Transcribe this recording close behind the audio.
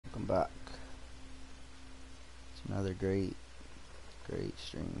back. It's another great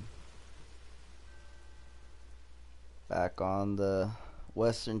stream. Back on the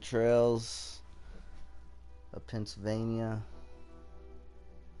western trails of Pennsylvania.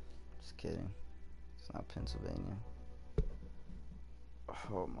 Just kidding. It's not Pennsylvania.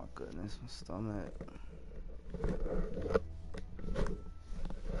 Oh my goodness, my stomach.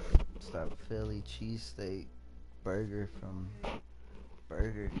 It's that Philly cheesesteak burger from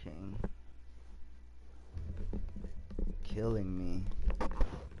Burger King. Killing me.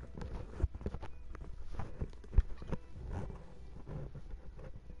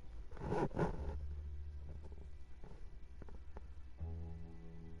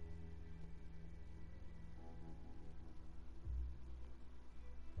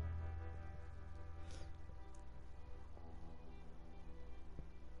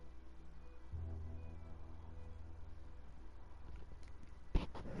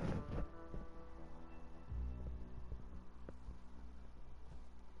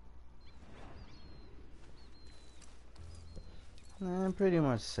 It pretty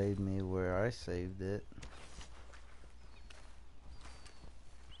much saved me where I saved it.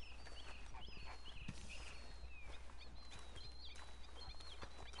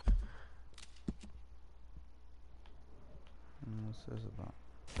 What's this about?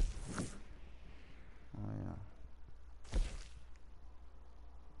 Oh yeah.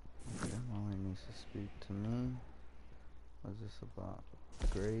 Okay, Molly needs to speak to me. What's this about?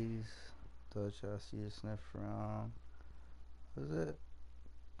 Grays. Dutch asked you to sniff around. What is it?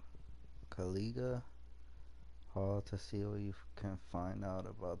 Kaliga Hall to see what you can find out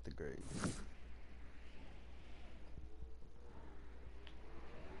about the Grays.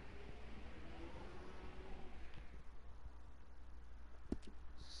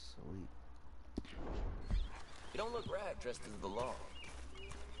 Sweet. You don't look right dressed as the law.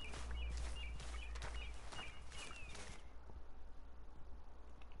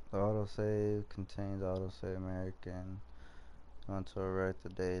 The autosave contains autosave American. Want to write the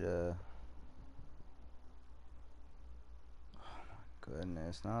data. Oh my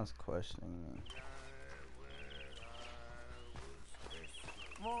goodness, now it's questioning me.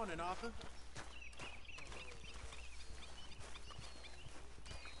 Morning, Arthur.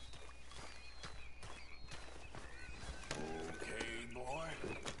 Okay, boy.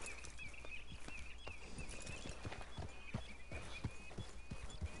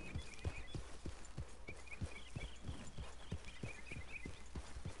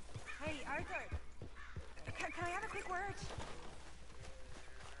 Hey, Arthur. Can I have a quick word?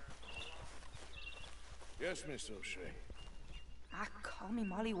 Yes, Miss O'Shea. Call me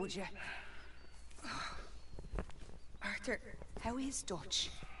Molly, would you? Arthur, how is Dutch?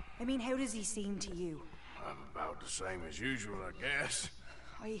 I mean, how does he seem to you? I'm about the same as usual, I guess.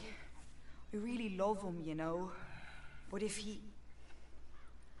 I really love him, you know. But if he...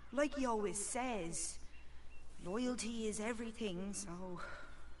 Like he always says, loyalty is everything, so...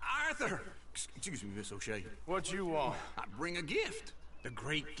 Arthur! Excuse me, Miss O'Shea. What you want? I bring a gift. The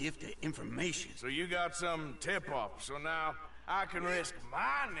great gift of information. So you got some tip-off, so now I can risk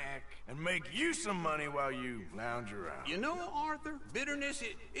my neck and make you some money while you lounge around. You know, Arthur, bitterness,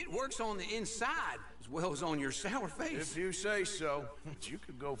 it works on the inside as well as on your sour face. If you say so, you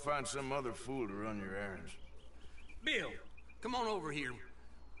could go find some other fool to run your errands. Bill, come on over here.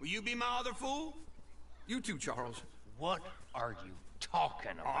 Will you be my other fool? You too, Charles. What are you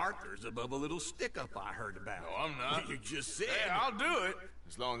talking about? Arthur's above a little stick-up I heard about. No, I'm not. You just said... Hey, I'll do it,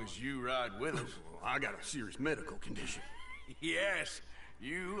 as long as you ride with us. I got a serious medical condition. Yes,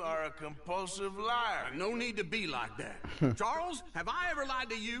 you are a compulsive liar. No need to be like that. Charles, have I ever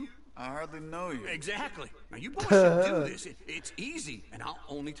lied to you? I hardly know you. Exactly. Now, you boys should do this. It's easy, and I'll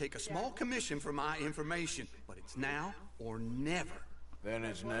only take a small commission for my information. But it's now or never. Then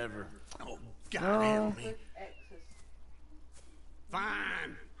it's never. Oh, God help me.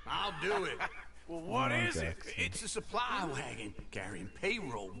 Fine, I'll do it. Well, what is it? It's a supply wagon carrying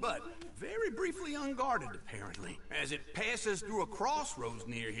payroll, but very briefly unguarded, apparently. As it passes through a crossroads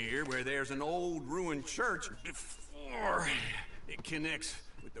near here where there's an old ruined church before it connects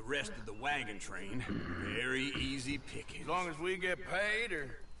with the rest of the wagon train. Very easy picking. As long as we get paid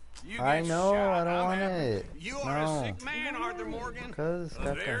or you get I know, shot, I don't I'm want happy. it. You are a sick man, Arthur Morgan. Because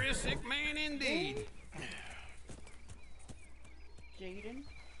A very sick man indeed. Jaden?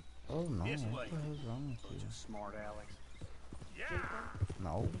 Oh no, This what way. the hell's wrong with you? Smart Alex. Yeah.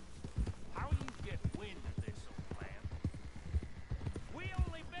 No. How you get wind of this, old man? We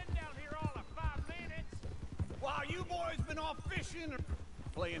only been down here all of 5 minutes. While you boys been off fishing or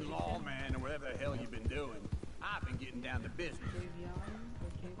playing lawman or whatever the hell you've been doing, I've been getting down to business. Javion or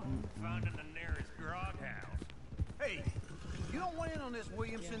Javion? don't want in on this,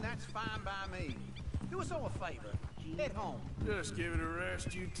 Williamson, that's fine by me. Do us all a favor. Head home. Just give it a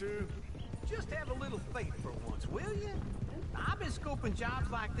rest, you two. Just have a little faith for once, will you? I've been scoping jobs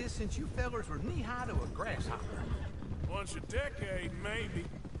like this since you fellers were knee-high to a grasshopper. Once a decade, maybe.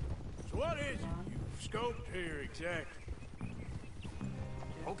 So what is it you've scoped here exactly?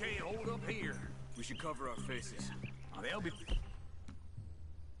 Okay, hold up here. We should cover our faces. They'll be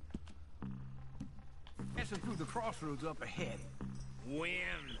passing through the crossroads up ahead. When?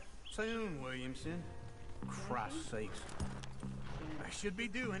 Soon, Williamson. Christ's sakes. I should be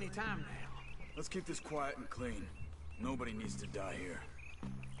due any time now. Let's keep this quiet and clean. Nobody needs to die here.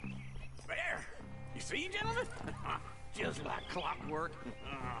 There! You see, gentlemen? Just like clockwork.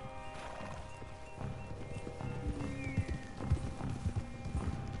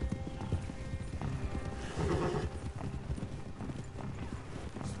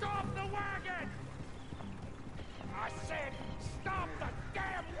 Stop the wagon! I said, stop the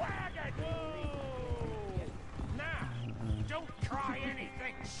damn wagon! Whoa! Now, don't try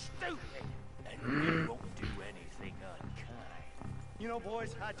anything stupid, and we won't do anything unkind. You know,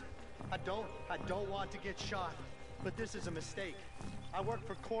 boys, I don't want to get shot, but this is a mistake. I work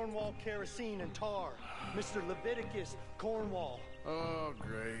for Cornwall Kerosene and Tar, Mr. Leviticus Cornwall. Oh,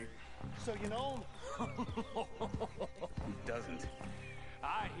 great. So you know him? He doesn't.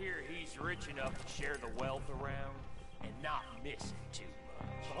 I hear he's rich enough to share the wealth around and not miss it too much.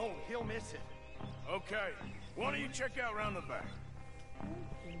 Oh, he'll miss it. Okay, why don't you check out round the back?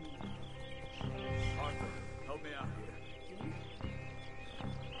 Arthur, help me out here.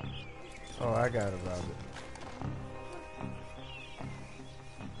 Oh, I got it, Robert.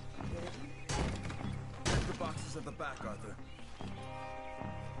 Check the boxes at the back, Arthur.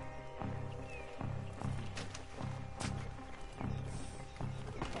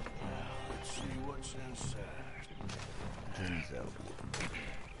 Let's see what's inside. Genzo.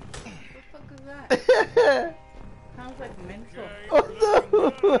 What the fuck is that? Sounds like mental.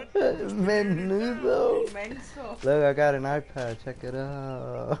 Menudo. Mental. Look, I got an iPad. Check it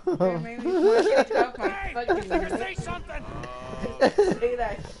out. It made me want to drop my fucking Say something! Say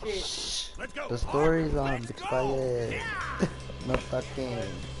that shit. Let's go. The story's on expired. No fucking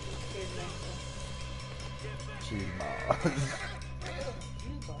cheese balls.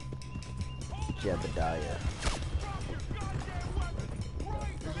 Jebediah.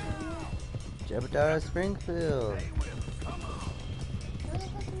 Jebediah Springfield.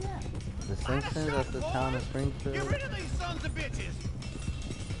 The Simpsons at the town of Springfield. Get rid of these sons of bitches!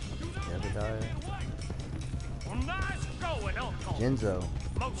 Jebediah. Well, nice going, Uncle. Genzo.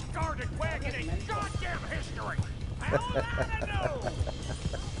 Most guarded wagon in goddamn history. Hell, I don't know.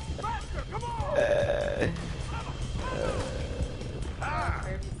 Faster, come on!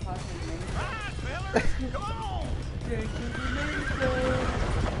 Right, fellas! Come on!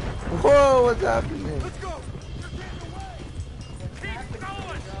 Whoa, what's happening? Let's go! Keep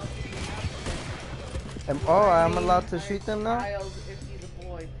going! I'm allowed to shoot them now? Child, if he's a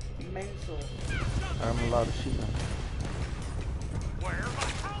boy. Mental. I'm allowed to shoot them. Where am I?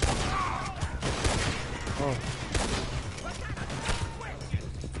 Oh.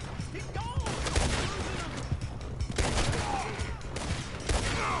 Keep going!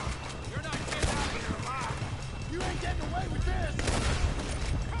 You're not getting out of here alive. You ain't getting away with this!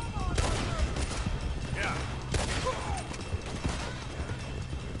 Come on, Arthur. Yeah.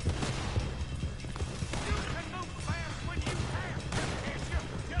 You can move fast when you have, can't you?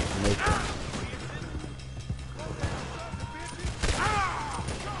 Make it.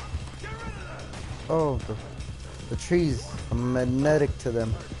 Oh, the trees. I'm magnetic to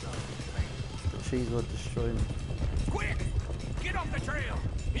them. The trees will destroy me. Quick! Get off the trail!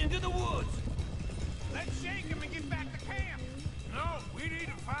 Into the woods! Let's shake him and get back to camp! No, we need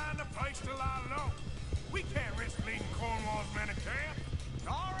to find a place to lie low. We can't risk leading Cornwall's men to camp.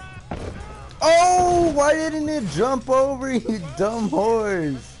 All right! Oh, why didn't it jump over, you dumb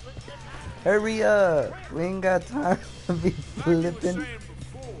horse? Hurry up. We ain't got time to be Like you were flipping. saying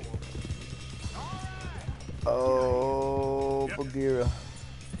before, Oh, Bagheera.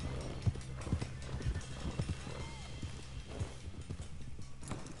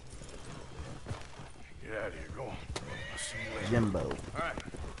 get out of here. Go on. I'll see you later. Jimbo. All right.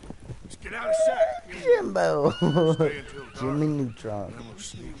 Let's get out of sight. Jimbo. Stay until dark, Jimmy Neutron. and then we'll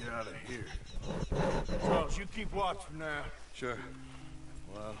sneak out of here. Charles, you keep watch for now. Sure.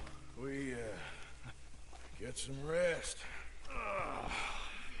 Well, we, get some rest.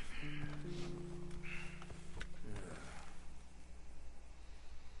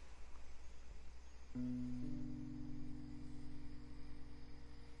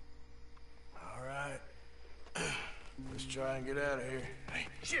 All right. Let's try and get out of here. Hey,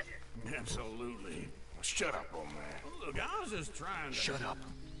 shit! Absolutely. Shut up, old man. Look, I was just trying to... Shut up.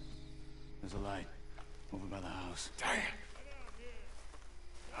 There's a light over by the house. Damn.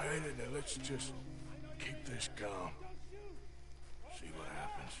 All right, now let's just keep this calm. See what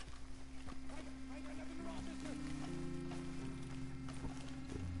happens.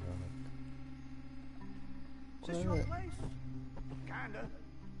 Is this your place? Kinda.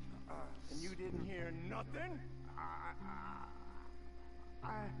 And you didn't hear nothing?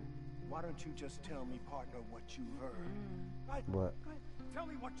 Why don't you just tell me, partner, what you heard? What? Tell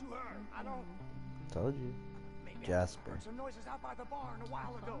me what you heard. I don't... Told you. Maybe Jasper. I heard some noises out by the barn a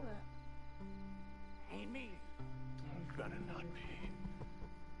while ago. Ain't me. Gonna not be.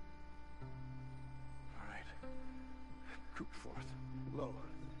 All right. Group forth. Lo,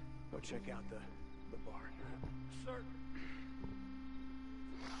 go check out the barn. Sir.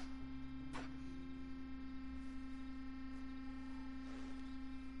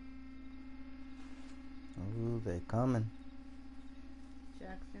 Ooh, they coming.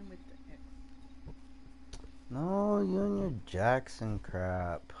 Jackson with the X. No, you and your Jackson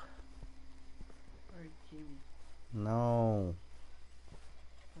crap. Or Jimmy. No.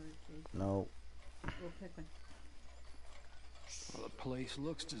 Or Jason. No. We'll pick one. Well, the place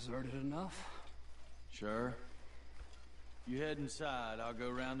looks deserted enough. Sure. You head inside, I'll go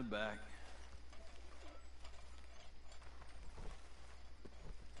round the back.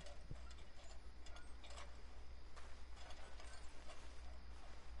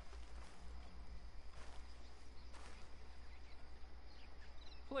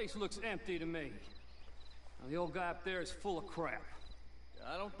 Place looks empty to me. Now, the old guy up there is full of crap.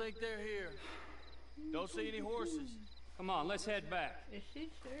 I don't think they're here. Don't see any horses. Come on, let's head back. Is she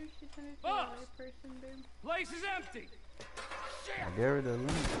sure she's gonna be the Boss! right person, babe? Place is empty. I gave her the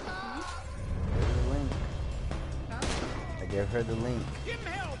link. I gave her the link. Give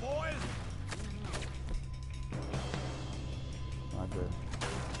him hell, boys! Not good.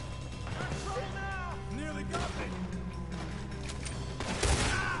 Control now! Nearly got me.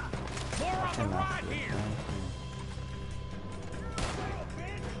 I More on the cannot right do it. here.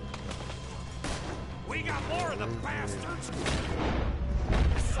 We got more of the bastards.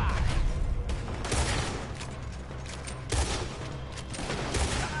 Side.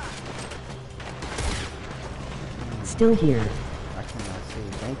 Still here. I cannot see.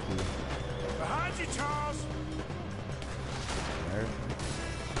 Thank you. Behind you, Charles. There.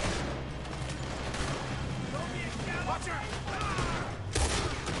 Watch out!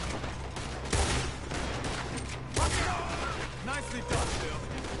 Nicely done, Phil.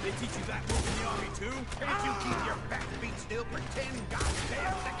 They teach you that move in the army, too? Can't you keep your back feet still for 10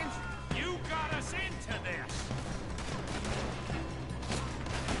 goddamn seconds? You got us into this!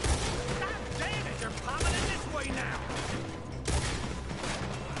 God damn it, they're piling in this way now!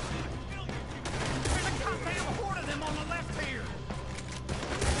 There's a goddamn horde of them on the left here!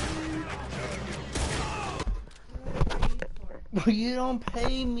 You don't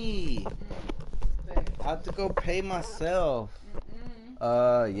pay me. I have to go pay myself.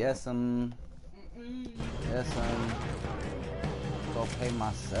 Yes, go pay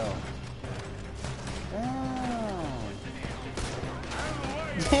myself.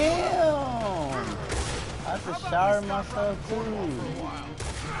 Damn. I have to shower myself too.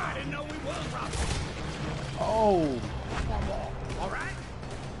 I didn't know we was robbing. Oh. All right?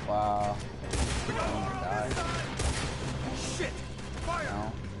 Wow. I'm gonna die. Shit! Fire! No.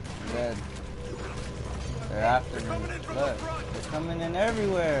 I'm dead. They're after me. Look, they're coming in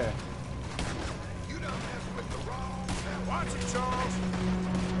everywhere. You don't mess with the wrong man. Watch it, Charles.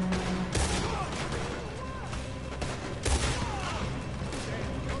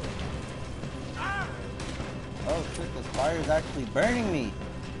 Oh shit, this fire is actually burning me.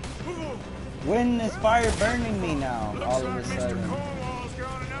 When is fire burning me now? All of a sudden. Cornwall's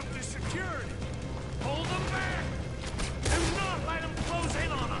got enough to security. Hold them back! Do not let them close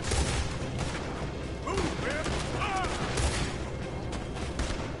in on us! Move, Bill.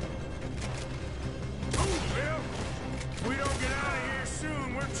 Move, Bill. If we don't get out of here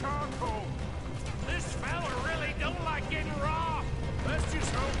soon, we're charcoal. This fella really don't like getting raw. Let's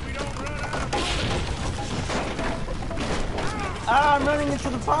just hope we don't run out of bullets. Ah, I'm running into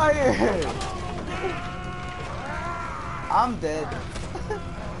the fire. I'm dead.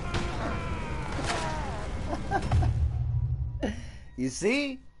 You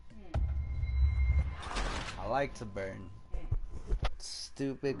see? I like to burn.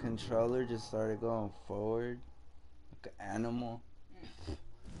 Stupid controller just started going forward like an animal.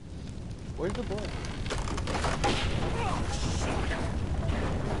 Where's the boy?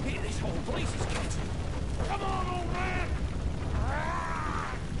 Hey, this whole place is empty. Come on, old man!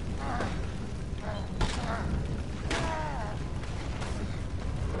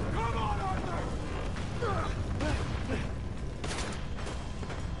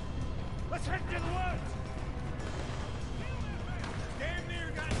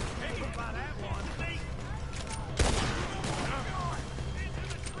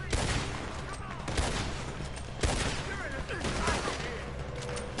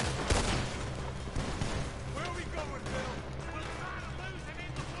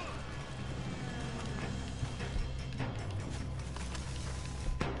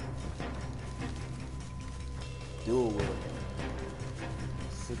 dual wielding.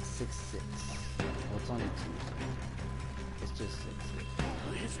 666. Well, it's only 2. It's just 6.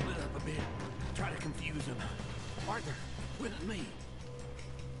 Well, he split up a bit. Try to confuse him. Arthur, with me.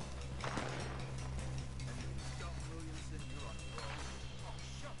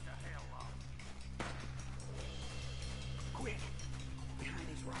 Quick, behind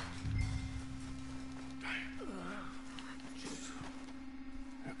these rocks.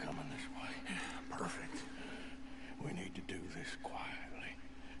 They're coming this way. Perfect. We need to do this quietly.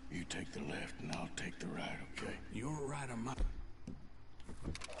 You take the left and I'll take the right, okay? You're right on my...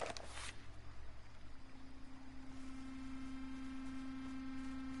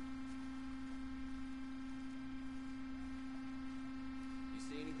 You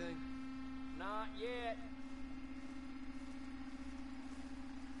see anything? Not yet.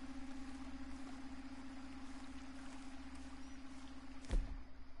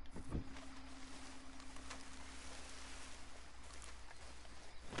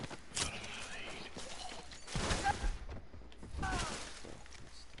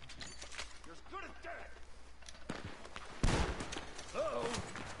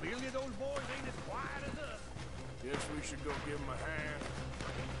 Clearly those boys ain't as quiet as us. Guess we should go give them a hand.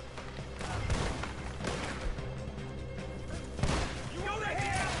 You over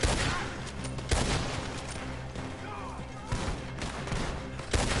here!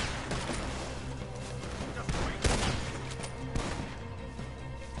 Just wait.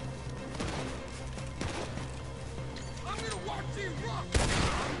 I'm gonna watch these rocks!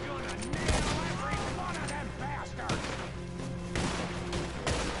 I'm gonna nail every one of them bastards!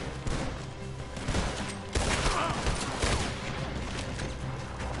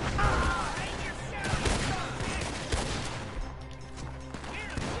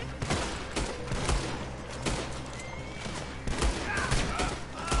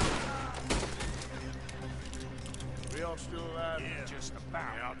 We all still alive? Yeah, just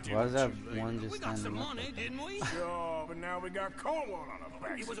about. Why is that one just We got some standing up? money, didn't we? Sure, but now we got Cornwall on our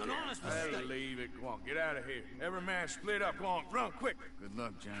backs. It was an again. honest Hey, mistake. leave it. Come on, get out of here. Every man split up. Come on, run quick. Good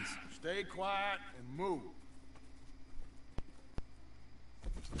luck, gents. Stay quiet and move.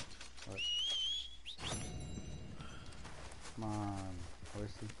 What? Come on,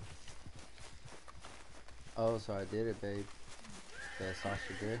 horsey. Oh, so I did it, babe. The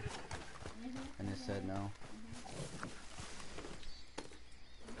Sasha did. And it said no.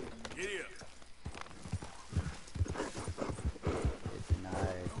 Giddy up. It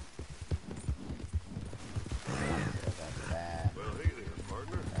denied. That bad. Well, hey there,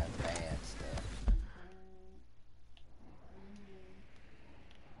 partner. That bad stuff.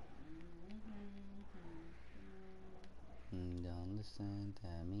 Don't listen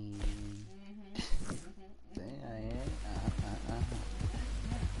to me. Say I am.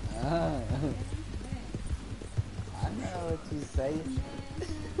 I know what you saying.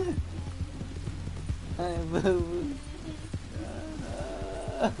 Hey, boo.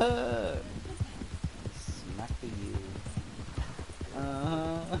 Smack you.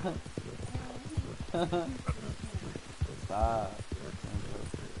 Stop.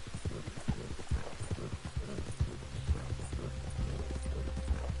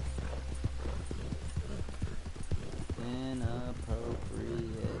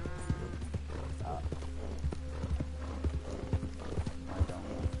 Inappropriate. Stop. I don't.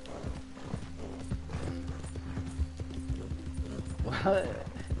 What?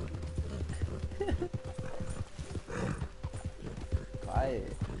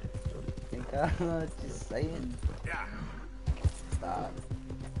 Quiet. Think I don't know what you're saying? Yeah. Stop.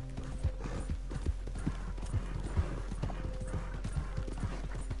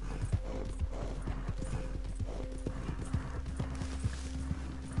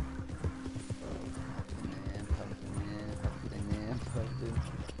 Pumping.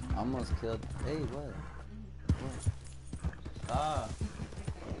 Almost killed. Hey, what? What? Stop.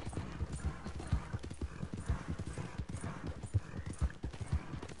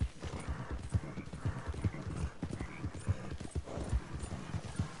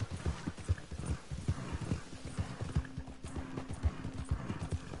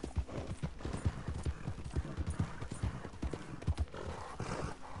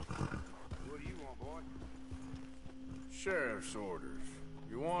 What do you want, boy? Sheriff's orders.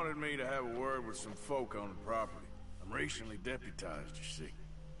 You wanted me to have a word with some folk on the property. I'm recently deputized, you see.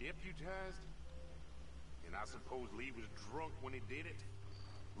 Deputized? And I suppose Lee was drunk when he did it?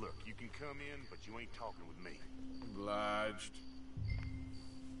 Look, you can come in, but you ain't talking with me. Obliged.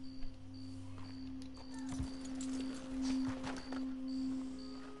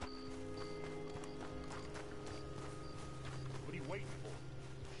 What are you waiting for?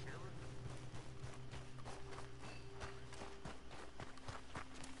 Sheriff?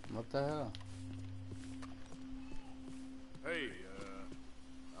 What the hell? Hey,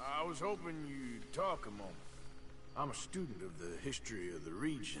 I was hoping you'd talk a moment. I'm a student of the history of the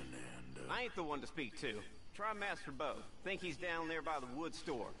region, and, I ain't the one to speak to. Try Master Bo. Think he's down there by the wood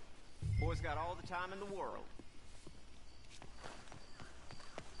store. Boy's got all the time in the world.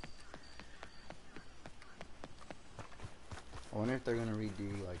 I wonder if they're gonna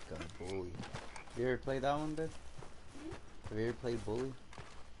redo like Bully. You ever played that one, Beth? Have you ever played Bully?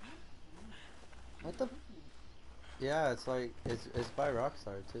 What the? Yeah, it's like it's by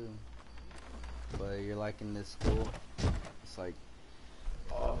Rockstar too. But you're like in this school. It's like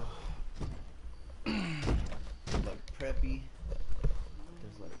like preppy.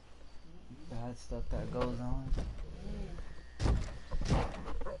 There's like bad stuff that goes on.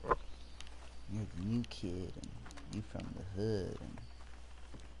 You're the new kid and you from the hood and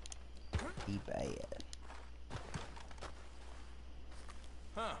he bad.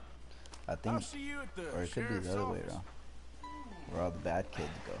 huh? I think, I'll see you at the or it could be the other way around, where all the bad kids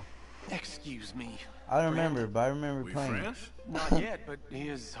go. Excuse me. I don't remember, but I remember We playing. friends? Not yet, but he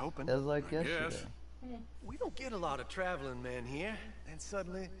is hoping. It was like I yesterday. guess. We don't get a lot of traveling men here, and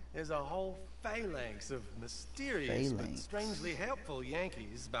suddenly there's a whole phalanx of mysterious but strangely helpful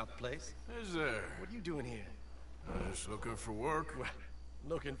Yankees about the place. Is there? What are you doing here? I'm just looking for work. Well,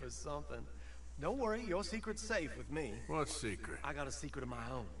 looking for something. Don't worry, your secret's safe with me. What secret? I got a secret of my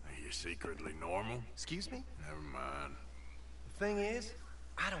own. Are you secretly normal? Excuse me? Never mind. The thing is,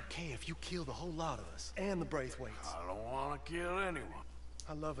 I don't care if you kill the whole lot of us and the Braithwaites. I don't want to kill anyone.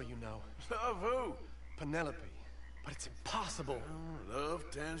 I love her, you know. Love who? Penelope. But it's impossible. Love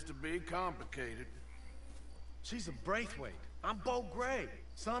tends to be complicated. She's a Braithwaite. I'm Bo Gray,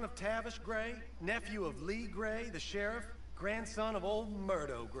 son of Tavish Gray, nephew of Lee Gray, the sheriff, grandson of old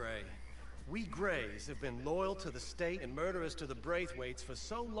Murdo Gray. We Grays have been loyal to the state and murderous to the Braithwaites for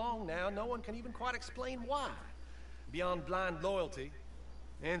so long now, no one can even quite explain why. Beyond blind loyalty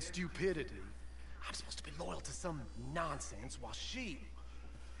and stupidity, I'm supposed to be loyal to some nonsense while she's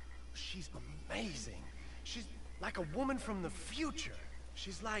amazing. She's like a woman from the future.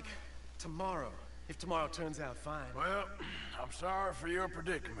 She's like tomorrow, if tomorrow turns out fine. Well, I'm sorry for your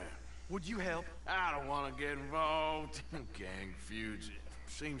predicament. Would you help? I don't want to get involved in gang feuds. It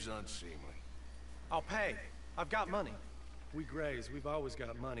seems unseemly. I'll pay. I've got money. We Grays, we've always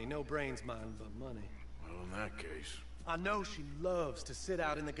got money. No brains, mind, but money. Well, in that case... I know she loves to sit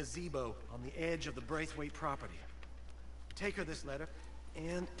out in the gazebo on the edge of the Braithwaite property. Take her this letter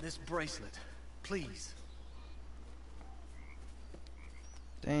and this bracelet, please.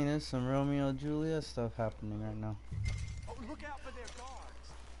 Dang, there's some Romeo and Juliet stuff happening right now. Oh, look out for their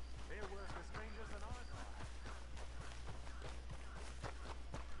guards. They're worse for strangers than ours are.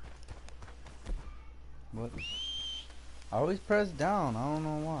 What? I always press down. I don't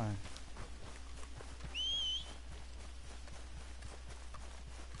know why.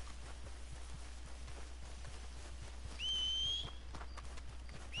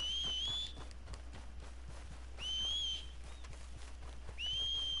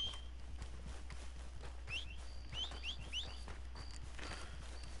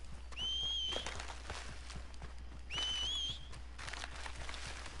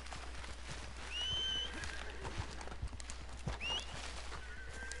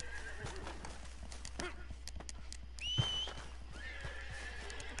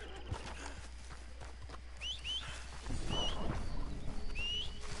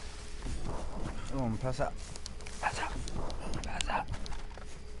 Come on, pass out. Pass out. Pass out.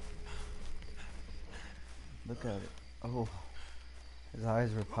 Look at it. Oh, his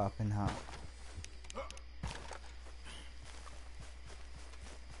eyes were popping out.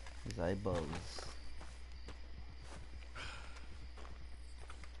 His eyeballs.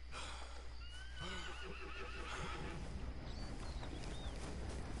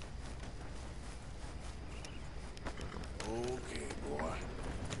 Okay, boy.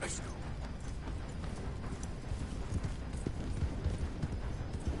 Let's go.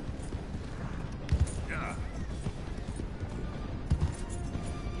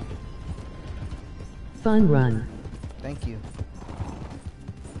 Fun run. Thank you.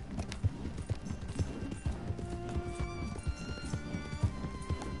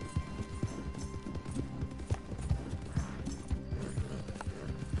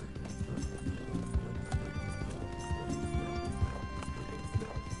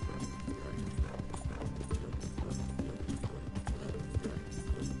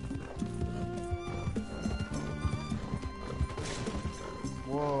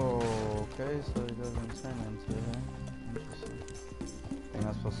 Whoa, okay, so it doesn't turn into it. Interesting. I think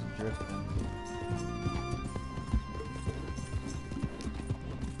I'm supposed to drift then.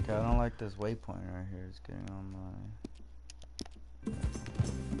 Okay, I don't like this waypoint right here. It's getting on my...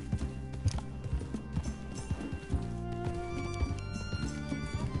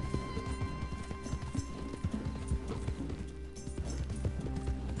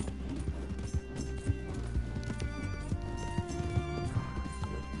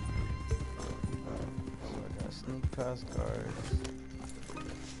 So I gotta sneak past guards.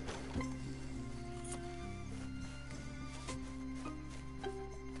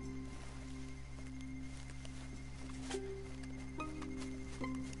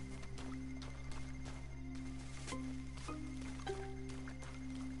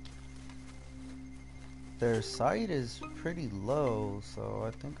 Their sight is pretty low, so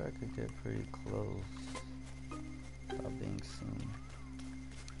I think I could get pretty close without being seen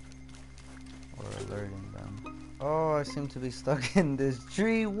or alerting them. Oh, I seem to be stuck in this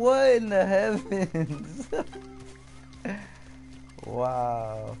tree. What in the heavens?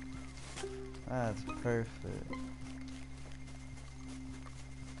 Wow, that's perfect.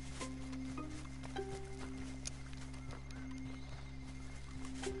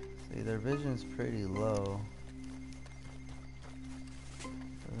 See, their vision's pretty low.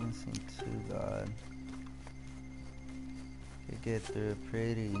 Doesn't seem too bad. Could get through it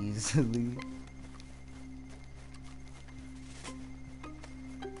pretty easily.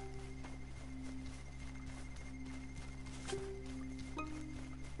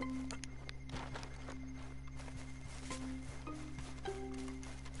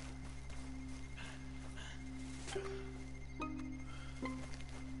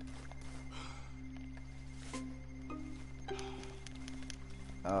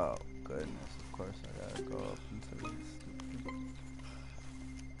 Oh goodness, of course I gotta go up into this.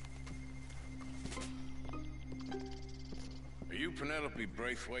 Are you Penelope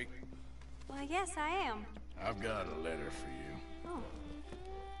Braithwaite? Well, yes, I am. I've got a letter for you. Oh.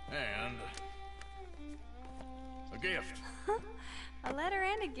 And a gift. A letter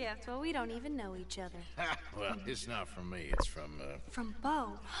and a gift. Well, we don't even know each other. Well, it's not from me. It's from, From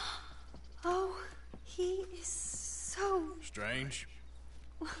Bo. Oh, he is so... Strange?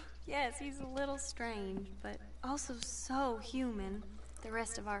 Yes, he's a little strange, but also so human. The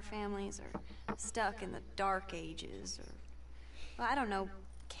rest of our families are stuck in the Dark Ages, or... Well, I don't know,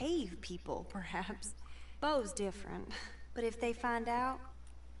 cave people, perhaps. Bo's different. But if they find out,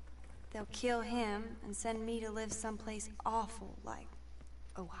 they'll kill him and send me to live someplace awful, like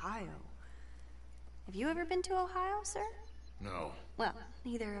Ohio. Have you ever been to Ohio, sir? No. Well,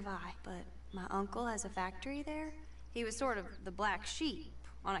 neither have I, but my uncle has a factory there. He was sort of the black sheep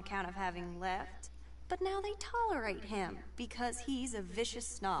on account of having left, but now they tolerate him because he's a vicious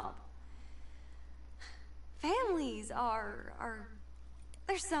snob. Families are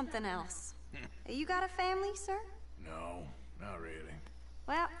there's something else. You got a family, sir? No, not really.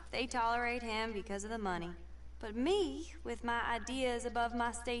 Well, they tolerate him because of the money. But me, with my ideas above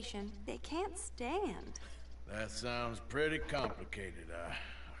my station, they can't stand. That sounds pretty complicated.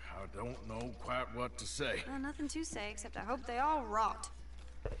 I don't know quite what to say. Well, nothing to say, except I hope they all rot.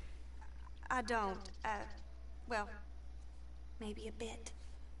 I don't, well, maybe a bit.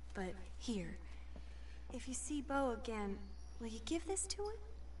 But here, if you see Bo again, will you give this to him?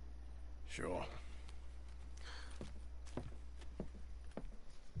 Sure.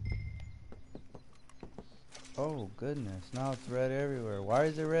 Oh goodness, now it's red everywhere. Why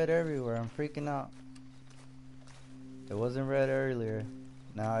is it red everywhere? I'm freaking out. It wasn't red earlier.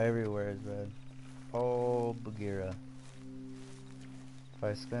 Now everywhere is red. Oh, Bagheera. If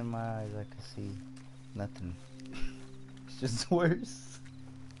I squint my eyes, I can see nothing. It's just worse.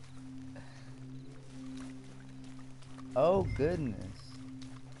 Oh goodness.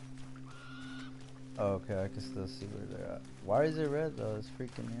 Oh, okay, I can still see where they're at. Why is it red though? It's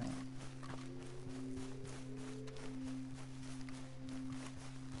freaking me out.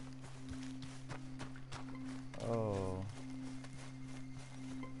 Oh.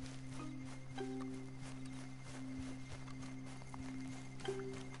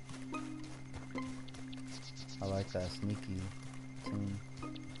 I like that sneaky tune.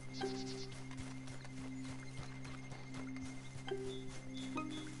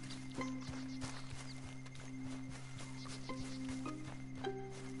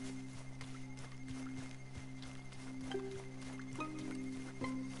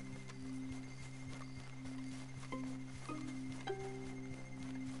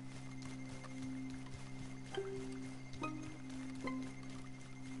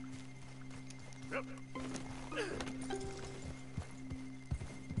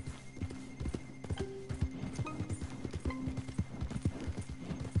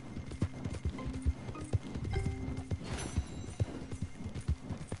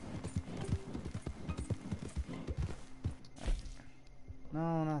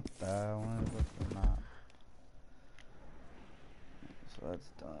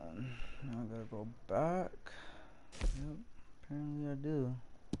 on. Now I gotta go back. Yep, apparently I do.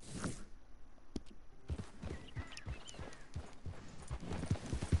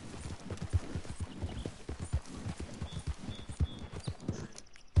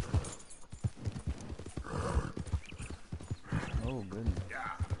 Oh goodness.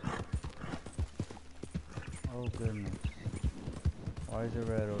 Oh goodness. Why is it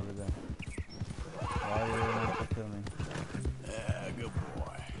red over there? Why do they want to kill me? Yeah, good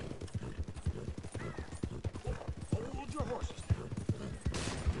boy. Hold your horses.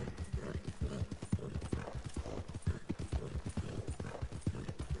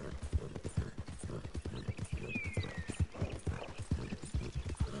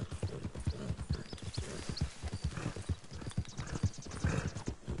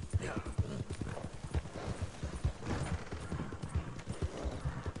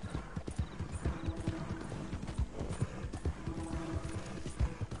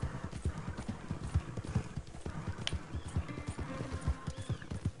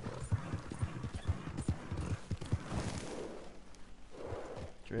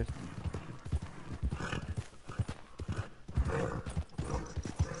 Drifting.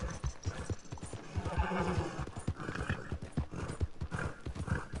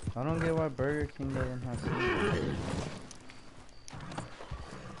 I don't get why Burger King doesn't have seafood.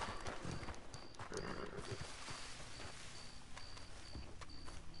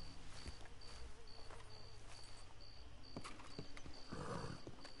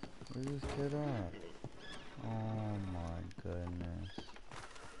 Where's this kid at? Oh my goodness.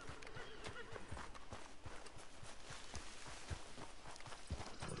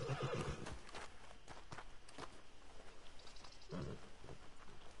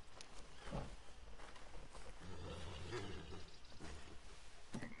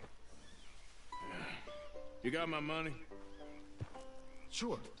 You got my money?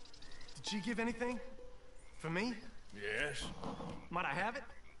 Sure. Did she give anything? For me? Yes. Might I have it?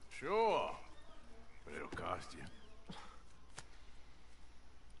 Sure. But it'll cost you.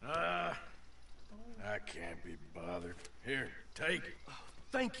 I can't be bothered. Here, take it.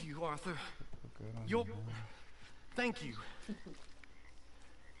 Thank you, Arthur. You're... Thank you.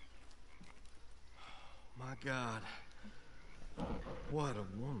 My God. What a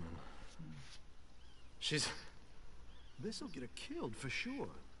woman. She's... This'll get her killed for sure.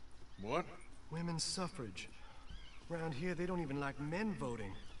 What? Women's suffrage. Around here, they don't even like men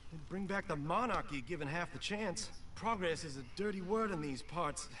voting. They'd bring back the monarchy given half the chance. Progress is a dirty word in these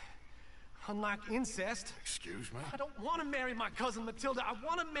parts. Unlike incest. Excuse me? I don't want to marry my cousin Matilda. I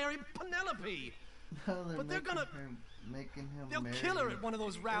want to marry Penelope. But they're gonna... They'll kill her at one of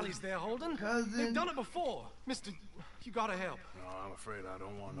those rallies they're holding. Cousin. They've done it before. Mister, you gotta help. No, I'm afraid I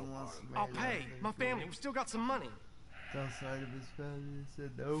don't want no part of it. I'll pay. My family, we've still got some money. Outside of his family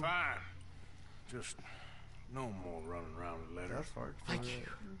said no. Fine. Just no more running around with letters. That's hard. Thank you.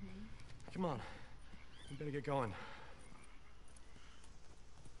 Come on. We better get going.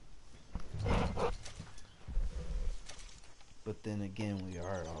 But then again, we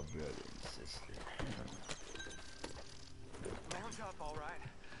are all brother and sister. Mount up, all right.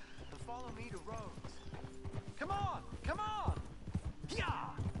 And follow me to Rhodes. Come on! Come on!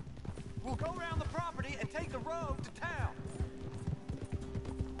 Yeah! We'll go around the property and take the road to town.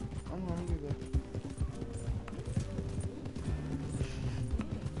 I'm hungry, bro.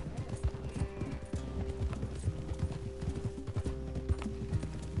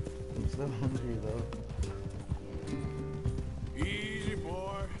 I'm so hungry, though. Easy,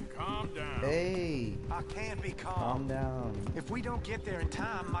 boy. Calm down. Hey! I can't be calm. Calm down. If we don't get there in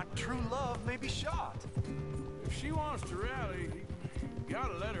time, my true love may be shot. If she wants to rally, you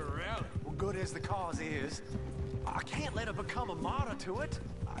gotta let her rally. Well, good as the cause is, I can't let her become a martyr to it.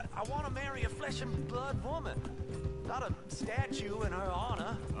 I want to marry a flesh and blood woman, not a statue in her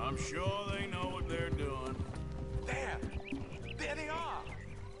honor. I'm sure they know what they're doing. There! There they are!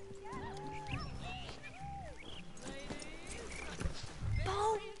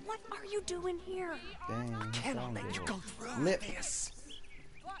 Bo, what are you doing here? Dang, I cannot let you go through Lip. this.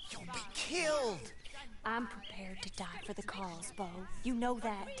 You'll be killed. I'm prepared to die for the cause, Bo. You know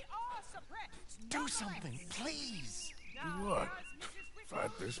that. Do something, please. Do what?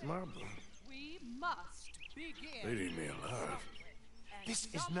 Fight this mob? We must begin. They need me alive. This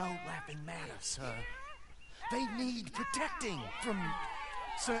is no laughing matter, sir. They need protecting from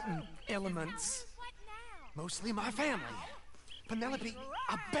certain elements. Mostly my family. Penelope,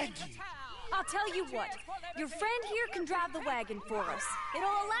 I beg you. I'll tell you what. Your friend here can drive the wagon for us. It'll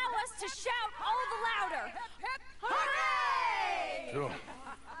allow us to shout all the louder. Hooray! Sure.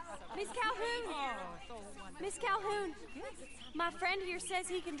 Miss Calhoun! Miss Calhoun! My friend here says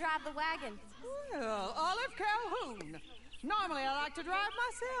he can drive the wagon. Well, Olive Calhoun. Normally I like to drive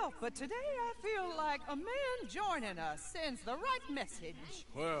myself, but today I feel like a man joining us sends the right message.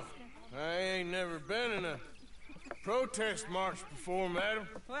 Well, I ain't never been in a protest march before, madam.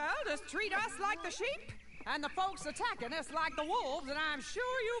 Well, just treat us like the sheep, and the folks attacking us like the wolves, and I'm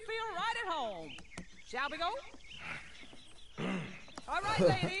sure you feel right at home. Shall we go? All right,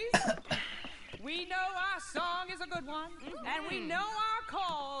 ladies. We know our song is a good one, and we know our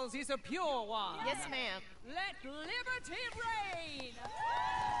cause is a pure one. Yes, ma'am. Let liberty reign!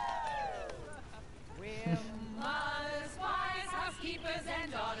 We're mothers, wives, housekeepers,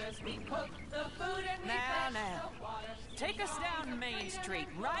 and daughters. We cook the food and we fetch the water. Take us down Main Street,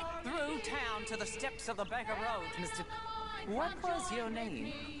 right through town to the steps of the Banker Road, Mr. What was your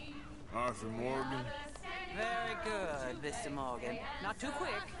name? Arthur Morgan. Very good, Mr. Morgan. Not too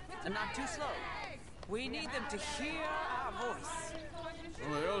quick, and not too slow. We need them to hear our voice.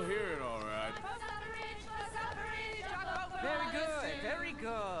 Well, they'll hear it all right. Very good, very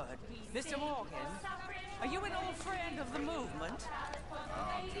good. Mr. Morgan, are you an old friend of the movement?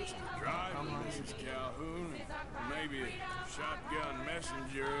 I'm just a driver, Mrs. Calhoun, and maybe a shotgun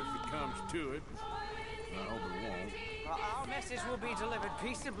messenger if it comes to it. I hope it won't. Our message will be delivered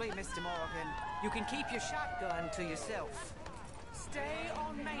peaceably, Mr. Morgan. You can keep your shotgun to yourself. Stay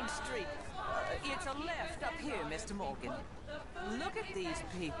on Main Street. It's a left up here, Mr. Morgan. Look at these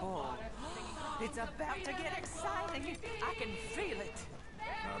people. It's about to get exciting. I can feel it.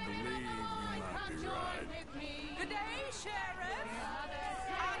 I believe you might be right. Good day, Sheriff.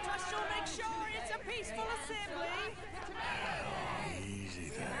 I trust you'll make sure it's a peaceful assembly. Easy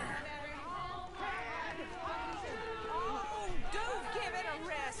there. Oh, do give it a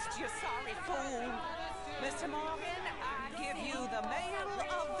rest, you sorry fool. Mr. Morgan, I give you the male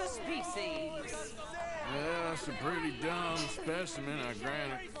of the species. Yeah, that's a pretty dumb specimen, I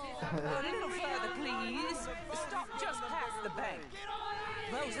grant it. A little further, please. Stop just past the bank.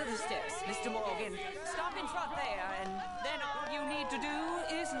 Those are the steps, Mr. Morgan. Stop in front there, and then all you need to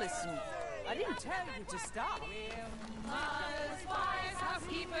do is listen. I didn't tell you to stop. Mothers, wives,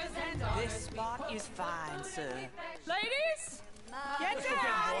 housekeepers, and daughters. This spot is fine, sir. Ladies, get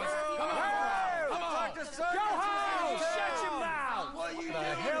down! Hey! Like the circus. Go home! Shut your mouth! What are you doing? The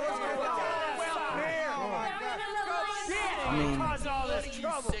hell is going on? Well, here! Oh my God. I mean, cause all this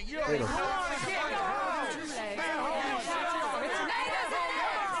trouble. wait a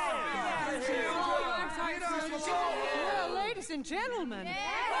Well, ladies and gentlemen,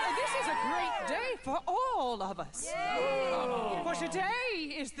 this is a great day for all of us. For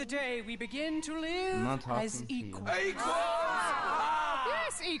today is the day we begin to live as equals.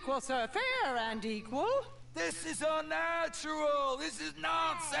 Yes, equal, sir. Fair and equal. This is unnatural. This is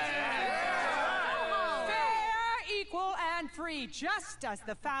nonsense. Fair, equal, and free, just as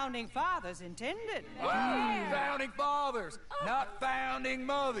the Founding Fathers intended. Founding fathers, not founding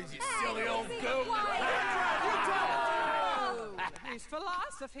mothers, you silly old goat. His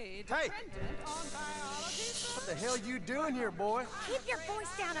philosophy dependent on biology. What the hell you doing here, boy? Keep your voice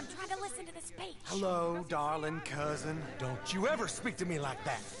down. I'm trying to listen to the speech. Hello, darling cousin. Don't you ever speak to me like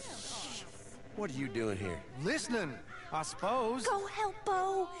that. What are you doing here? Listening, I suppose. Go help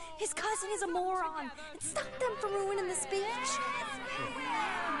Bo. His cousin is a moron. And stop them from ruining the speech.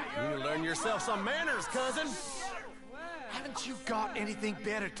 You need to learn yourself some manners, cousin. Haven't you got anything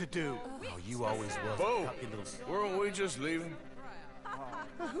better to do? Oh, you always was. Bo, weren't we just leaving?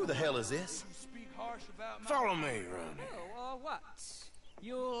 Who the hell is this? Follow me, Ronnie. Oh, what?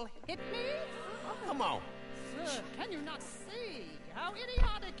 You'll hit me? Come on. Sir, can you not see how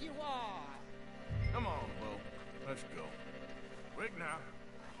idiotic you are? Come on, Bo. Let's go. Quick now.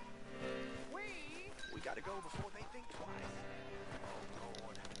 We gotta go before they think twice. Oh,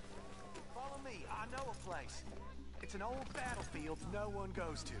 Lord. Follow me. I know a place. It's an old battlefield no one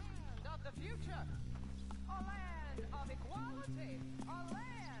goes to. Of the future. A land of equality. A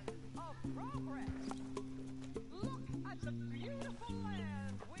land of progress. Look at the beautiful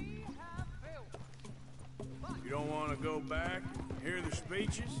land we have built. You don't want to go back and hear the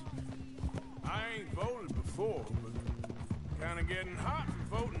speeches? I ain't voted before, but kind of getting hot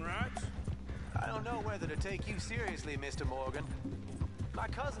for voting rights. I don't know whether to take you seriously, Mr. Morgan. My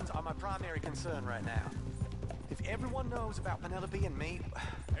cousins are my primary concern right now. If everyone knows about Penelope and me...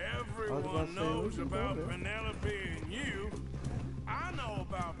 Everyone knows about Penelope and you. I know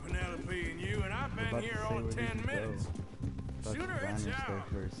about Penelope and you, and I've been here on 10 minutes. Sooner it's out,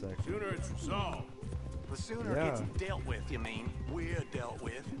 sooner it's resolved. The sooner it's dealt with, you mean? We're dealt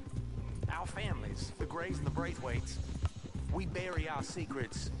with. Our families, the Grays and the Braithwaites. We bury our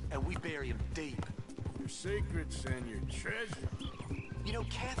secrets, and we bury them deep. Your secrets and your treasure. You know,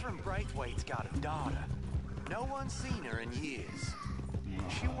 Catherine Braithwaite's got a daughter. No one's seen her in years.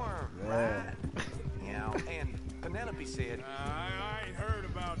 She weren't right, you know, and Penelope said... I ain't heard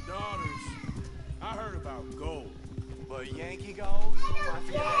about daughters. I heard about gold. But Yankee gold? I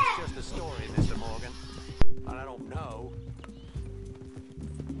figure that's just a story, Mr. Morgan. I don't know.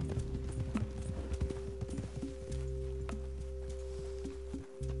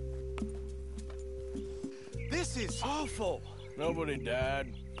 This is awful. Nobody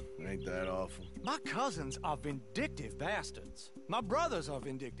died. Ain't that awful? My cousins are vindictive bastards. My brothers are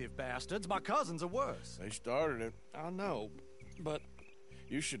vindictive bastards. My cousins are worse. They started it. I know, but...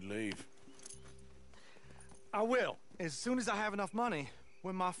 You should leave. I will, as soon as I have enough money.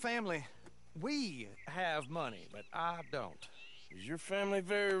 When my family... We have money, but I don't. Is your family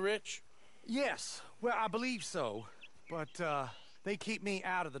very rich? Yes, well, I believe so. But, they keep me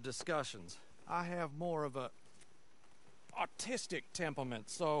out of the discussions. I have more of a... artistic temperament,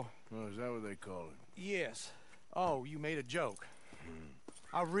 so... Oh, is that what they call it? Yes. Oh, you made a joke.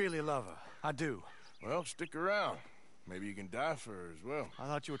 I really love her. I do. Well, stick around. Maybe you can die for her as well. I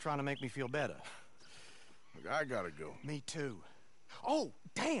thought you were trying to make me feel better. Look, I gotta go. Me too. Oh,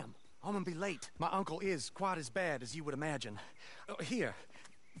 damn! I'm gonna be late. My uncle is quite as bad as you would imagine. Here,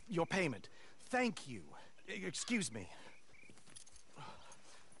 your payment. Thank you. Excuse me.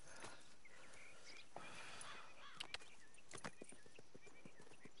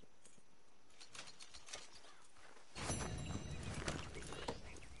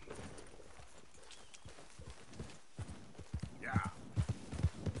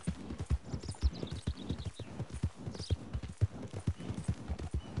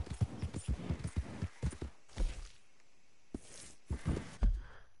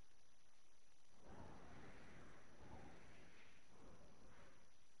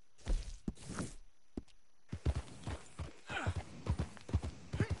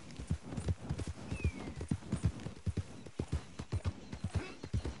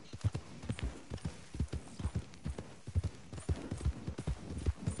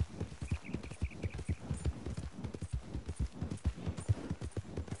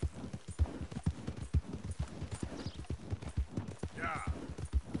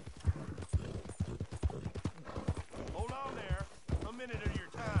 Hold on there. A minute of your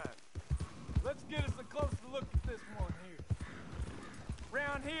time. Let's get us a closer look at this one here.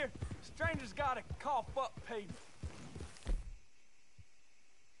 Round here, strangers gotta cough up payment.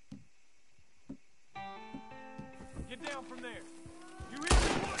 Get down from there. You hear me?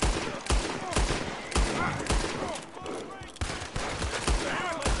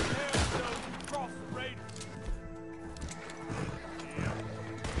 Cross the radar.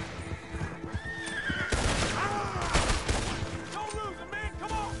 Don't lose it, man.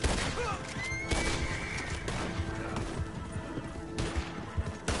 Come on.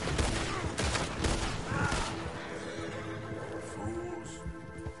 Fools.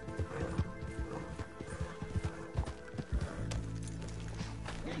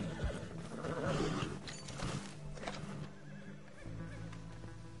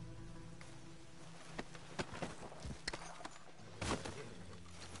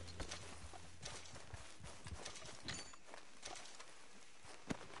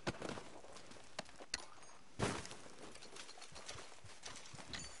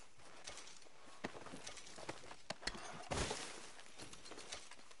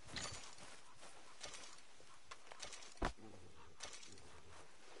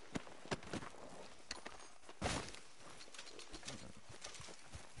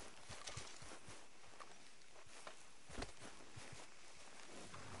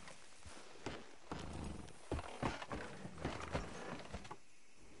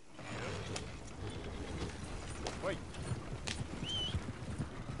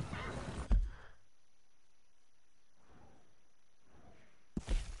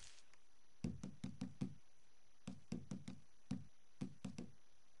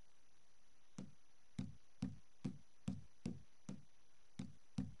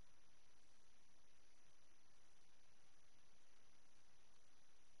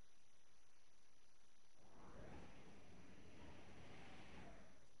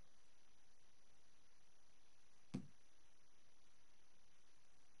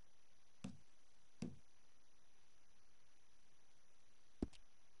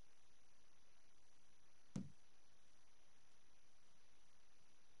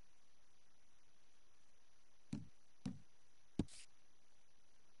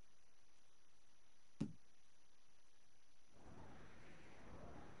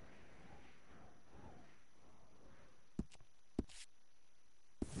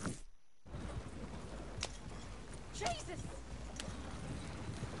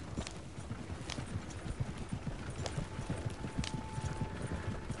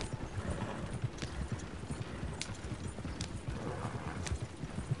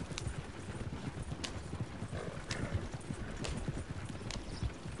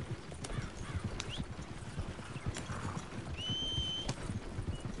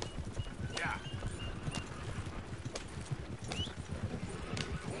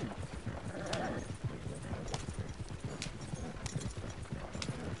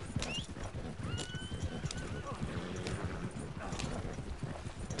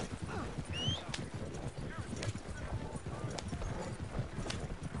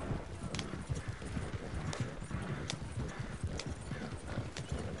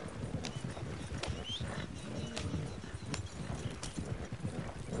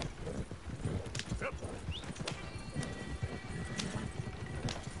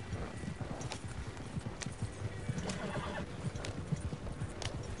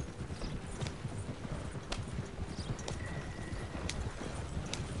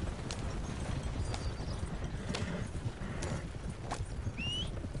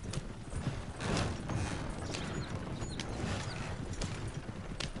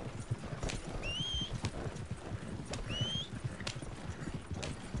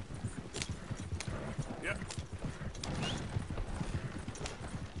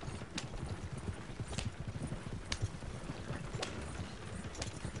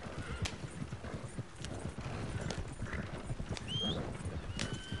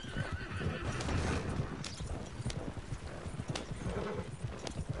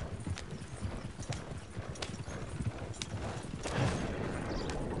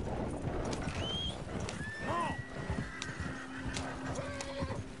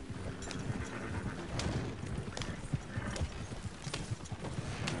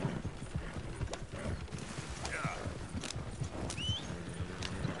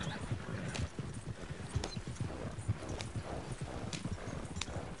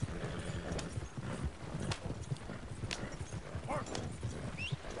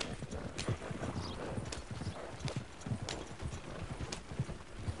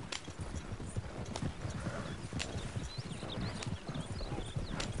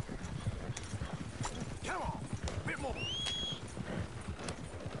 Come on, a bit more.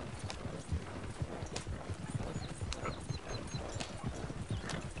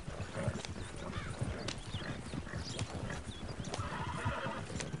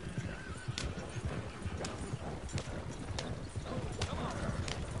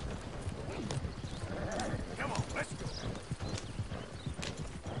 Come on, let's go.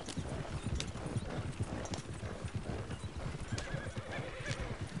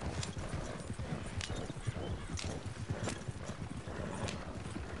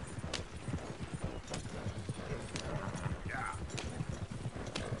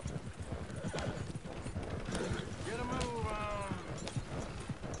 Get a move on.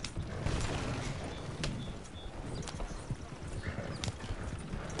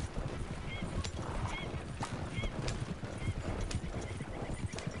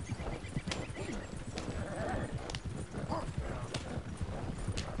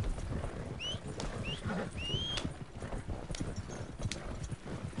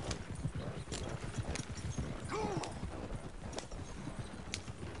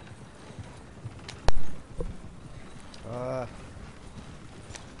 Uh,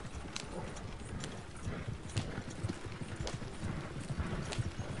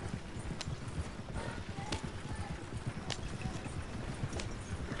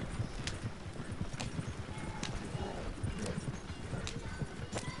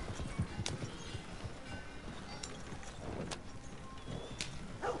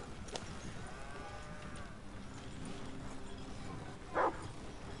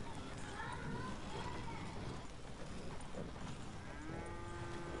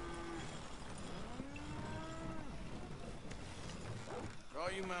 Oh,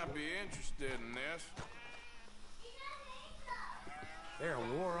 you might be interested in this. There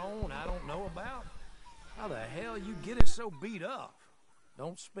a war on I don't know about? How the hell you get it so beat up?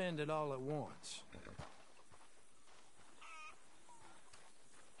 Don't spend it all at once.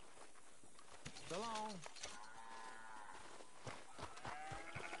 So long.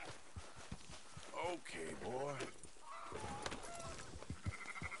 Okay, boy.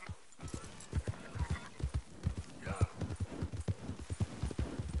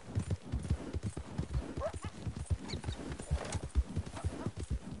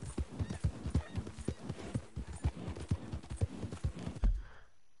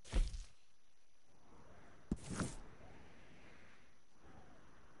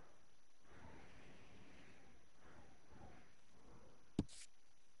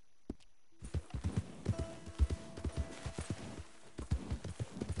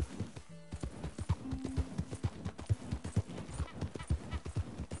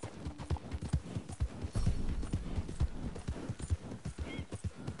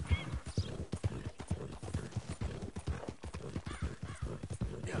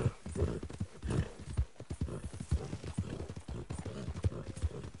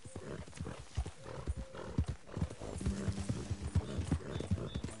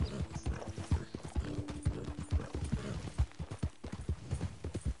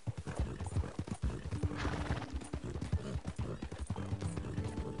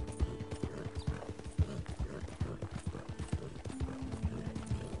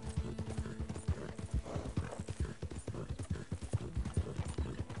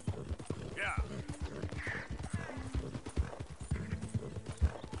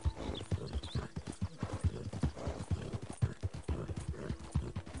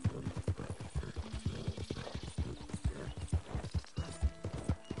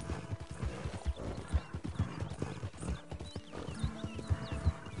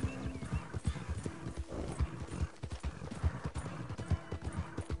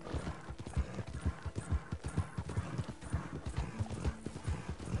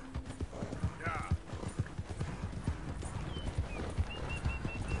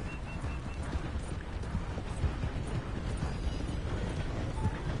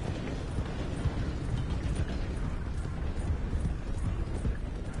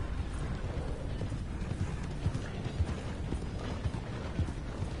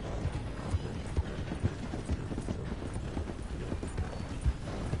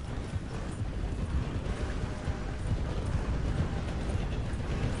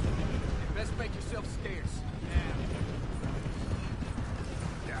 upstairs.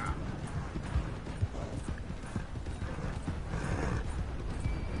 Yeah.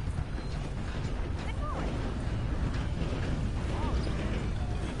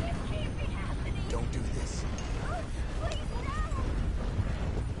 Don't do this.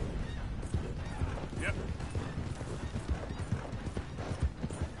 Yep.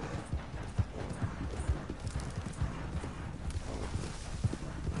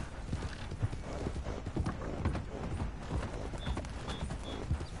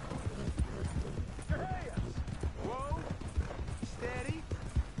 Whoa! Steady.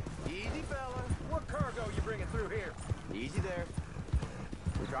 Easy, fella. What cargo you bringing through here? Easy there.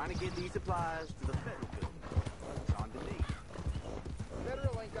 We're trying to get these supplies to the federal building. It's on to me.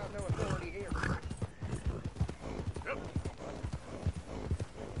 Federal ain't got no authority here. Yep.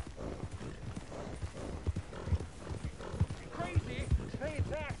 Crazy. Paying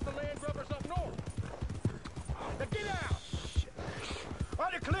tax to land grubbers up north. Now get out!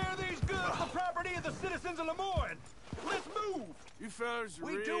 I declare these goods the property of the citizens of Lemoyne. Let's move! You fellas are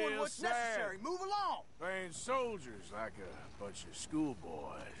We real doing what's sad. necessary. Move along! Playing soldiers like a bunch of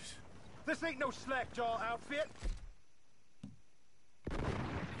schoolboys. This ain't no slackjaw outfit.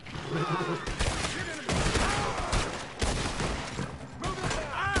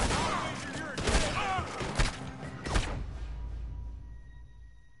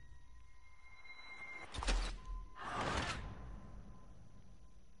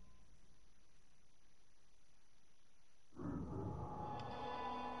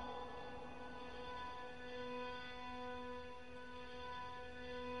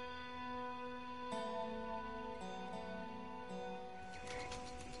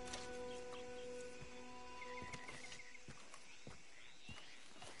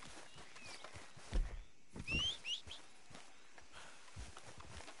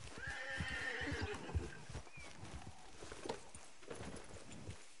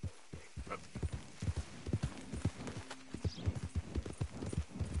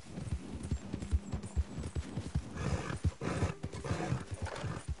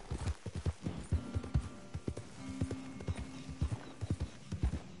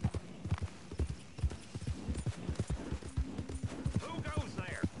 Who goes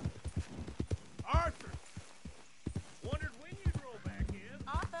there? Arthur! Wondered when you drove back in.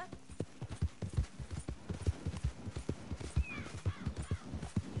 Arthur.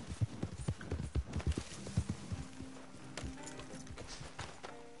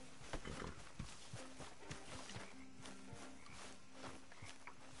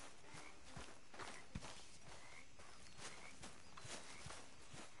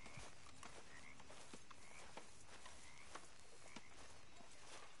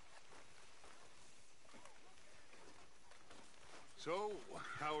 So,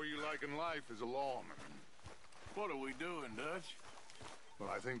 how are you liking life as a lawman? What are we doing, Dutch? Well,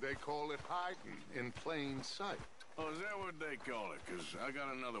 I think they call it hiding in plain sight. Oh, is that what they call it? Because I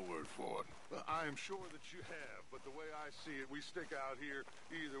got another word for it. Well, I am sure that you have, but the way I see it, we stick out here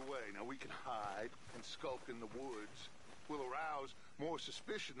either way. Now, we can hide and skulk in the woods. We'll arouse more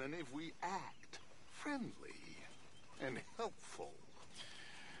suspicion than if we act friendly and helpful.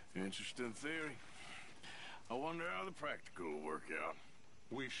 Interesting theory. I wonder how the practical will work out.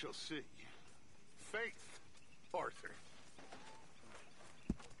 We shall see. Faith, Arthur.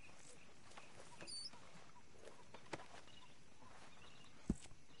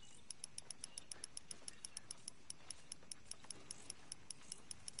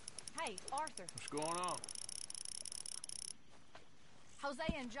 Hey, Arthur. What's going on?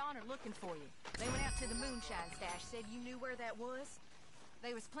 Jose and John are looking for you. They went out to the moonshine stash, said you knew where that was.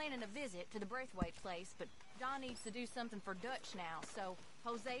 They was planning a visit to the Braithwaite place, but John needs to do something for Dutch now, so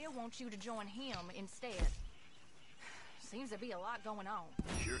Hosea wants you to join him instead. Seems to be a lot going on.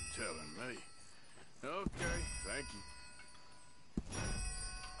 You're telling me. Okay, thank you.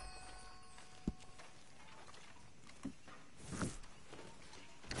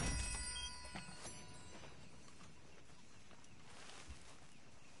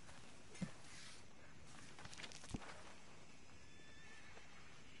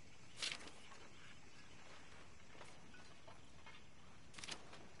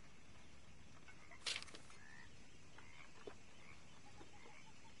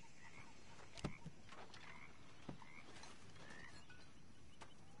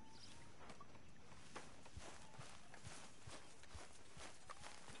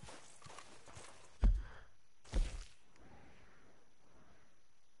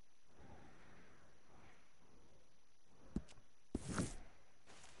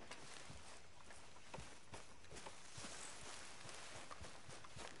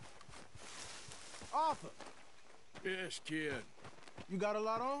 Arthur. Yes, kid. You got a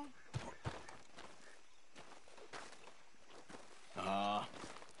lot on?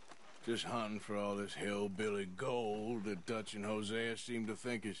 Just hunting for all this hillbilly gold that Dutch and Hosea seem to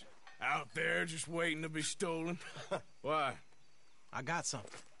think is out there just waiting to be stolen. Why? I got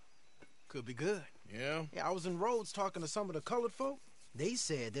something. Could be good. Yeah? Yeah, I was in Rhodes talking to some of the colored folk. They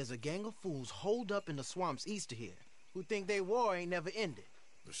said there's a gang of fools holed up in the swamps east of here who think their war ain't never ended.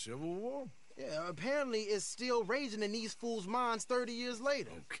 The Civil War? Yeah, apparently it's still raging in these fools' minds 30 years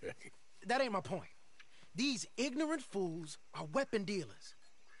later. Okay. That ain't my point. These ignorant fools are weapon dealers.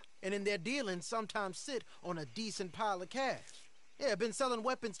 And in their dealings sometimes sit on a decent pile of cash. Yeah, been selling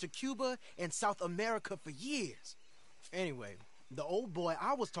weapons to Cuba and South America for years. Anyway, the old boy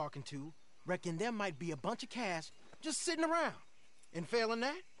I was talking to reckoned there might be a bunch of cash just sitting around. And failing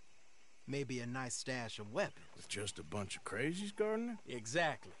that, maybe a nice stash of weapons. With just a bunch of crazies, Gardner?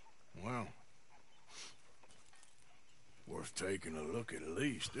 Exactly. Well, worth taking a look at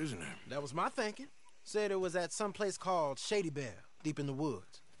least, isn't it? That was my thinking. Said it was at some place called Shady Bell, deep in the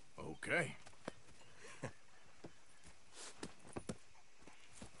woods. Okay.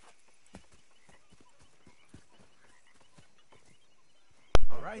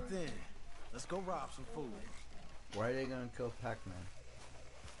 All right then, let's go rob some food. Why are they gonna kill Pac-Man?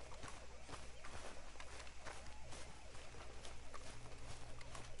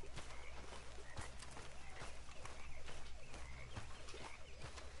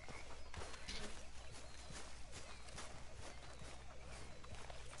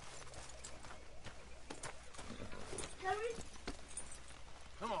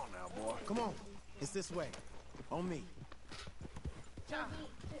 Come on now, boy. Come on, it's this way. On me.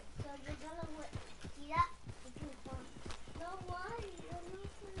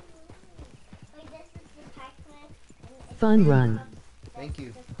 Fun run. Thank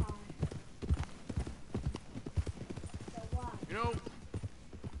you. You know,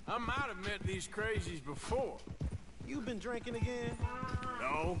 I might have met these crazies before. You been drinking again?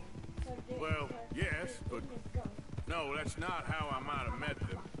 No. Well, yes, but no, that's not how I might have met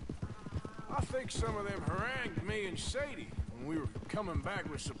them. I think some of them harangued me and Sadie when we were coming back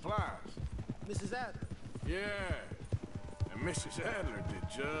with supplies. Mrs. Adler? Yeah. And Mrs. Adler did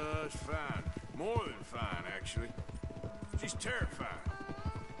just fine. More than fine, actually. She's terrified.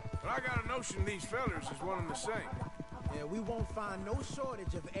 But I got a notion these fellers is one and the same. Yeah, we won't find no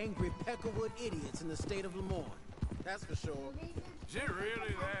shortage of angry Peckerwood idiots in the state of Lemoyne. That's for sure. Is it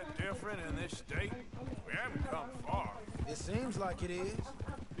really that different in this state? We haven't come far. It seems like it is.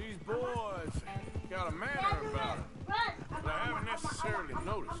 These boys got a manner about them that I haven't necessarily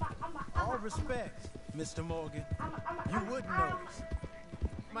noticed. All respect, Mr. Morgan. You wouldn't notice.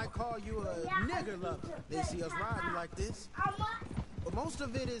 Might call you a nigger lover. They see us riding like this. But most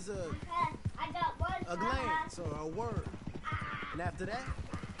of it is a glance or a word. And after that,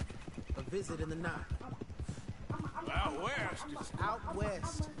 a visit in the night. Out west, it's Out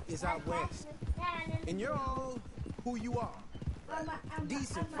west is out west. And you're all who you are.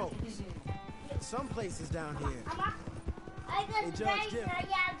 Decent folks. Some places down here, they judge different.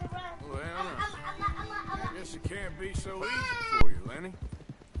 well, I guess it can't be so easy for you, Lenny.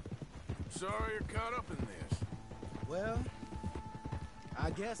 Sorry you're caught up in this. Well, I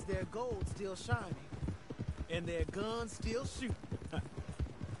guess their gold's still shining. And their guns still shoot.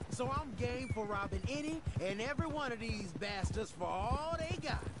 So I'm game for robbing any and every one of these bastards for all they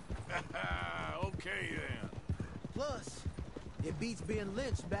got. Okay, then. Plus, it beats being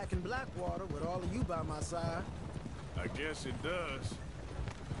lynched back in Blackwater with all of you by my side. I guess it does.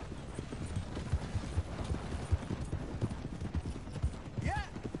 Yeah!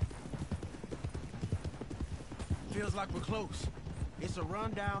 Feels like we're close. It's a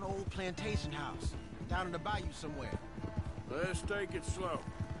rundown old plantation house, down in the bayou somewhere. Let's take it slow.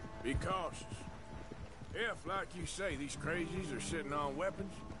 Be cautious. If, like you say, these crazies are sitting on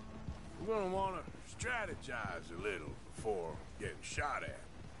weapons, we're gonna want to strategize a little before getting shot at.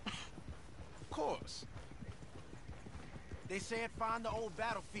 Of course. They said find the old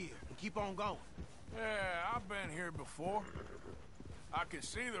battlefield and keep on going. Yeah, I've been here before. I can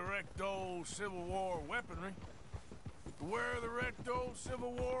see the wrecked old Civil War weaponry. Where are the wrecked old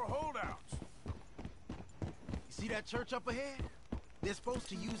Civil War holdouts? You see that church up ahead? They're supposed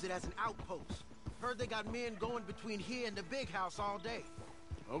to use it as an outpost. Heard they got men going between here and the big house all day.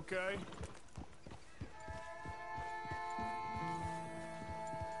 Okay.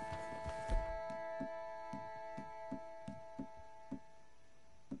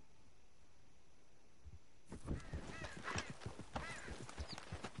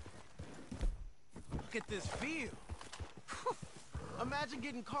 Look at this field. Imagine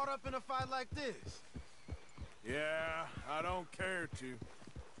getting caught up in a fight like this. Yeah, I don't care to.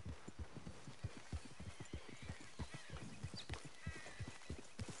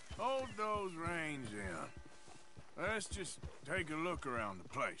 Hold those reins in. Let's just take a look around the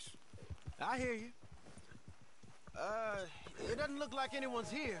place. I hear you. It doesn't look like anyone's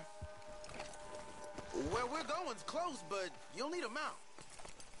here. Where we're going's close, but you'll need a mount.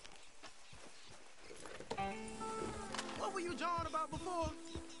 What were you jawing about before?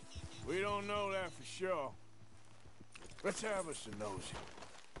 We don't know that for sure. Let's have us a nosy.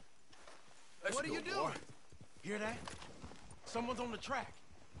 What are you doing? Hear that? Someone's on the track.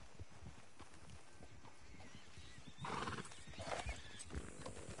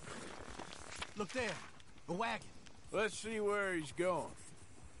 Look there, a wagon. Let's see where he's going.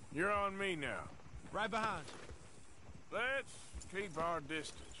 You're on me now. Right behind you. Let's keep our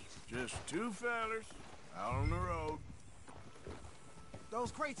distance. Just two fellers out on the road.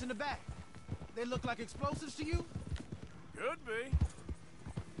 Those crates in the back, they look like explosives to you? Could be.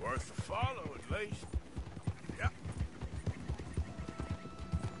 Worth a follow, at least. Yep.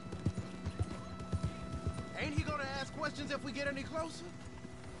 Ain't he gonna ask questions if we get any closer?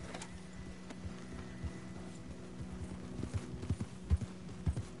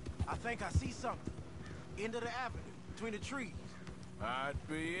 I think I see something. End of the avenue, between the trees. Might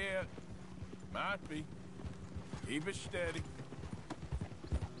be it. Might be. Keep it steady.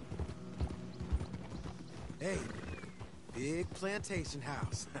 Hey, big plantation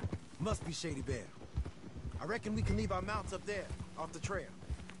house. Must be Shady Bear. I reckon we can leave our mounts up there, off the trail.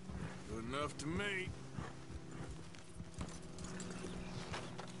 Good enough to me.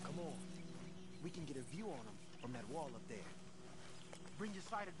 Come on. We can get a view on them from that wall up there. Bring your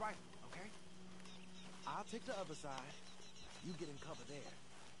sighted rifle, okay? I'll take the other side. You get in cover there.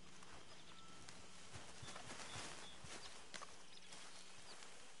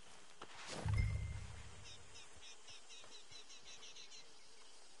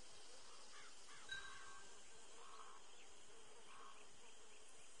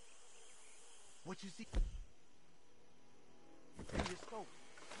 What you see? Bring your scope.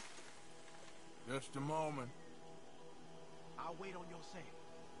 Just a moment. I'll wait on your say.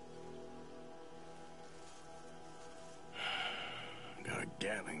 Got a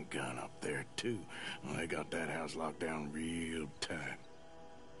Gatling gun up there, too. Well, they got that house locked down real tight.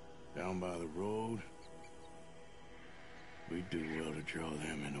 Down by the road, we do well to draw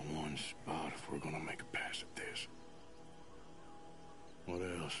them into one spot if we're gonna make a pass at this. What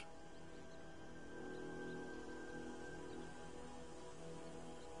else?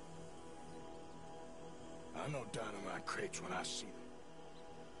 I know dynamite crates when I see them.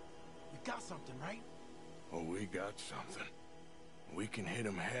 You got something, right? Oh, we got something. We can hit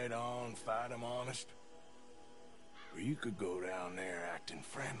them head on, fight them honest. Or you could go down there acting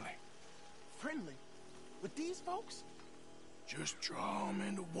friendly. Friendly? With these folks? Just draw them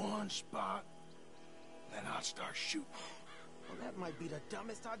into one spot, then I'll start shooting. Well, that might be the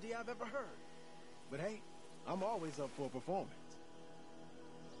dumbest idea I've ever heard. But hey, I'm always up for a performance.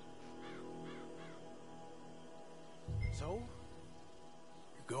 So?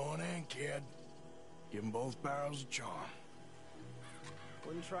 You're going in, kid. Give them both barrels a charm.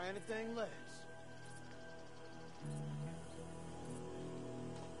 Wouldn't try anything less.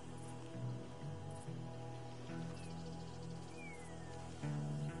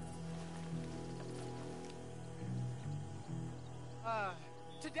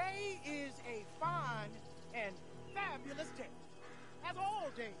 Today is a fine and fabulous day, as all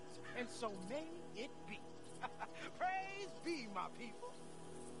days, and so may it be. Praise be, my people.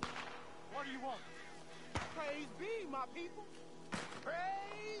 What do you want? Praise be, my people.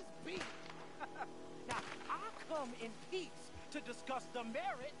 Praise be. Now, I come in peace to discuss the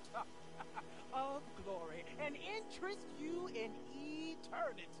merit of glory and interest you in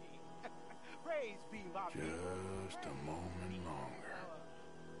eternity. Praise be, my people. Just a moment longer.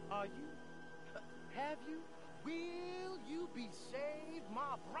 Are you? Have you? Will you be saved,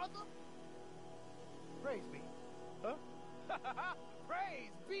 my brother? Praise be. Huh?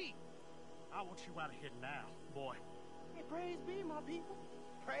 Praise be. I want you out of here now, boy. Hey, praise be, my people.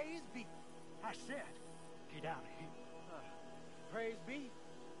 Praise be. I said, get out of here. Praise be.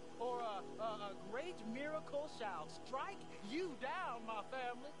 Or a great miracle shall strike you down, my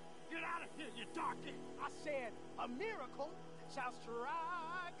family. Get out of here, you darky. I said a miracle shall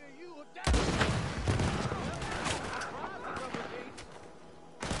strike you down.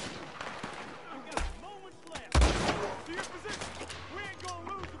 We've got moments left. See your position. We ain't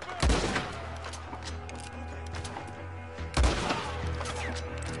gonna lose the battle.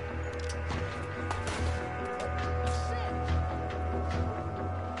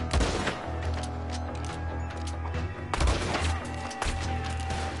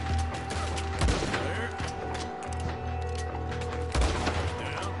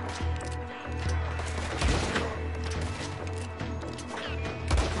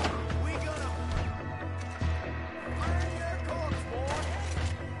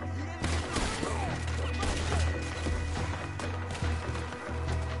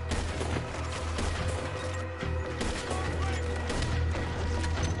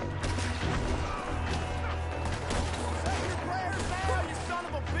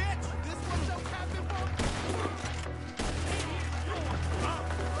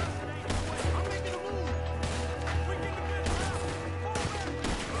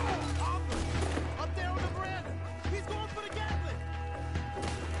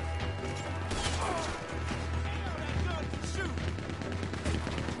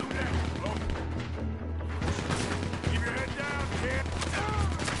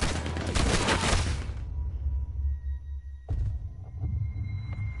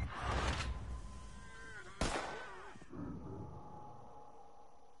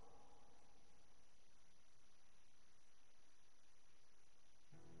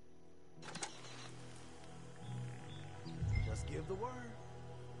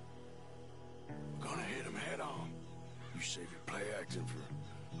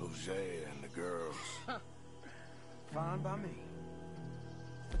 Fine by me.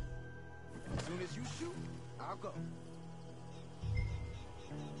 As soon as you shoot, I'll go.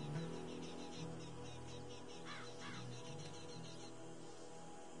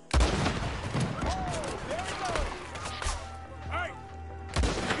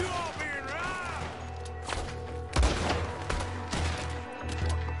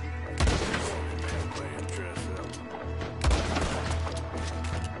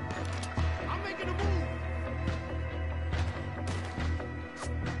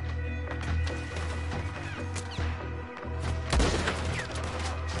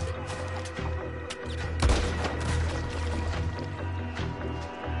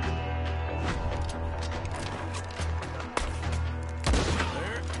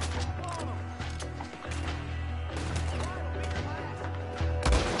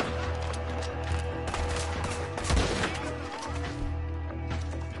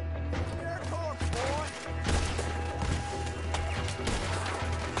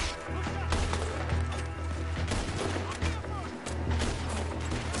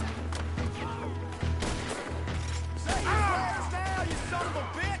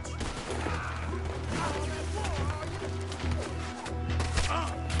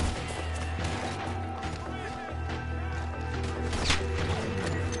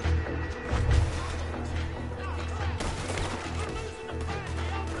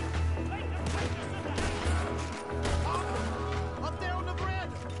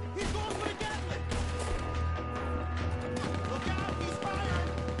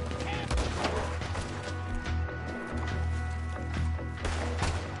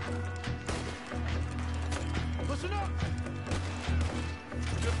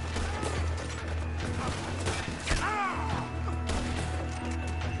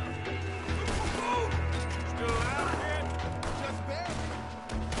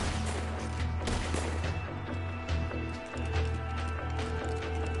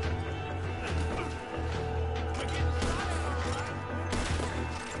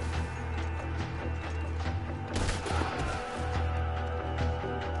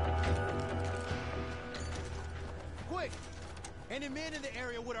 Any men in the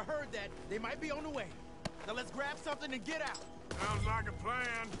area would have heard that. They might be on the way. Now let's grab something and get out. Sounds like a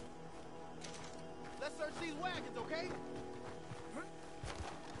plan. Let's search these wagons, okay?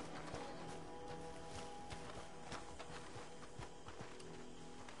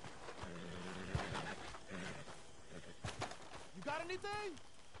 You got anything?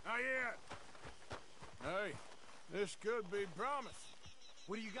 Not yet. Hey, this could be promised.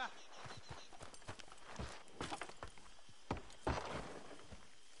 What do you got?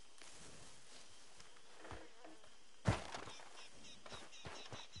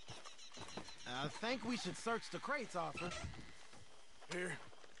 I think we should search the crates, officer. Here.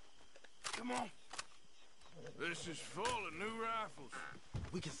 Come on. This is full of new rifles.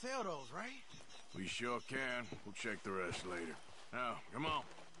 We can sell those, right? We sure can. We'll check the rest later. Now, come on.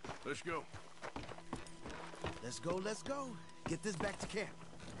 Let's go. Let's go, let's go. Get this back to camp.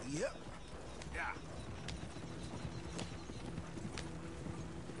 Yep. Yeah.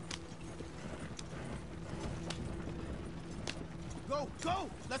 Go, go!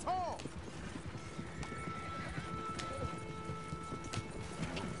 Let's haul!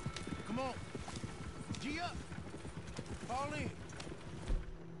 Come on. G up. Fall in.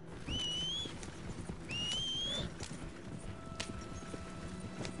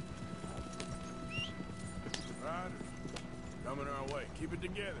 Riders, coming our way. Keep it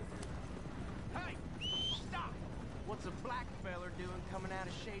together. Hey! Stop! What's a black feller doing coming out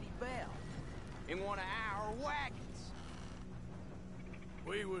of Shady Belle? In one of our wagons?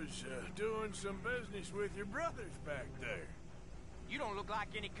 We was doing some business with your brothers back there. You don't look like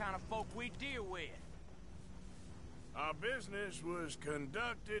any kind of folk we deal with. Our business was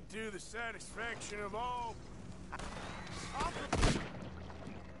conducted to the satisfaction of all.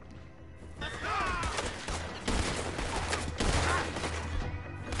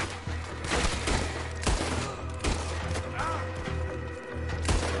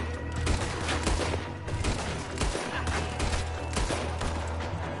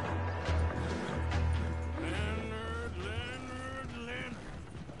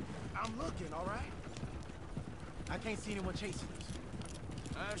 I'm looking, all right? I can't see anyone chasing us.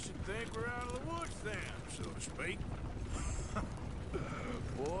 I should think we're out of the woods then, so to speak.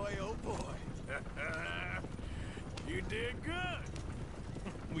 Boy, oh boy. You did good.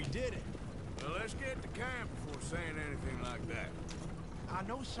 We did it. Well, let's get to camp before saying anything like that. I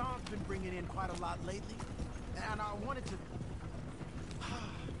know Sean's been bringing in quite a lot lately, and I wanted to...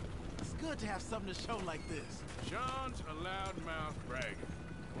 It's good to have something to show like this. Sean's a loudmouth bragger.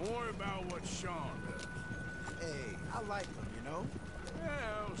 Don't worry about what Sean does. Hey, I like them, you know?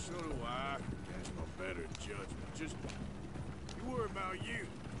 Well, so do I. That's no better judgment. Just, you worry about you.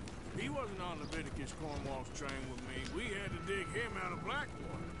 He wasn't on Leviticus Cornwall's train with me. We had to dig him out of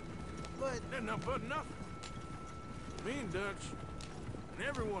Blackwater. But... Nothing but nothing. Me and Dutch, and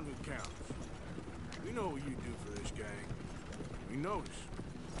everyone who counts. We know what you do for this gang. We notice.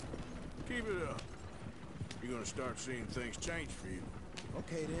 Keep it up. You're gonna start seeing things change for you.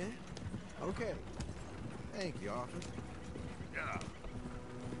 Okay, then. Okay. Thank you, officer. Yeah.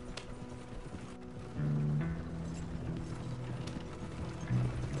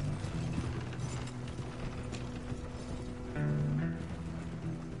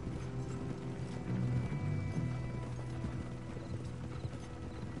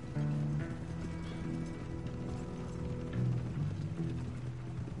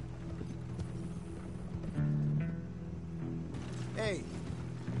 Hey,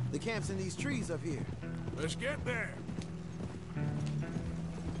 the camp's in these trees up here. Let's get there.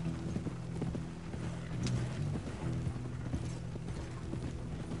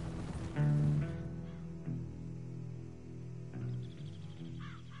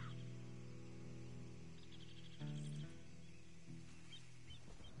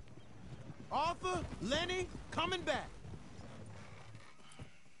 Arthur, Lenny, coming back.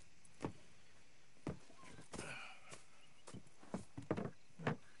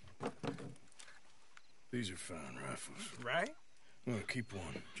 These are fine rifles. Right? I'm gonna keep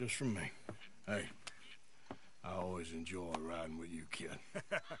one, just for me. Hey, I always enjoy riding with you, kid.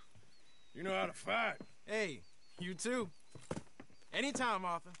 You know how to fight. Hey, you too. Anytime,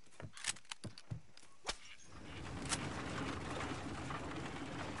 Arthur.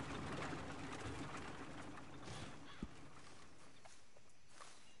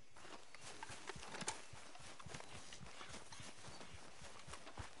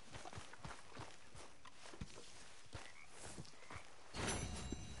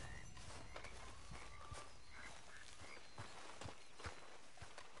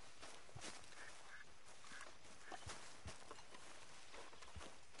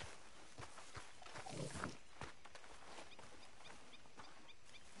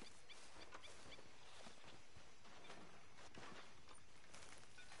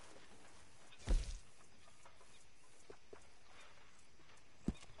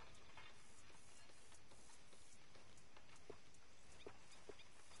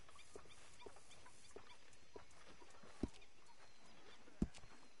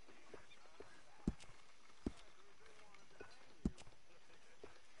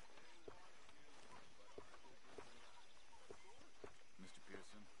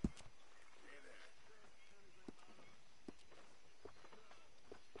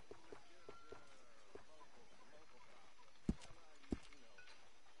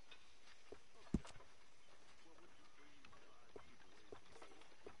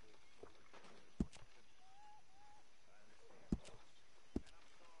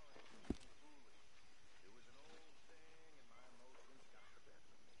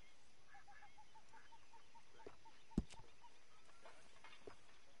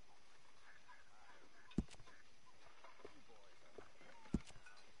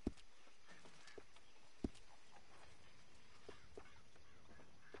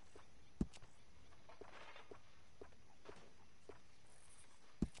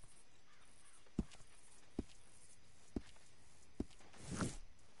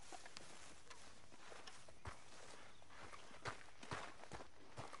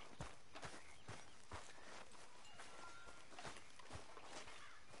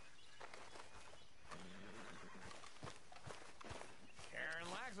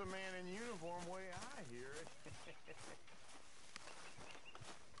 A man in uniform, way I hear it.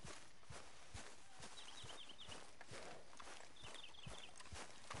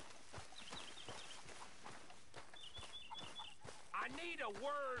 I need a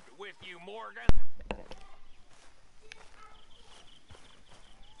word with you, Morgan.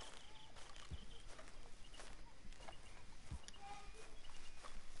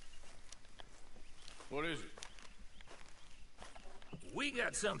 What is it? We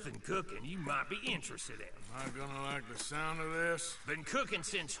got something cooking you might be interested in. Am I gonna like the sound of this? Been cooking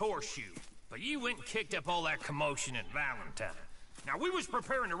since Horseshoe, but you went and kicked up all that commotion at Valentine. Now, we was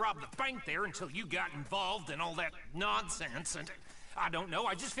preparing to rob the bank there until you got involved in all that nonsense, and I don't know,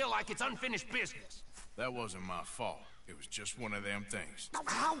 I just feel like it's unfinished business. That wasn't my fault. It was just one of them things.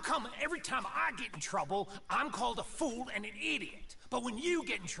 How come every time I get in trouble, I'm called a fool and an idiot? But when you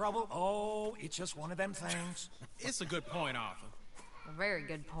get in trouble, oh, it's just one of them things. It's a good point, Arthur. A very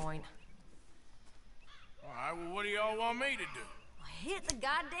good point. All right, well, what do y'all want me to do? Hit the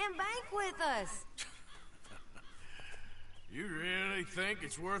goddamn bank with us. You really think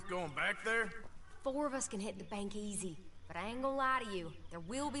it's worth going back there? 4 of us can hit the bank easy, but I ain't gonna lie to you. There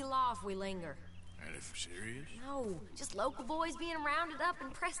will be law if we linger. And if serious? No, just local boys being rounded up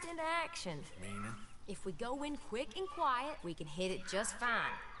and pressed into action. Meaning? If we go in quick and quiet, we can hit it just fine.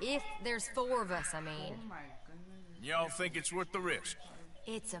 If there's 4 of us, I mean. Y'all think it's worth the risk?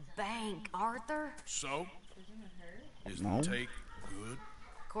 It's a bank, Arthur. So? Is No. the take good?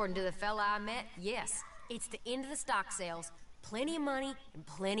 According to the fella I met, yes. It's the end of the stock sales. Plenty of money and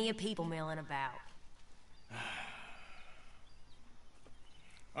plenty of people milling about.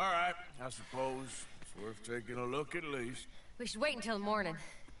 All right, I suppose it's worth taking a look at least. We should wait until the morning.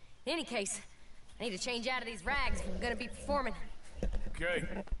 In any case, I need to change out of these rags if I'm gonna be performing.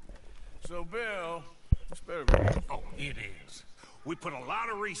 Okay. So, Bill, this better be... Oh, it is. We put a lot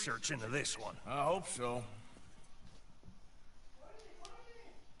of research into this one. I hope so.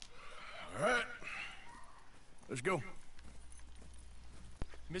 All right. Let's go.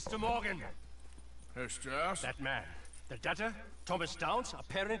 Mr. Morgan. Herr Strauss? That man. The debtor, Thomas Downs,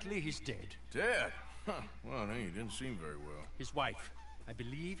 apparently he's dead. Dead? Huh. Well, no, he didn't seem very well. His wife. I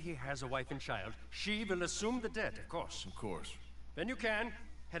believe he has a wife and child. She will assume the debt, of course. Of course. When you can,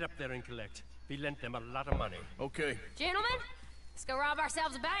 head up there and collect. We lent them a lot of money. Okay. Gentlemen, let's go rob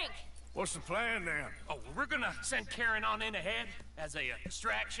ourselves a bank. What's the plan, then? Oh, we're gonna send Karen on in ahead as a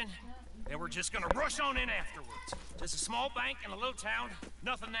distraction. And we're just gonna rush on in afterwards. There's a small bank in a little town.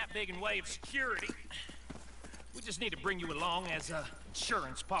 Nothing that big in way of security. We just need to bring you along as a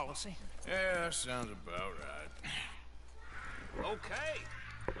insurance policy. Yeah, that sounds about right. Okay,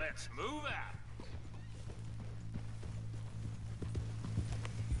 let's move out.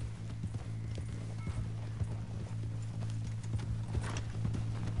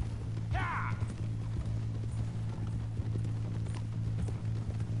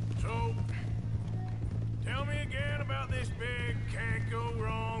 So, tell me again about this big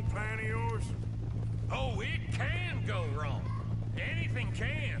can't-go-wrong plan of yours. Oh, it can go wrong. Anything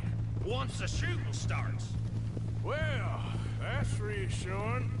can, once the shooting starts. Well, that's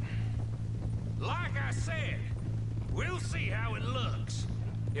reassuring. Like I said, we'll see how it looks.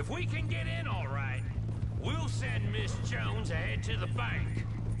 If we can get in all right, we'll send Miss Jones ahead to the bank.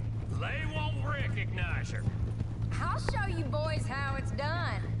 They won't recognize her. I'll show you boys how it's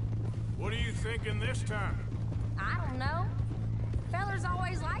done. What are you thinking this time? I don't know. Fellers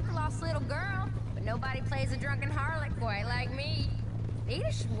always liked a lost little girl, but nobody plays a drunken harlot quite like me.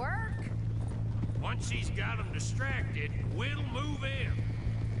 Nita should work. Once she's got them distracted, we'll move in.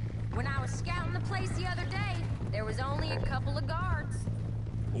 When I was scouting the place the other day, there was only a couple of guards.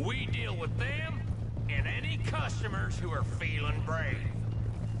 We deal with them and any customers who are feeling brave.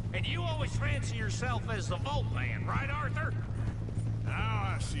 And you always fancy yourself as the vault man, right, Arthur?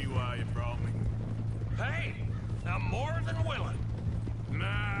 Now I see why you brought me. Hey, I'm more than willing.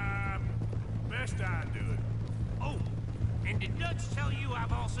 Nah, best I do it. Oh, and did Dutch tell you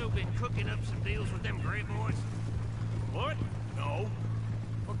I've also been cooking up some deals with them Gray boys? What? No.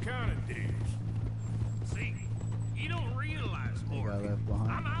 What kind of deals? See, you don't realize, Morgan. left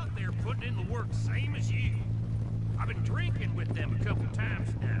behind. I'm out there putting in the work same as you. I've been drinking with them a couple times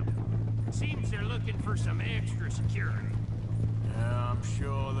now. It seems they're looking for some extra security. Yeah, I'm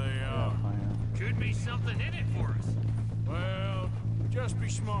sure they are. Could be something in it for us. Well, just be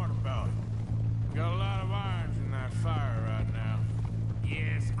smart about it. Got a lot of irons in that fire right now.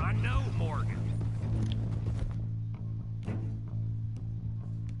 Yes, I know, Morgan.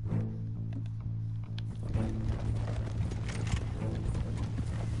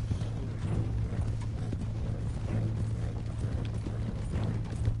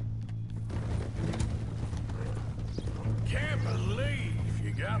 Can't believe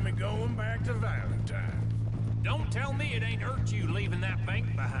you got me going back to Valentine. Don't tell me it ain't hurt you leaving that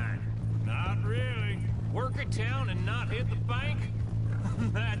bank behind. Not really. Work a town and not hit the bank?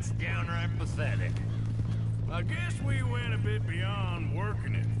 That's downright pathetic. I guess we went a bit beyond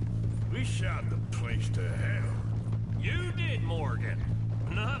working it. We shot the place to hell. You did, Morgan.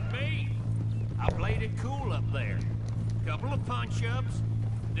 Not me. I played it cool up there. Couple of punch-ups,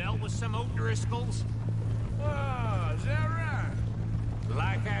 dealt with some O'Driscolls. Ah, is that right?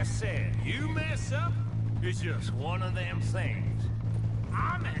 Like I said, you mess up, it's just one of them things.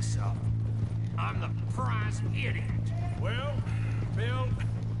 I mess up. I'm the prize idiot. Well, Bill,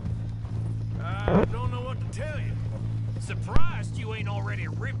 I don't know what to tell you. Surprised you ain't already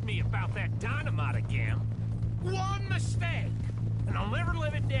ripped me about that dynamite again. One mistake, and I'll never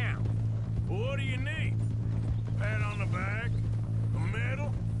live it down. What do you need? Pat on the back? A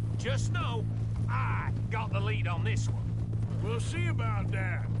medal? Just know, I got the lead on this one. We'll see about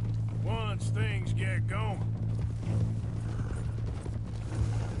that once things get going.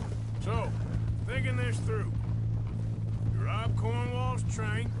 rob Cornwall's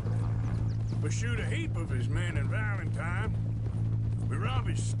train. We shoot a heap of his men in Valentine. We rob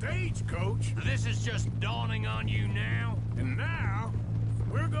his stagecoach. This is just dawning on you now? And now,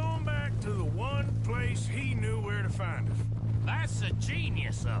 we're going back to the one place he knew where to find us. That's the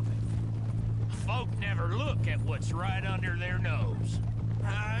genius of it. Folk never look at what's right under their nose.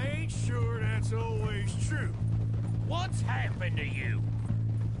 I ain't sure that's always true. What's happened to you?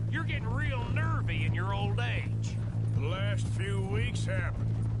 You're getting real nervy in your old age. The last few weeks happened.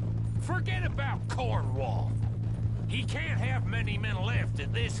 Forget about Cornwall. He can't have many men left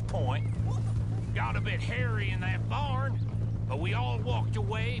at this point. Got a bit hairy in that barn, but we all walked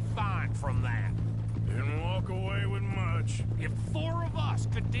away fine from that. Didn't walk away with much. If 4 of us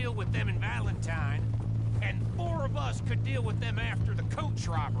could deal with them in Valentine, and 4 of us could deal with them after the coach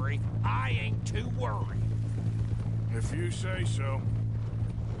robbery, I ain't too worried. If you say so.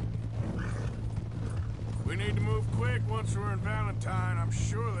 We need to move quick once we're in Valentine. I'm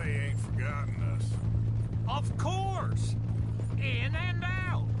sure they ain't forgotten us. Of course! In and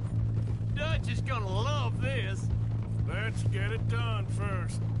out! Dutch is gonna love this. Let's get it done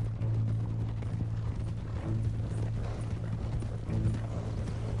first.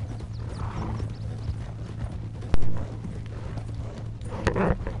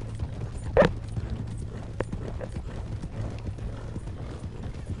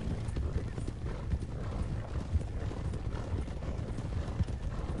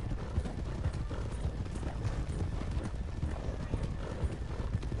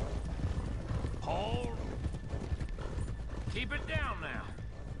 Hold. Keep it down now.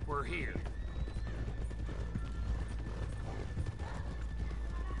 We're here.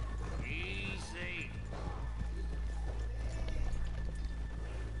 Easy.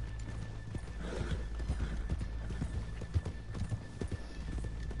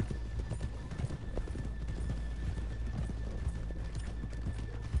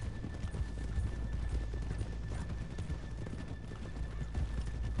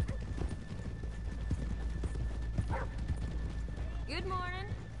 Good morning.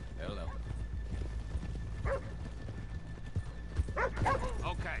 Hello.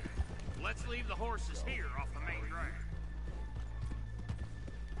 Okay, let's leave the horses here off the main drag.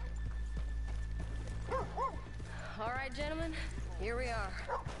 All right, gentlemen, here we are.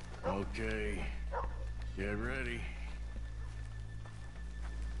 Okay. Get ready.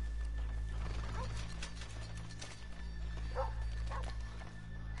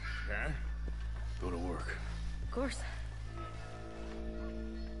 Okay? Go to work. Of course.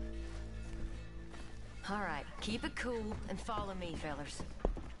 All right, keep it cool and follow me, fellers.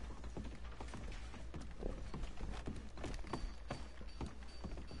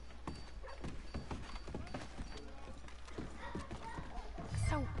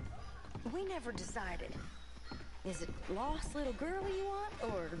 So, we never decided. Is it lost little girl you want,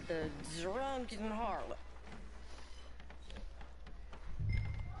 or the drunken harlot?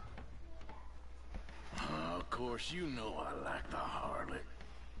 Of course, you know I like the harlot.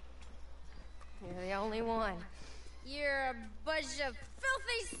 You're the only one. You're a bunch of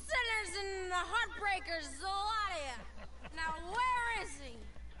filthy sinners and heartbreakers, a lot of you. Now, where is he?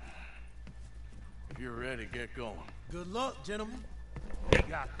 If you're ready, get going. Good luck, gentlemen. We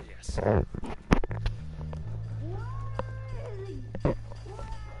got this.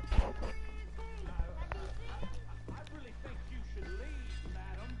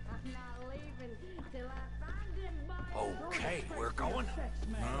 Okay, we're going.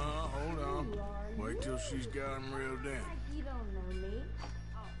 Hold on. Wait till she's got him reeled in. You don't know me.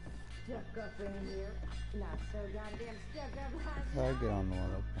 Oh, stuck up in here. Not so goddamn stuck up like I'll get on the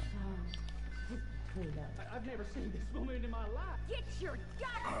one, okay. Just clean up. I've never seen this woman in my life. Get your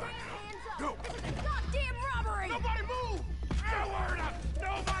goddamn hands up! Go. This is a goddamn robbery! Nobody move! No word up!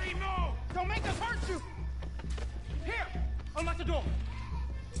 Nobody move! Don't make us hurt you! Here! Unlock the door!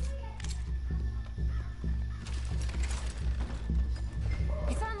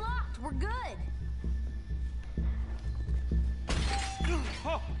 It's unlocked. We're good.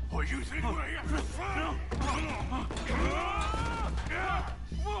 Oh, you think we're here for fun?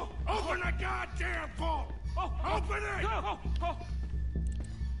 Open the goddamn vault! Open it!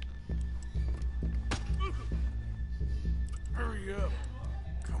 Hurry up.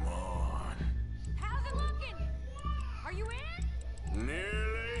 Come on. How's it looking? Are you in?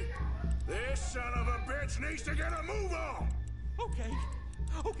 Nearly. This son of a bitch needs to get a move on.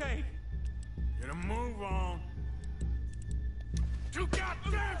 Okay. Get a move on. Too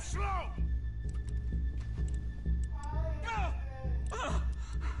goddamn slow!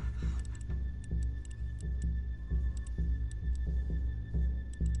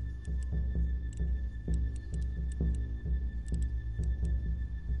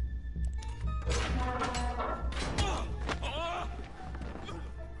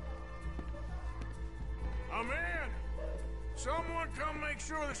 make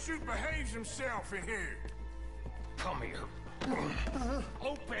sure the chute behaves himself in here. Come here.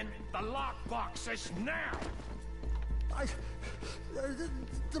 Open the lockboxes now!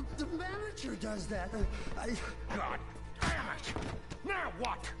 The manager does that. God damn it! Now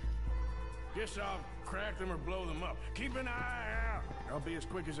what? Guess I'll crack them or blow them up. Keep an eye out. I'll be as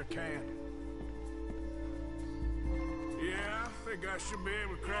quick as I can. Yeah, I think I should be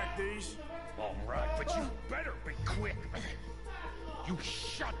able to crack these. All right, but you better be quick. You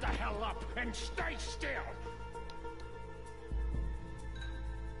shut the hell up and stay still!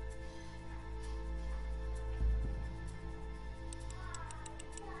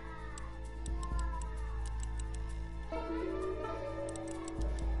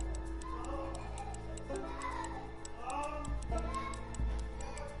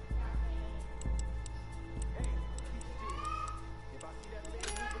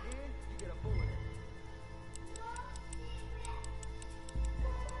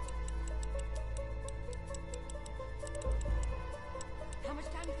 How much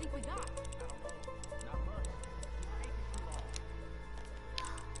time do you think we got?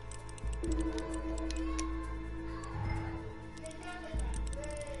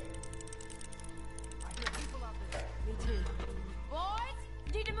 Me too. Boys,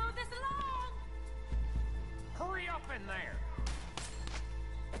 need to move this along. Hurry up in there!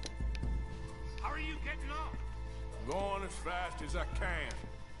 How are you getting off? Going as fast as I can.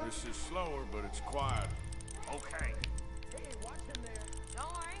 This is slower, but it's quiet. Okay. Hey, watch him there.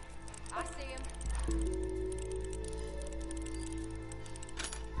 Don't worry. I see him.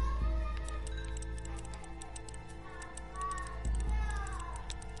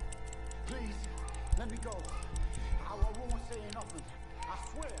 Please, let me go. I won't say nothing. I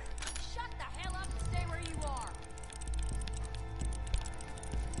swear. Shut the hell up and stay where you are.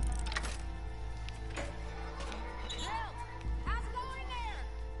 Bill, how's it going there?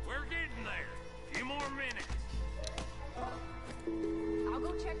 We're getting there. Few more minutes. I'll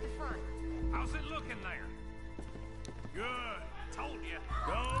go check the front. How's it looking there? Good. Told you.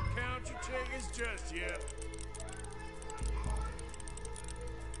 Don't count your chickens just yet.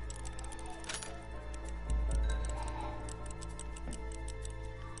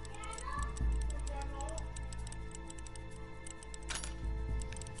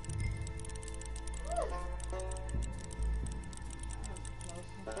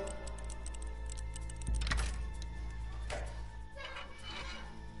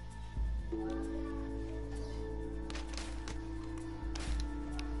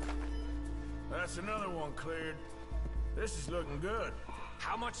 That's another one cleared. This is looking good.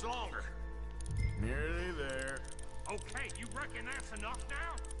 How much longer? Nearly there. Okay, you reckon that's enough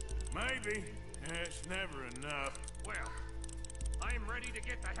now? Maybe. It's never enough. Well, I am ready to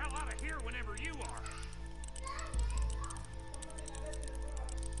get the hell out of here whenever you are.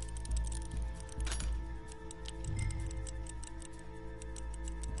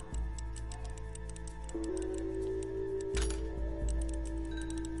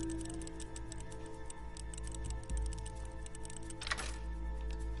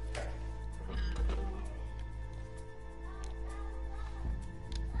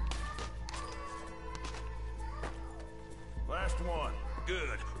 Last one.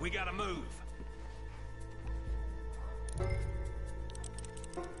 Good. We gotta move.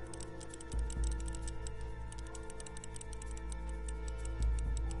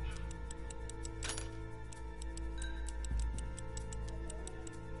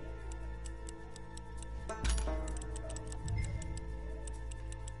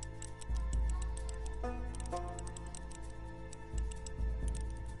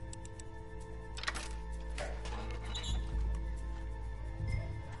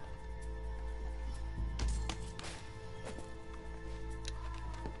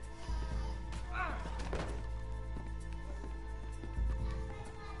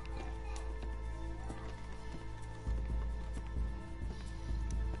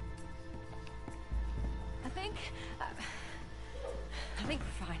 I think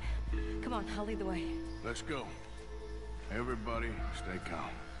we're fine. Come on, I'll lead the way. Let's go. Everybody, stay calm.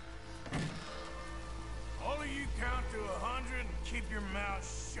 All of you count to 100 and keep your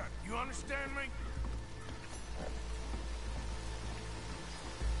mouths shut. You understand me?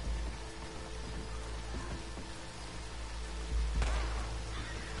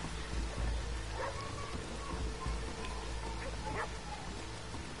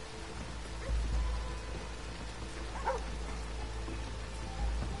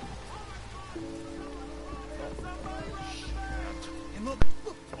 And look,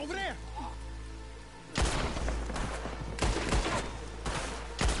 over there!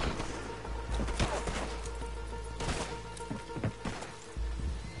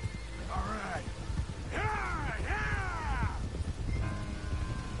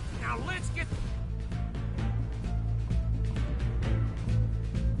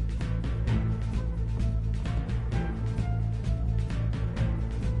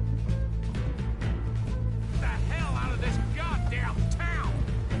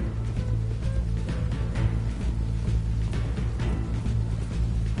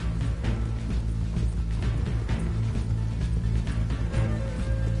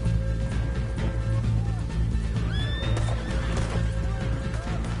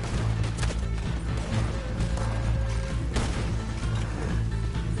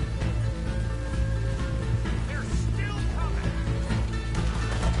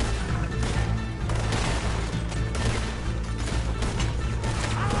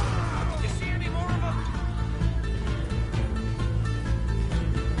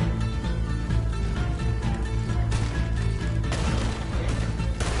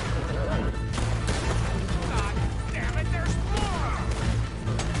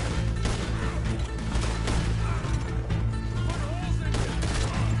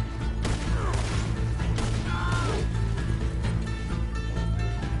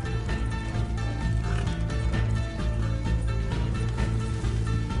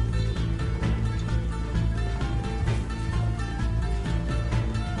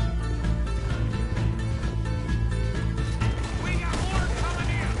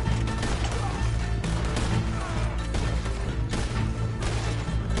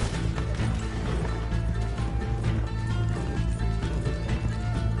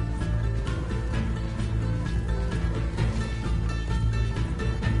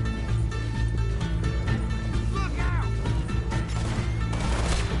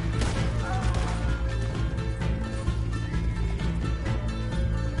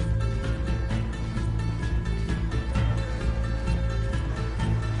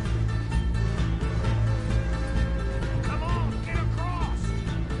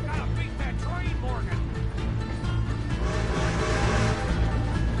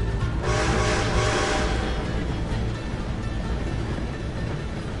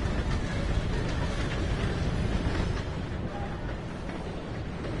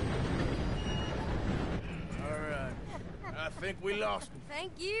 think we lost him.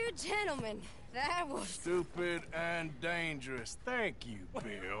 Thank you, gentlemen. That was... Stupid and dangerous. Thank you,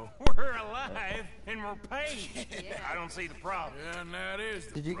 Bill. We're alive, and we're paid. I don't see the problem. Yeah, and that is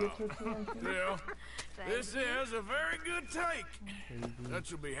the Did you get problem. to Bill, this is a very good take.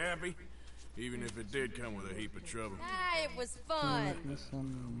 Dutch will be happy, even if it did come with a heap of trouble. Ah, it was fun.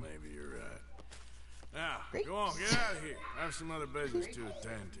 Maybe you're right. Now, go on, get out of here. I have some other business to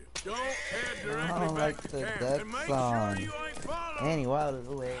attend to. Don't head directly back like to the camp, death and make song. sure you ain't followed. Any water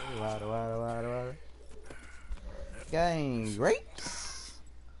away, water. Got any grapes?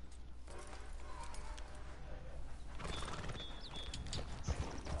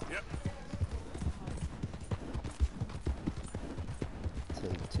 Yep.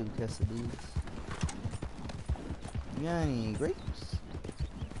 Take 2 quesadillas. You got any grapes?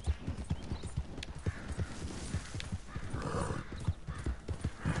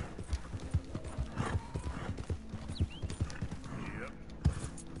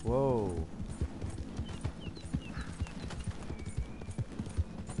 Whoa.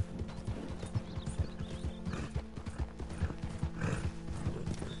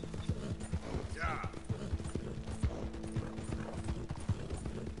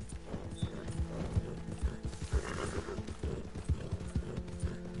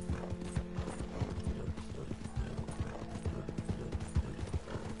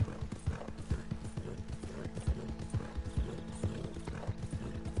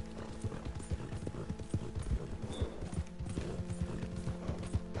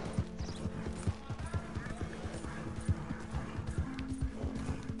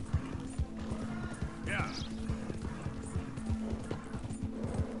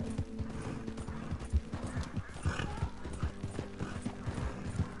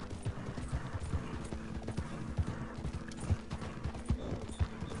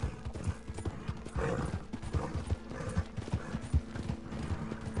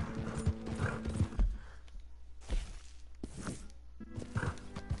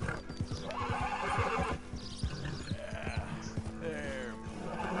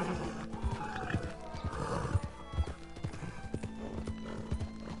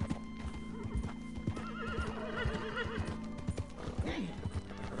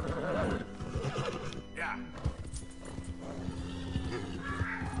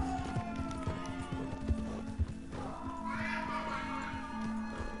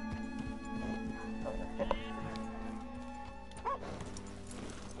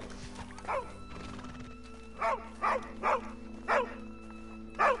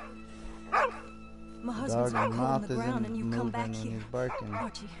 My husband's Dog been mouth on the ground isn't and you come moving back and here. he's barking.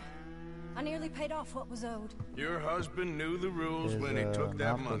 Archie, I nearly paid off what was owed. Your husband knew the rules His, when he took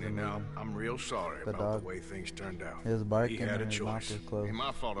that mouth money. wasn't Now, moving. I'm real sorry The about dog. the way things turned out. He was barking He had a and his mouth choice. was closed. Ain't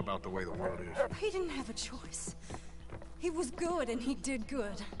my fault about the way the world is. He didn't have a choice. He was good and he did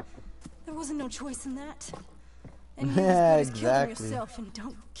good. There wasn't no choice in that. And you Yeah, as good as killing exactly. yourself, and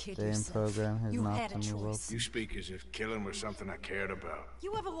don't kid They didn't yourself. program his You mouth had a to move choice. You speak as if killing was something I cared about.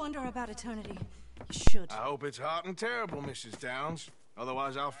 You ever wonder about eternity? You should. I hope it's hot and terrible, Mrs. Downs.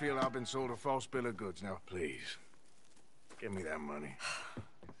 Otherwise, I'll feel I've been sold a false bill of goods. Now, please, give me that money.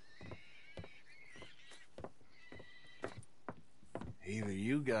 Either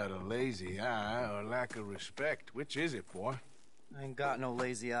you got a lazy eye or lack of respect. Which is it, boy? I ain't got no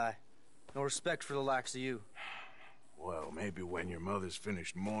lazy eye. No respect for the likes of you. Well, maybe when your mother's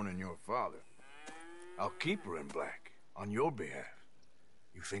finished mourning your father, I'll keep her in black on your behalf.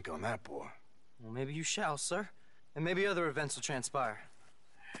 You think on that, boy? Well, maybe you shall, sir. And maybe other events will transpire.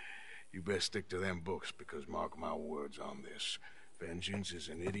 You best stick to them books, because mark my words on this. Vengeance is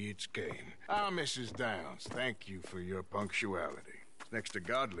an idiot's game. Ah, Mrs. Downs, thank you for your punctuality. It's next to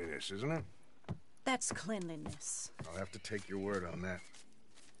godliness, isn't it? That's cleanliness. I'll have to take your word on that.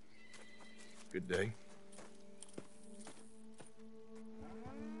 Good day.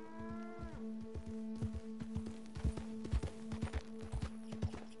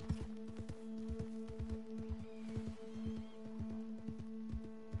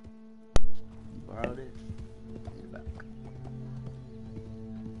 Borrowed it. Get it back.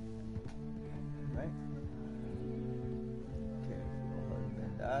 Right? Okay, your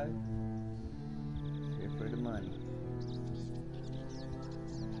husband died. Here for the money.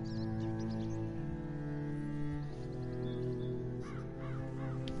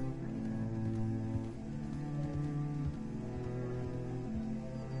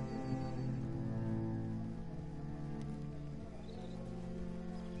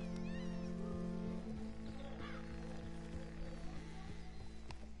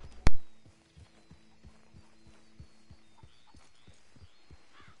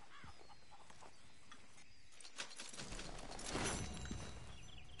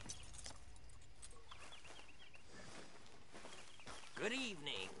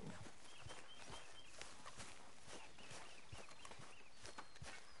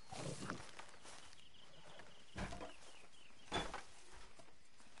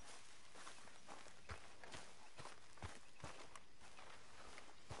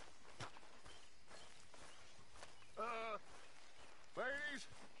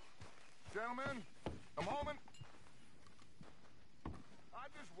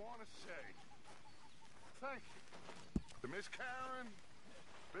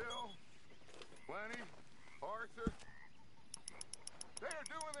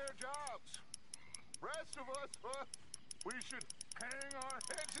 rest of us, huh? We should hang our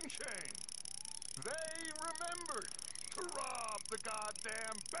heads in shame. They remembered to rob the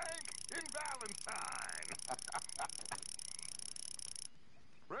goddamn bank in Valentine.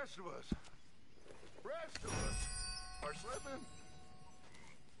 Rest of us are slipping.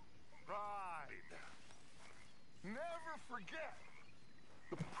 Pride. Never forget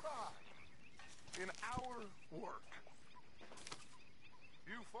the pride in our work.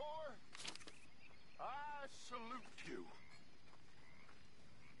 You four, I salute you.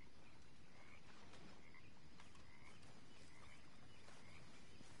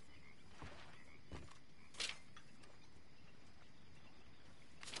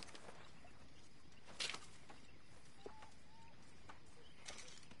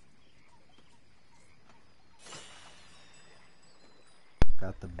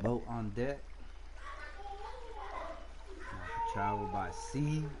 Got the boat on deck. Travel by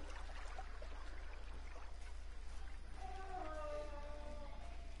sea.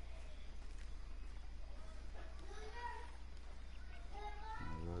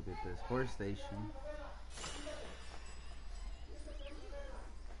 Look at this horse station.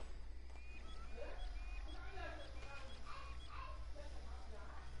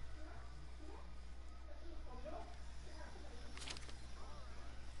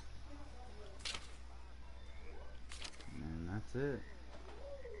 And that's it.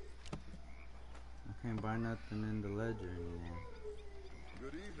 I can't buy nothing in the ledger anymore.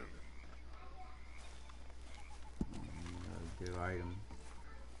 Good evening. Gotta do items.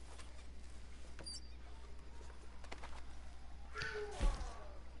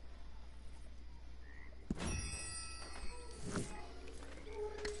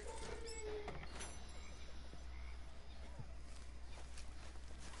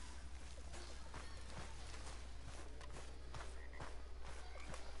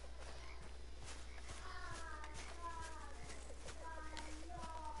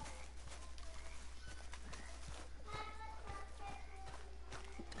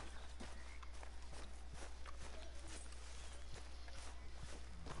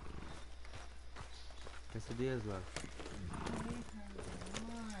 Quesadillas left.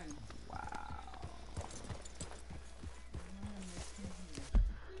 Wow.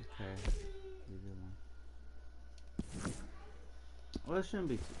 Okay. Well, it shouldn't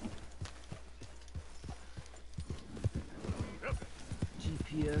be too.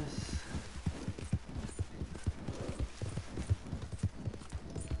 GPS.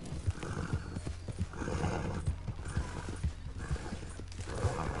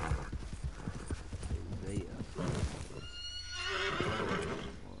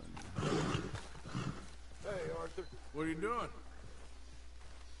 What are you doing?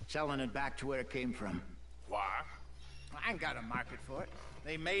 Selling it back to where it came from. Why? I ain't got a market for it.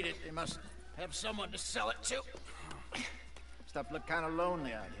 They made it. They must have someone to sell it to. Stuff look kind of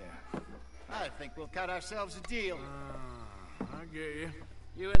lonely out here. I think we'll cut ourselves a deal. I get you.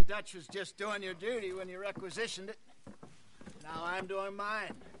 You and Dutch was just doing your duty when you requisitioned it. Now I'm doing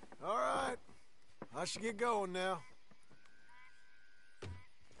mine. All right. I should get going now.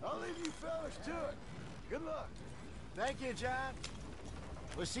 I'll leave you fellas to it. Good luck. Thank you, John.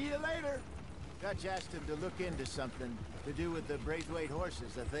 We'll see you later. Dutch asked him to look into something to do with the Braithwaite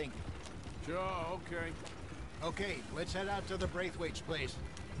horses, I think. Sure, okay. Okay, let's head out to the Braithwaite's place.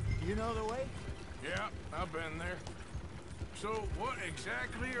 You know the way? Yeah, I've been there. So, what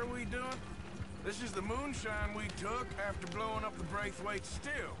exactly are we doing? This is the moonshine we took after blowing up the Braithwaite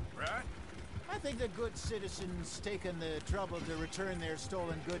still, right? I think the good citizens taking the trouble to return their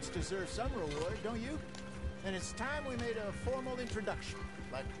stolen goods deserve some reward, don't you? And it's time we made a formal introduction,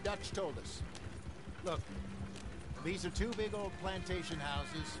 like Dutch told us. Look, these are two big old plantation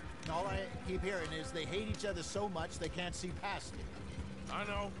houses, and all I keep hearing is they hate each other so much they can't see past it. I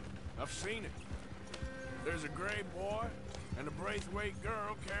know. I've seen it. There's a gray boy and a Braithwaite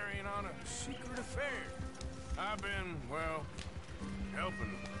girl carrying on a secret affair. I've been, well, helping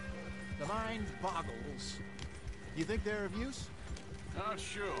them. The mind boggles. You think they're of use? Not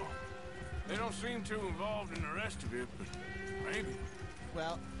sure. They don't seem too involved in the rest of it, but maybe.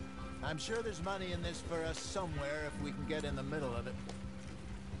 Well, I'm sure there's money in this for us somewhere if we can get in the middle of it.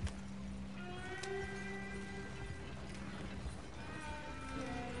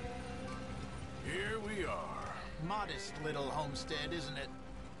 Here we are. Modest little homestead, isn't it?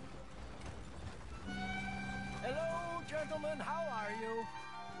 Hello, gentlemen. How are you?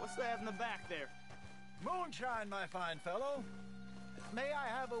 What's that in the back there? Moonshine, my fine fellow. May I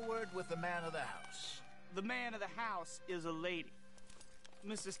have a word with the man of the house? The man of the house is a lady.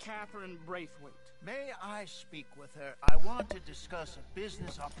 Mrs. Catherine Braithwaite. May I speak with her? I want to discuss a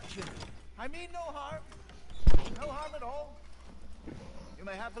business opportunity. I mean no harm. No harm at all. You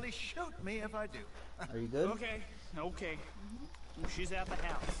may happily shoot me if I do. Are you good? Okay, okay. She's at the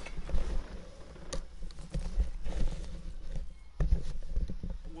house.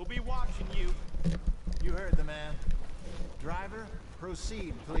 We'll be watching you. You heard the man. Driver,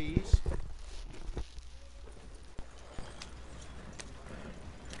 proceed, please.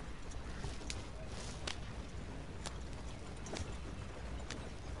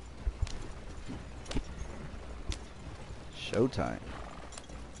 Showtime.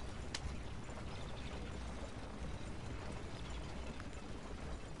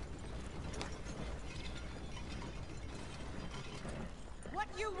 What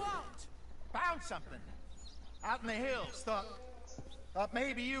you want? Found something. Out in the hills. Thought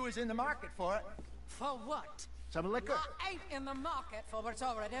maybe you was in the market for it. For what? Some liquor. I ain't in the market for what's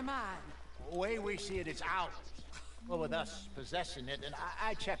already mine. The way we see it, it's out. Well, with us possessing it, and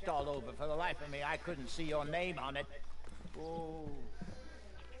I checked all over. For the life of me, I couldn't see your name on it. Oh.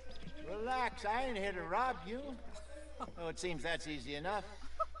 Relax, I ain't here to rob you. Oh, it seems that's easy enough.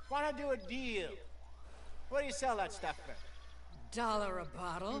 Wanna do a deal? What do you sell that stuff for? $1 a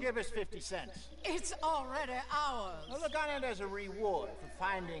bottle? Give us 50 cents. It's already ours. Well, look on it as a reward for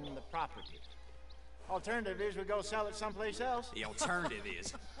finding the property. Alternative is we go sell it someplace else. The alternative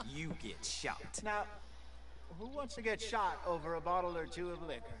is you get shot. Now, who wants to get shot over a bottle or two of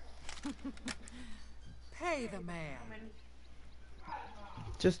liquor? Pay the man.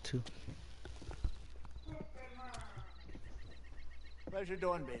 Just 2. Pleasure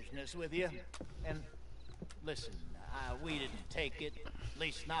doing business with you. And listen, we didn't take it. At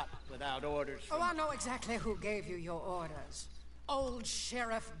least not without orders from... Oh, I know exactly who gave you your orders. Old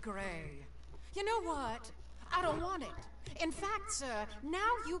Sheriff Gray. You know what? I don't want it. In fact, sir, now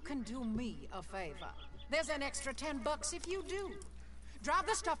you can do me a favor. There's an extra $10 if you do. Drive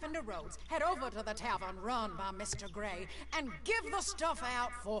the stuff into Rhodes, head over to the tavern run by Mr. Gray, and give the stuff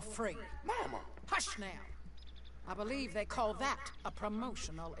out for free. Mama! Hush now. I believe they call that a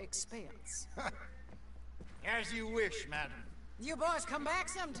promotional expense. As you wish, madam. You boys come back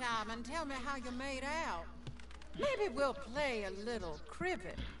sometime and tell me how you made out. Maybe we'll play a little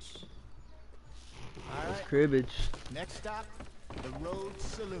cribbage. All right. Cribbage. Next stop, the Rhodes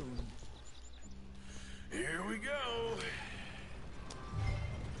Saloon. Here we go.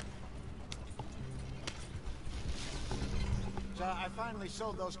 So I finally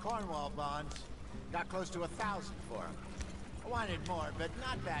sold those Cornwall bonds. Got close to 1,000 for them. I wanted more, but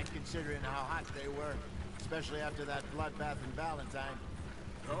not bad considering how hot they were. Especially after that bloodbath in Valentine.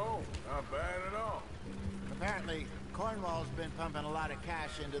 No, not bad at all. Apparently, Cornwall's been pumping a lot of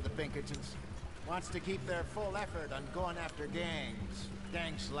cash into the Pinkertons. Wants to keep their full effort on going after gangs.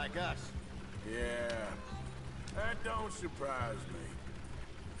 Gangs like us. Yeah, that don't surprise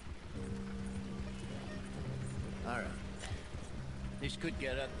me. All right. This could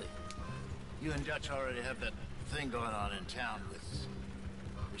get ugly. You and Dutch already have that thing going on in town with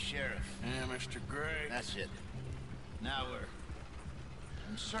the sheriff. Yeah, Mr. Gray. That's it. Now we're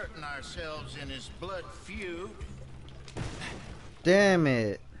inserting ourselves in his blood feud. Damn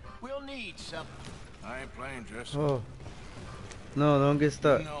it. We'll need something. I ain't playing, Jesse. Oh. No, don't get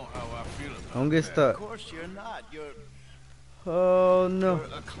stuck. You know how I feel about Don't get that. stuck. Of course you're not. You're Oh no. you're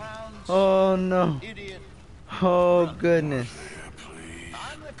a clown's Oh no. idiot. Oh goodness.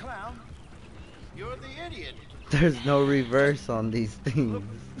 I'm the clown. You're the idiot. There's no reverse on these things.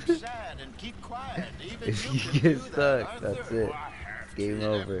 Sad and keep quiet. Even If you you can get do that, stuck, that's Arthur. it. Game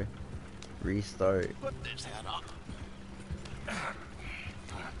over. Restart. Put this hat on.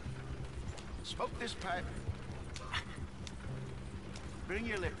 Smoke this pipe. Bring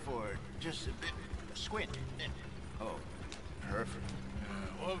your lip forward. Just a bit. Squint. Oh, perfect.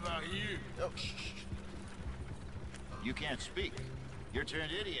 What about you? Oh, shh. You can't speak. You're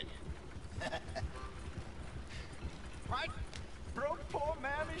turned idiot. Right? Broke poor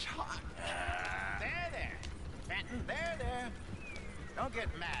mammy's hot. There. Fenton, there. Don't get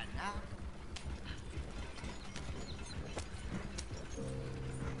mad now.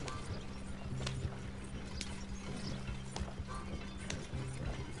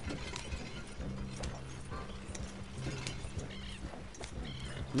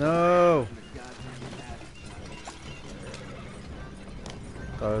 No.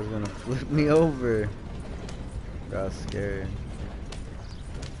 Thought it was gonna flip me over. Got scared.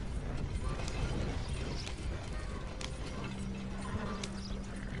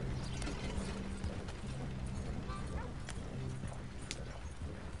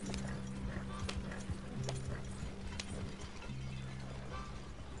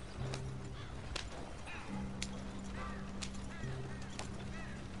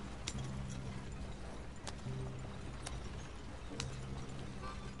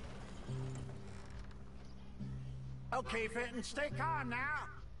 Okay, Fenton, stay calm now.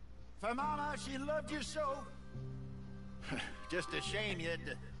 For Mama, she loved you so. Just a shame you had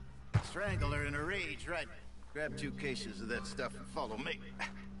to strangle her in a rage, right? Grab 2 cases of that stuff and follow me.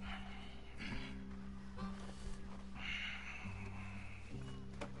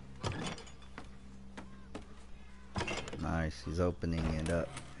 Nice, he's opening it up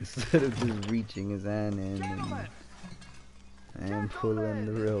instead of just reaching his hand in and pulling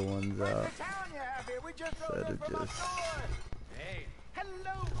the real ones out. Instead of just... Hey,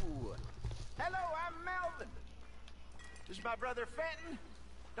 hello! Hello, I'm Melvin. This is my brother Fenton.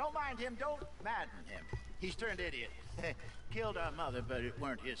 Don't mind him, don't madden him. He's turned idiot. Killed our mother, but it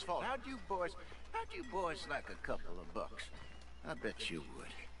weren't his fault. How'd you boys like a couple of bucks? I bet you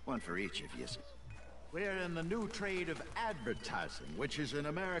would. One for each of you. We're in the new trade of advertising, which is an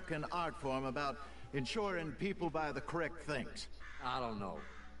American art form about ensuring people buy the correct things. I don't know.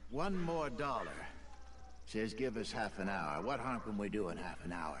 $1 more. Says give us half an hour. What harm can we do in half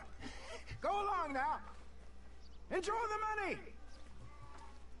an hour? Go along now. Enjoy the money.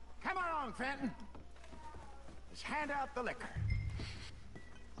 Come along, Fenton. Let's hand out the liquor.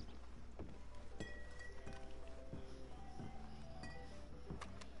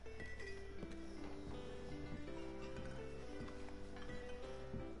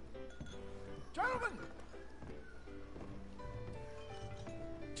 Gentlemen!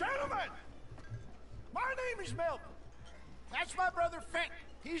 Gentlemen! My name is Melvin. That's my brother Fenton.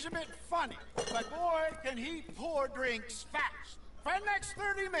 He's a bit funny, but boy, can he pour drinks fast. For the next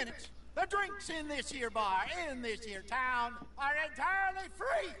 30 minutes, the drinks in this here bar, in this here town, are entirely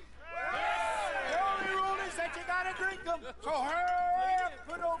free. The only rule is that you gotta drink them, so hurry up,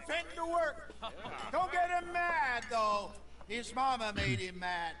 put old Fenton to work. Don't get him mad, though. His mama made him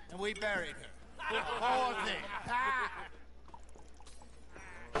mad, and we buried her. Poor thing.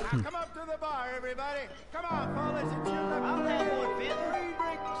 Now come up to the bar, everybody. Come on, fellas, it's your lucky I'll have one, Fenton. 3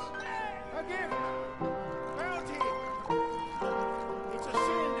 drinks. A gift. Bounty. It's a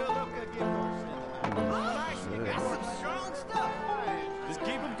sin to look a gift horse in the mouth. Nice, you got some strong stuff. Just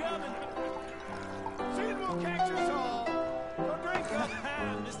keep them coming. Sin will catch us all. So drink up.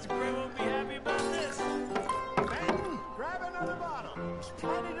 Mr. Gray won't be happy about this. Fenton, grab another bottle.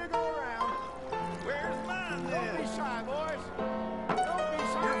 Plenty to go around. Where's mine then? Don't be shy, boys. Don't be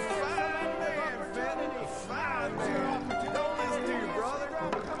shy. You're fine, man, Fenton. Fine, too. Don't listen to your brother.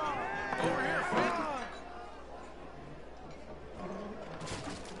 Come on. Over here, Fenton.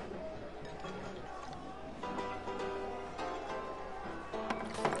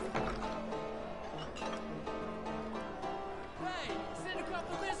 Hey, send a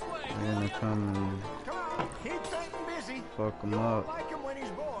couple this way. They're gonna come and Come on. Keep Fenton busy. fuck him You won't up. like him when he's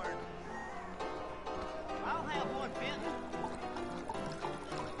bored. I'll have one, Fenton.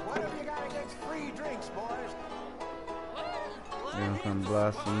 What have you got against free drinks, boys? They're gonna come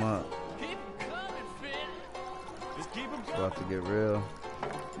blast him up. Keep 'em coming, Fenton. Just keep them It's about to get real.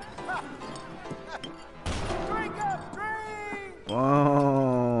 Drink up, drink!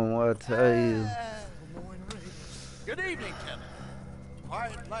 Whoa, I tell you. Good evening, gentlemen.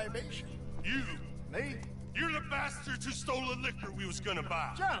 Quiet libation. You! Me? You're the bastards who stole the liquor we was gonna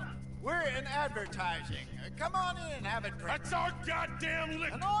buy. Gentlemen, we're in advertising. Come on in and have a drink. That's our goddamn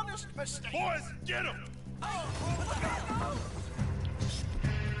liquor! An honest mistake. Boys, get him!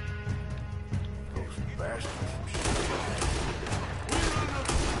 Those bastards.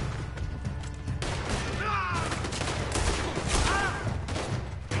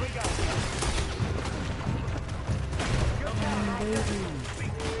 We got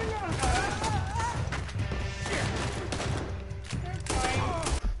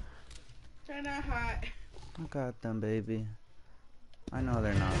They're not hot. I got them, baby. I know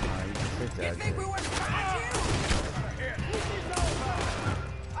they're not hot. You just sit there. think we were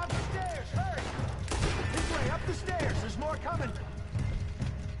Upstairs, hurry! This way, up the stairs. There's more coming.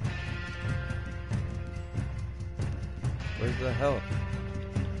 Where's the help?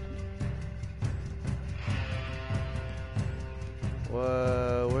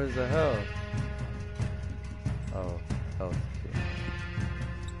 Whoa, where's the help? Oh, health.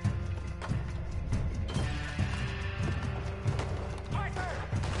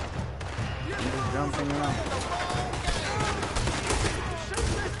 I'm just jumping around.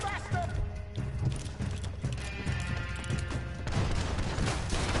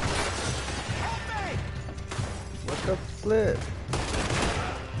 What the flip?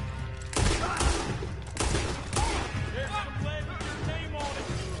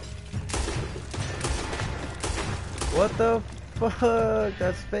 What the fuck?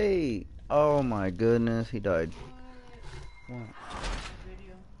 That's fake. Oh my goodness, he died. What?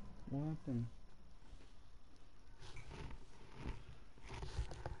 What happened?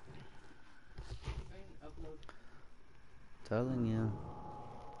 telling you.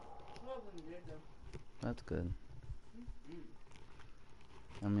 That's good.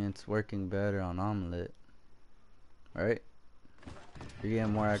 I mean, it's working better on omelet, right? You're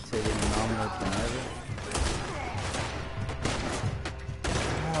getting more activity in omelet than ever.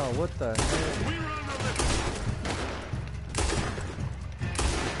 Oh, what the heck?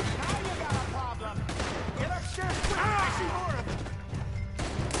 Now you got a problem. Get upstairs quick. I see more of them.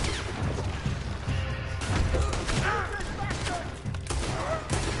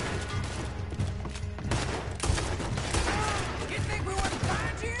 You think we wouldn't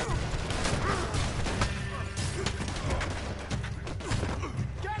find you?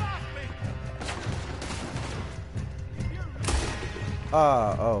 Get off me!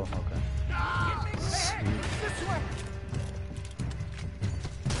 Oh, okay. This way!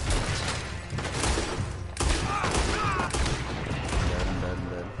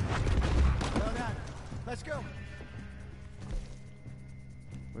 Dead. Well done. Let's go.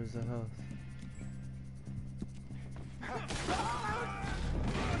 Where's the house?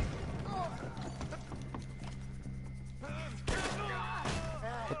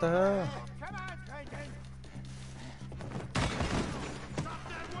 What the hell? Come on, Titan. Stop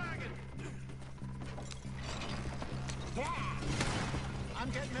that wagon! Yeah. I'm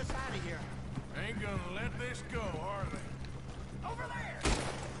getting us out of here. Ain't gonna let this go, are they? Over there!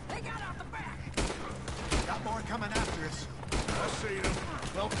 They got out the back! Got more coming after us. I see them.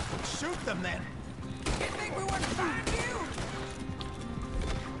 Well, shoot them then. You think we wouldn't find you?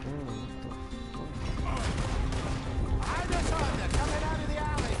 I just saw them coming out of the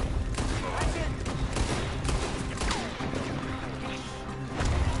alley. That's it.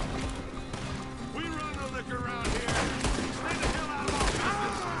 We run the liquor around here. Stay the hell out of our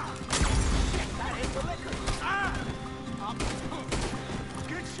business. That hit the liquor.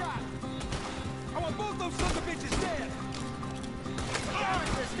 Good shot. I want both those sons of bitches dead!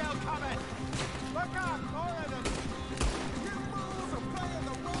 They're still coming. Look out, more of them. You fools are playing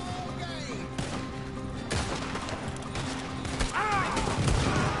the wrong game.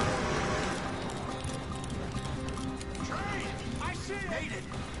 Train! I see it! Made it.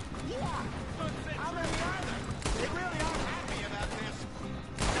 Yeah. How many are there? They really aren't happy about this.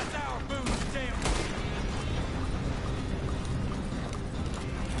 That's our booze, damn!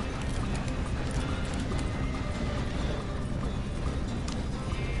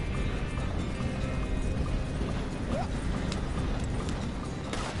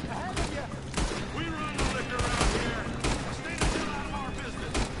 Ahead of you. We run the liquor around here. Stay the hell out of our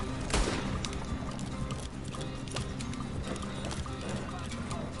business.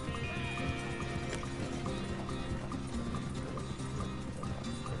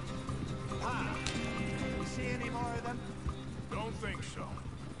 You see any more of them? Don't think so.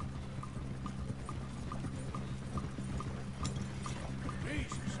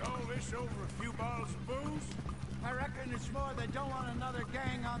 Jesus, all this over a few bottles of booze? I reckon it's more they don't want another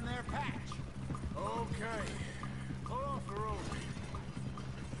gang on their patch. Okay. Pull off the road.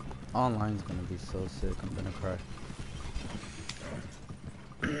 Online's gonna be so sick. I'm gonna cry.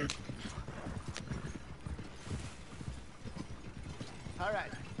 All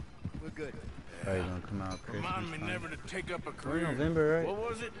right. We're good. Are you gonna come out Christmas Remind me time? never to take up a We're career. in November, right? What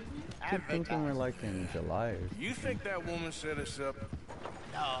was it? I keep thinking we're like in July or something. You think that woman set us up?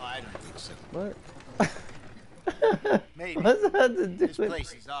 No, I don't think so. What? Maybe. What's that to do This with-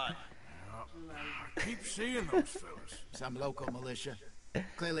 place is odd. I keep seeing those fellas. Some local militia.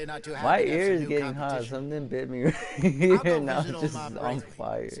 Clearly not too happy My to have ear some is new getting hot. competition. Something bit me right I'll here. go Now visit it's old just Mom on Braithwaite,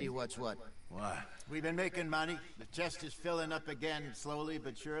 fire. see what's what. Why? We've been making money. The chest is filling up again, slowly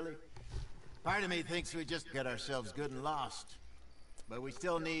but surely. Part of me thinks we just get ourselves good and lost. But we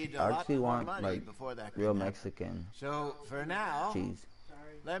still need a I lot actually more want money like before that can real happen. Mexican So, for now, cheese.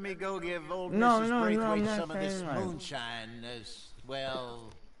 let me go give old No, Mrs. no, no, Braithwaite I'm not some of this saying, like- moonshine as, well,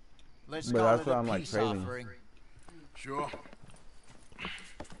 let's But call that's it what a I'm, like, peace craving. offering. Sure.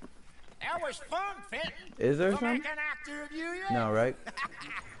 That was fun, Fenton. Is there We'll some? make an actor of you yet. No, right?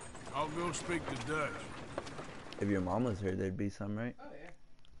 I'll go speak to Dutch. If your mom was here, there'd be some, right? Oh, yeah.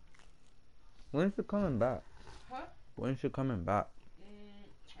 When's she coming back? Huh? When's she coming back?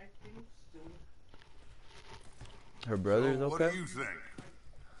 I think soon. Her brother's So, what okay? do you think?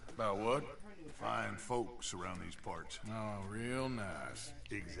 About what? Fine folks around these parts. Oh, real nice.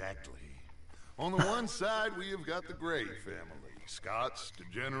 Exactly. On the one side, we have got the Gray family. Scots,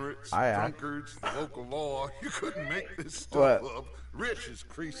 degenerates, Aye, aye. drunkards, the local law. You couldn't make this stuff What? up. Rich as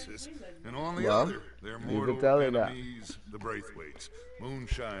Croesus. And on the Well, other, their you mortal could tell her that. enemies, the Braithwaites.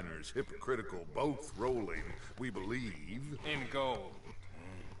 Moonshiners, hypocritical, both rolling, we believe. In gold.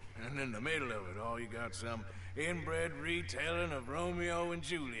 and in the middle of it all, you got some inbred retelling of Romeo and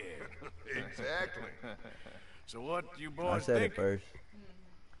Juliet. Exactly. So what you I boys said think? it first.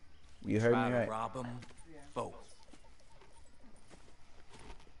 You heard me right. Rob them both.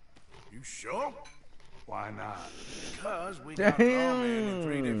 You sure? Why not? Because we got lawmen in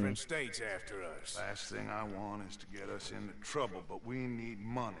 3 different states after us. Last thing I want is to get us into trouble, but we need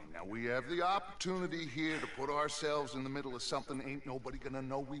money. Now, we have the opportunity here to put ourselves in the middle of something ain't nobody gonna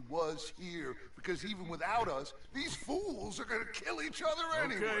know we was here, because even without us, these fools are gonna kill each other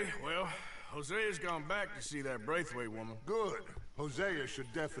anyway. Okay, well, Hosea's gone back to see that Braithwaite woman. Good. Hosea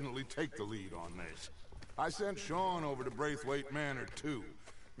should definitely take the lead on this. I sent Sean over to Braithwaite Manor, too.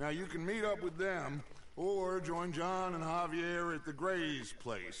 Now, you can meet up with them, or join John and Javier at the Gray's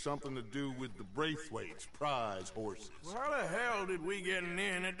place. Something to do with the Braithwaite's prize horses. Well, how the hell did we get an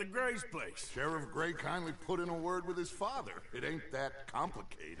in at the Gray's place? Sheriff Gray kindly put in a word with his father. It ain't that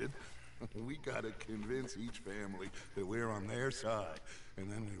complicated. We gotta convince each family that we're on their side,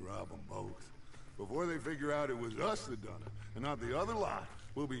 and then we rob them both. Before they figure out it was us that done it, and not the other lot,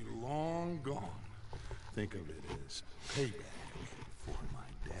 we'll be long gone. Think of it as payback for my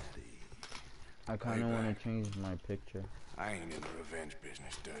daddy. I kind of want to change my picture. I ain't in the revenge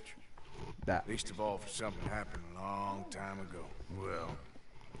business, Dutch. That. Least of all for something happened a long time ago. Well,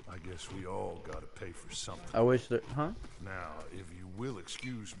 I guess we all gotta pay for something. I wish that, huh? Now, if you will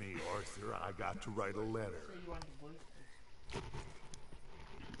excuse me, Arthur, I got to write a letter.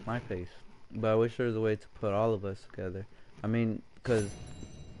 My face. But I wish there was a way to put all of us together. I mean, because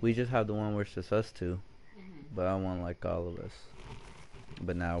we just have the one where it's just us two. But I want like all of us.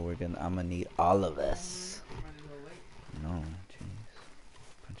 But now I'm gonna need all of us. No, jeez.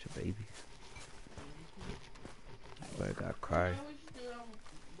 Bunch of babies. But I gotta cry. You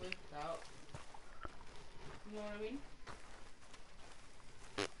know what I mean?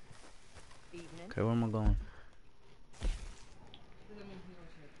 Evening. Okay, where am I going?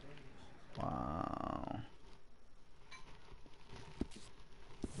 Wow.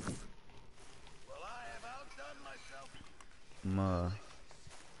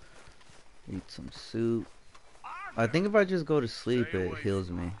 Eat some soup. I think if I just go to sleep, it heals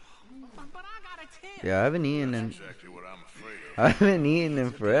me. Yeah, I haven't eaten in. Exactly what I'm afraid of. I haven't eaten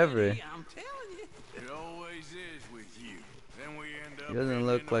in forever. It always is with you. Then we end up. He doesn't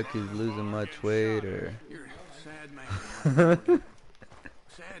look like he's losing much weight or. You're a sad man.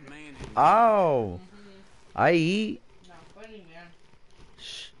 Sad man. Ow! I eat. Not funny, man.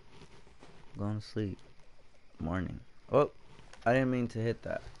 Shh. I'm going to sleep. Morning. Oh, I didn't mean to hit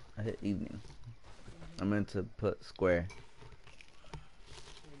that. I hit evening. I meant to put square.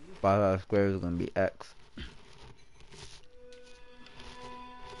 5 out of square is gonna be X.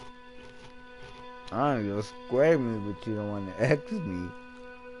 I don't go square me, but you don't want to X me.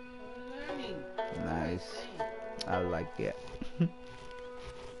 Nice. I like it.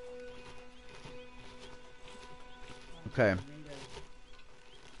 Okay.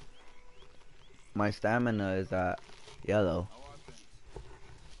 My stamina is at yellow.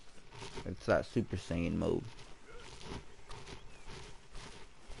 It's that Super Saiyan mode.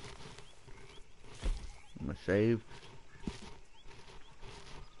 I'm gonna save.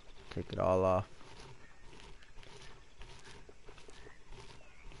 Take it all off.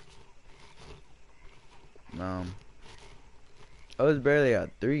 I was barely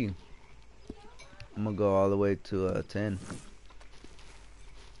at 3. I'm gonna go all the way to 10.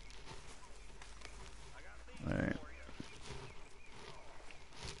 Alright.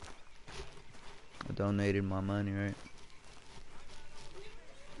 I donated my money, right?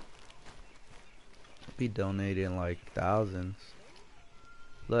 Be donating like thousands.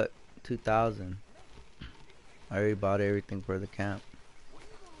 Look, 2,000. I already bought everything for the camp.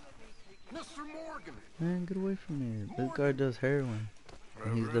 Mr. Morgan! Man, get away from me. This guy does heroin.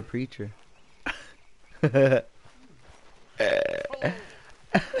 And he's the preacher. Hello.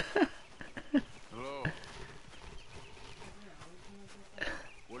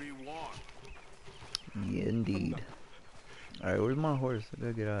 What do you want? Yeah, indeed. Alright, where's my horse? I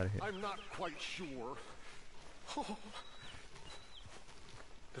gotta get out of here. I'm not quite sure.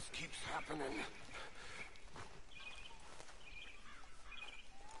 This keeps happening.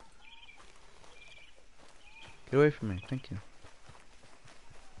 Get away from me. Thank you.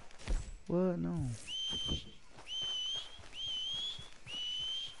 What? No.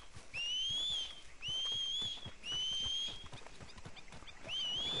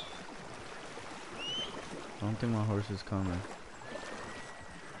 I don't think my horse is coming.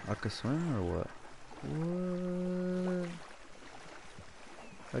 I could swim or what? What?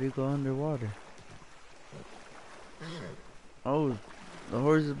 How do you go underwater? Oh, The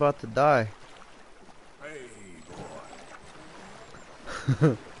horse is about to die. Hey,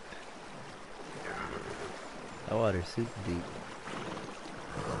 That water's super deep.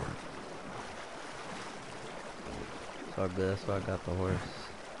 It's all good, that's why I got the horse.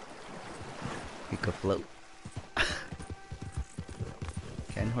 He could float.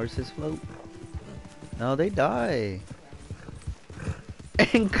 Can horses float? No, they die.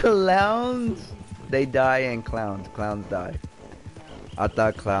 And clowns? They die and clowns. Clowns die. I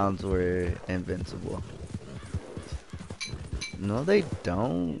thought clowns were invincible. No, they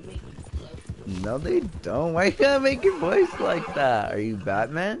don't. No, they don't. Why you gotta make your voice like that? Are you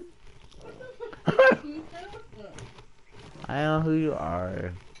Batman? I know who you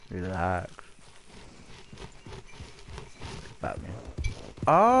are. Relax. Batman.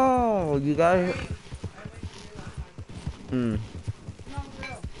 Oh, you got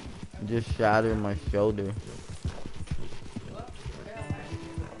just shattered my shoulder.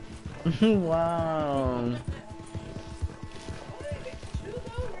 Wow.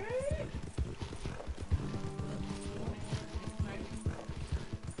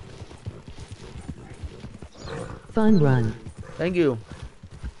 Fun run. Thank you.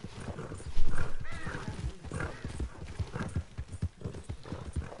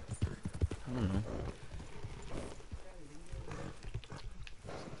 I don't know.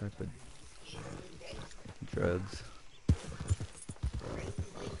 Type of drugs.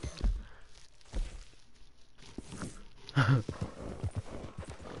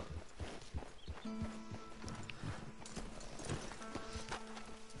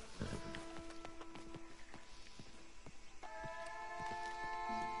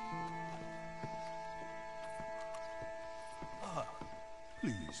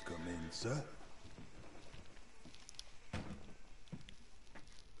 Please come in, sir.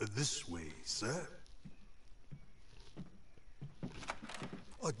 This way, sir.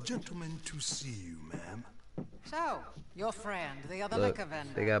 A gentleman to see you, ma'am. So, your friend, the other Look, liquor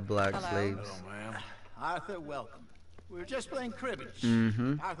vendor. they got black Hello. slaves. Hello, ma'am. Arthur, welcome. We were just playing cribbage.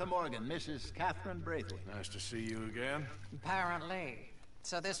 Arthur Morgan, Mrs. Catherine Braithwaite. Nice to see you again. Apparently.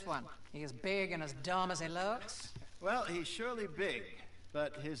 So this one, he is big and as dumb as he looks? Well, he's surely big,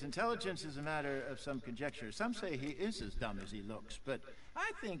 but his intelligence is a matter of some conjecture. Some say he is as dumb as he looks, but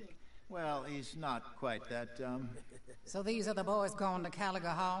I think, well, he's not quite that dumb. So these are the boys going to Gallagher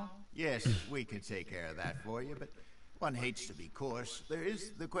Hall? Yes, we could take care of that for you, but one hates to be coarse. There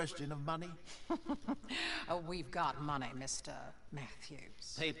is the question of money. Oh, we've got money, Mr.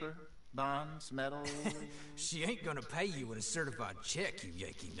 Matthews. Paper, bonds, metal. She ain't gonna pay you with a certified check, you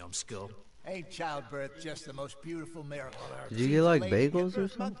Yankee numbskull. Ain't childbirth just the most beautiful miracle? Did you get like bagels or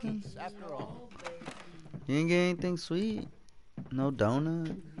something? After all. You didn't get anything sweet? No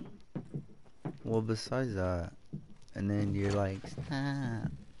donut? Well, besides that. And then you're like,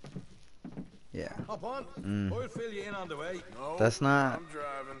 stop. Yeah. Hop on. I'll fill you in on the way. No, That's not I'm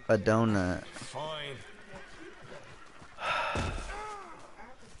driving. a donut. Fine.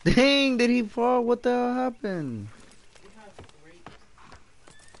 Dang, did he fall? What the hell happened?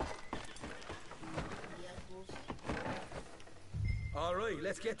 All right,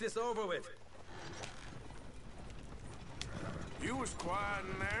 let's get this over with. You was quiet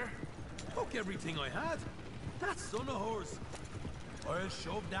in there. Fuck everything I had. That son of hers. I'll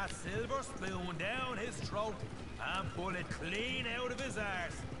shove that silver spoon down his throat and pull it clean out of his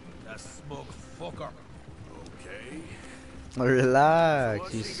arse. The smug fucker. Okay.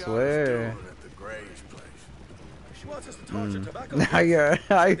 Relax, So you what's she got us swear. doing at the Gray's place? She wants us to torture tobacco. Now you're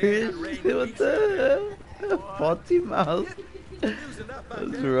Irish. What the hell? Potty mouth.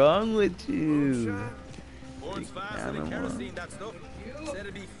 What's wrong with you? Burns faster than kerosene, that stuff. Said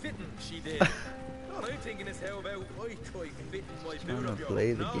it'd be fitting, she did. All I'm thinking is how about I try fitting my boot up your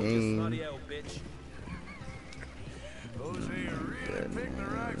play the nose, game. you snotty old bitch. Jose really picked the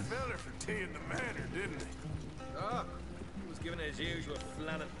right fella for tea in the manor, didn't he? Ah, he was given his usual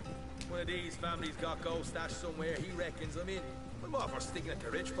flannin'. One of these families got gold stashed somewhere, he reckons. I mean, I'm all for sticking it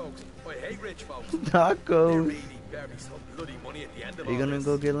to rich folks. I hate rich folks. They Tacos. really better be some bloody money at the end of Are you all gonna this.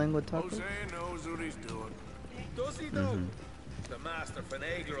 go get lengua tacos? Jose knows what he's doing. Does he though? The master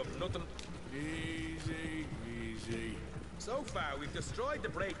finagler of nothing. Easy, easy. So far, we've destroyed the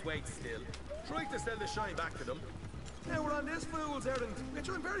Braithwaite still, tried to sell the shine back to them. Now we're on this fool's errand, which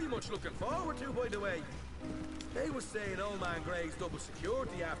I'm very much looking forward to, by the way. They was saying Old Man Gray's double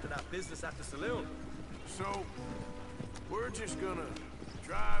security after that business at the saloon. So, we're just gonna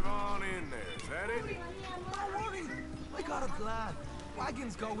drive on in there, is that it? Don't worry, I got a plan.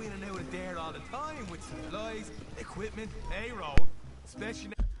 Wagons go in and out of there all the time with supplies, equipment, payroll,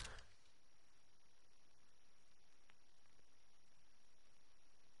 especially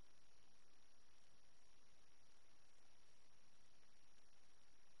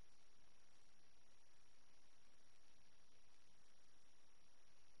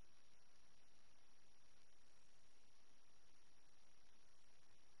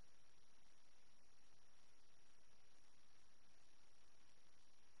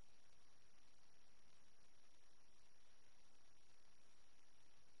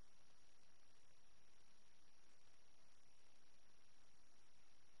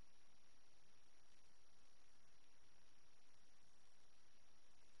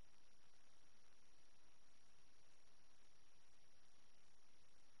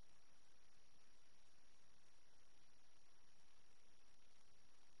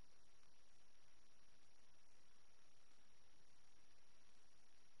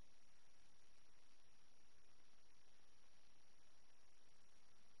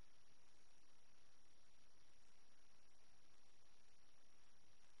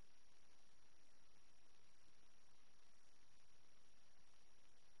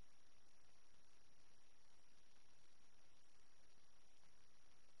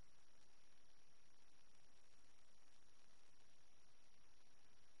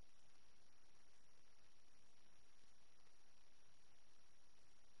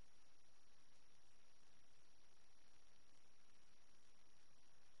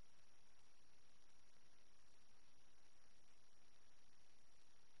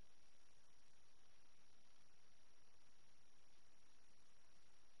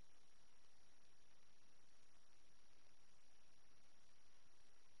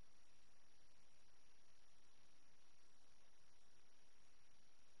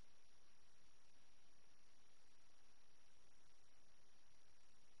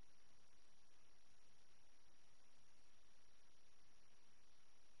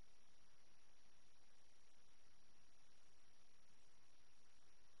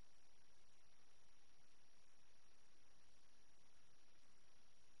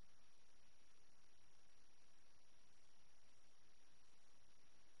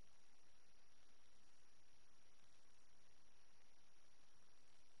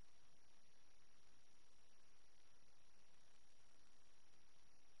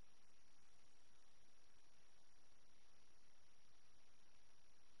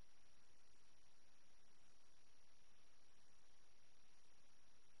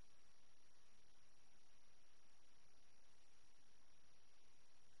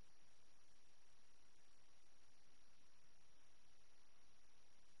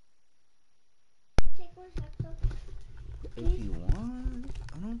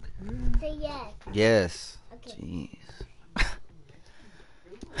Say yes. Yes. Okay. Jeez.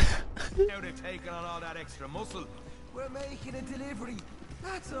 Now they're taking on all that extra muscle. We're making a delivery.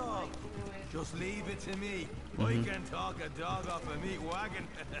 That's all. Just leave it to me. I can talk a dog off a meat wagon.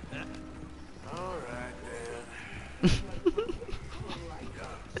 All right, then.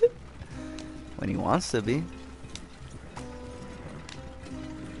 When he wants to be.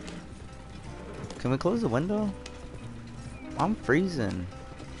 Can we close the window? I'm freezing.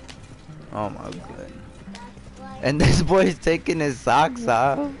 Oh my god. And this boy's taking his socks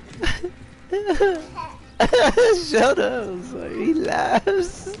off. Shut up. Sorry, he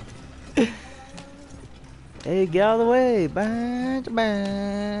laughs. Hey, get out of the way. Bang,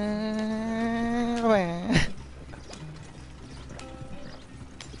 bang, bang.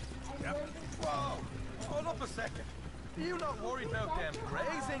 Yep. Whoa! Hold up a second. You not worried about them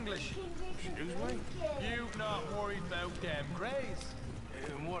greys, English? Excuse me? You not worried about them greys?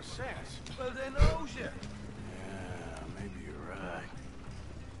 In what sense? Well, they knows you. Yeah, maybe you're right.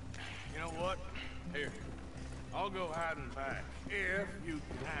 You know what? Here, I'll go hiding back. If you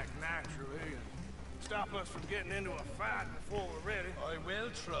can act naturally and stop us from getting into a fight before we're ready. I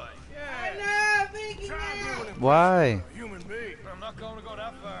will try. Yeah. Try doing it. Why? A human being. I'm not going to go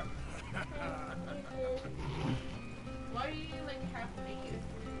that far. Why do you like half naked?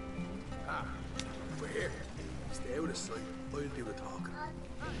 Ah, we're here. Stay out of sight. I'll do the talking.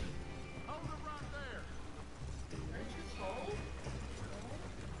 Hold it right there. Aren't you cold?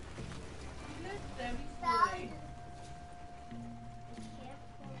 Let them play.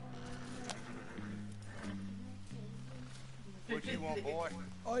 What you want,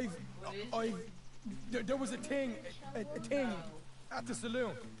 boy? There was a thing at the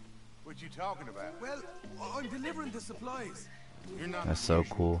saloon. What you talking about? Well, I'm delivering the supplies. You're not. That's so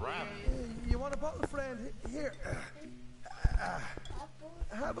cool. You want a bottle, friend? Here.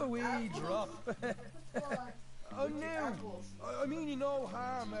 Have a wee drop. Oh no! I mean you no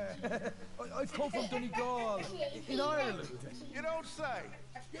harm. I've come from Donegal, in Ireland. You don't say.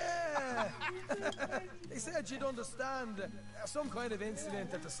 Yeah! They said you'd understand some kind of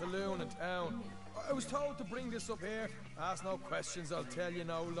incident at the saloon in town. I was told to bring this up here. Ask no questions, I'll tell you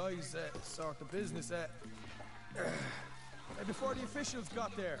no lies, sort of business. Before the officials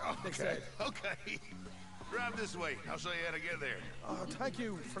got there, they said. Okay. Drive this way. I'll show you how to get there. Oh, thank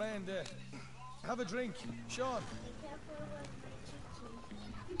you, friend. Have a drink, Sean.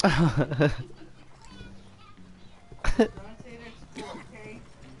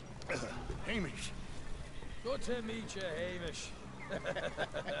 Hamish. Good to meet you, Hamish.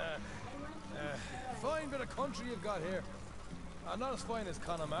 Fine bit of country you've got here. Not as fine as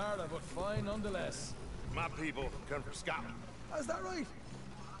Connemara, but fine nonetheless. My people come from Scotland. Is that right?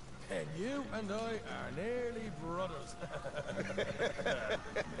 And you and I are nearly brothers.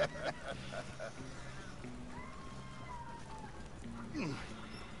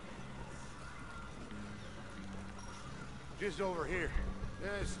 Just over here.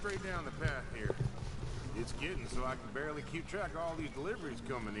 Yeah, straight down the path here. It's getting so I can barely keep track of all these deliveries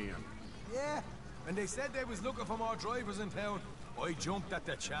coming in. Yeah, and they said they was looking for more drivers in town. I jumped at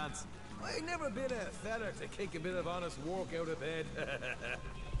the chance. I never been a feather to kick a bit of honest work out of bed.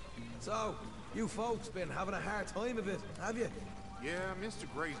 So, you folks been having a hard time of it, have you? Yeah, Mr.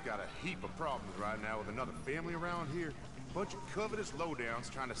 Gray's got a heap of problems right now with another family around here. Bunch of covetous lowdowns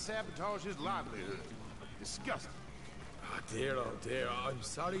trying to sabotage his livelihood. Disgusting. Oh dear, I'm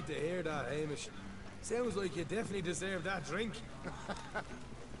sorry to hear that, Hamish. Sounds like you definitely deserve that drink.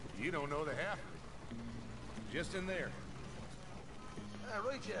 You don't know the half of it. Just in there.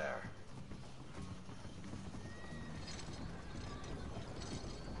 Right you are.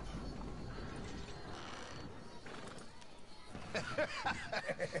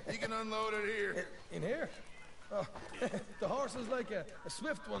 You can unload it here. In here? Oh, the horses like a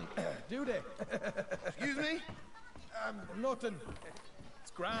swift one, do they? Excuse me? Nothing.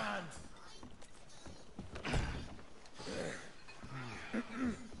 It's grand.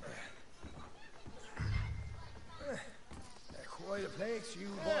 Quite a place you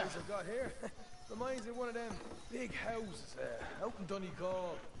boys have got here. Reminds me of one of them big houses out in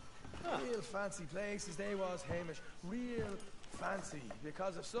Donegal. Real fancy places they was, Hamish. Real fancy.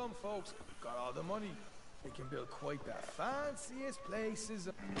 Because if some folks got all the money, they can build quite the fanciest places.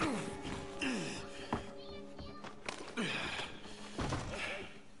 Okay.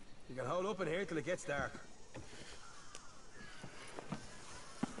 You can hold up in here till it gets dark.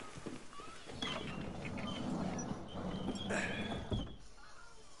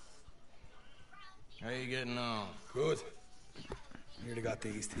 How you getting on? Good. Nearly got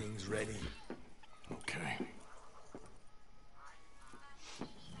these things ready. Okay.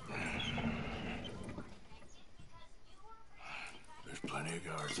 plenty of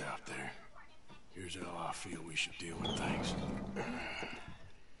guards out there. Here's how I feel we should deal with things.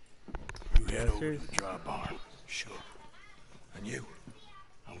 You head over to the dry barn. Sure. And you?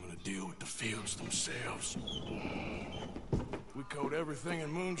 I'm gonna deal with the fields themselves. We coat everything in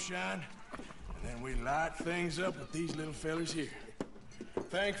moonshine, and then we light things up with these little fellas here.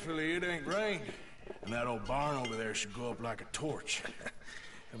 Thankfully, it ain't rained, and that old barn over there should go up like a torch.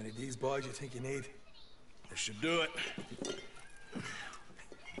 How many of these boys you think you need? This should do it.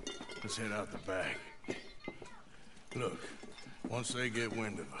 Let's head out the back. Look, once they get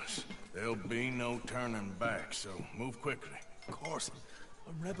wind of us, there'll be no turning back, so move quickly. Of course.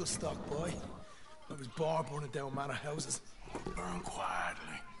 I'm rebel stock, boy. I was born burning down manor houses. Burn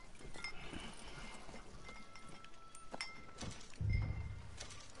quietly.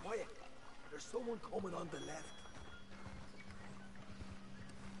 Quiet. There's someone coming on the left.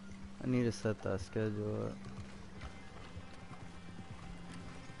 I need to set that schedule up.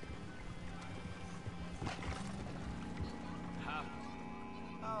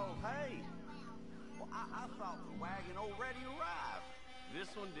 Oh, hey. Well, I thought the wagon already arrived.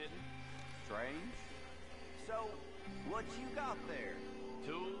 This one didn't. Strange. So, what you got there?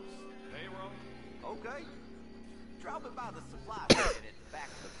 Tools, payroll. Okay. Drop it by the supply shed at the back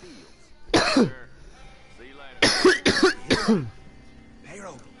of the fields. Sure. See you later.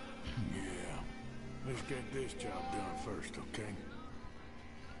 Payroll. Yeah. Let's get this job done first, okay?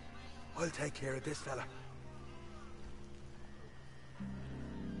 I'll take care of this fella.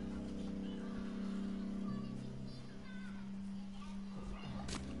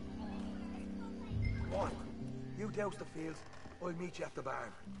 Come on. You douse the fields. I'll meet you at the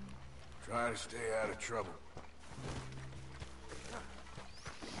barn. Try to stay out of trouble.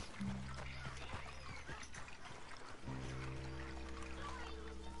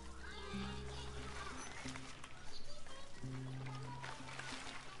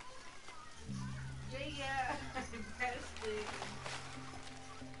 Yeah, bestie.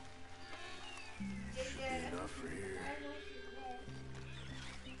 Should be enough for here.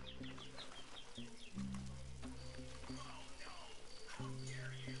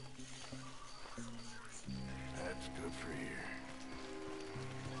 That's good for here.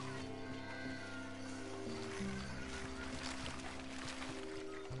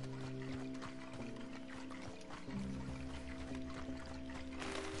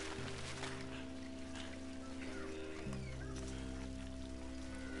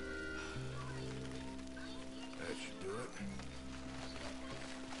 That should do it.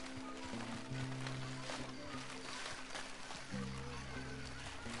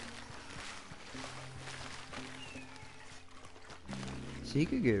 She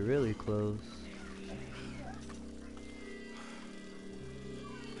could get really close.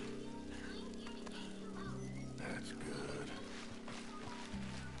 That's good.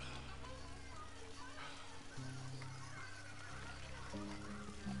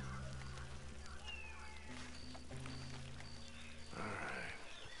 All right,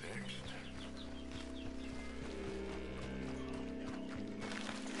 next.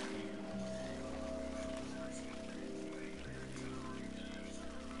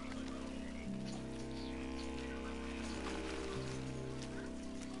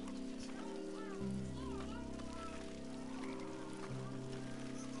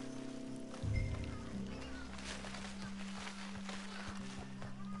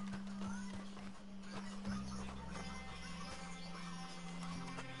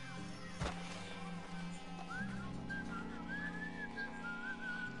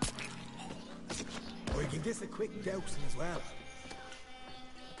 Or you can get a quick dousing as well.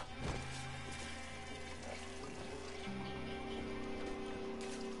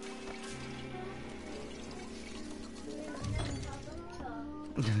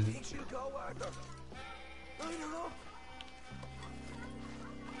 Think she'll go, Arthur? I don't know.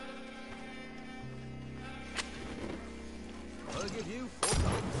 I'll give you 4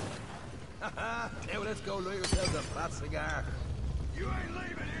 pounds. Haha, now let's go lay yourselves a flat cigar. You ain't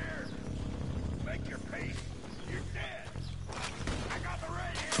leaving here. Make your peace. You're dead. I got the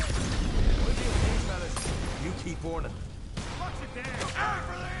red here. What do you think, fellas? You keep warning. Watch it down. Out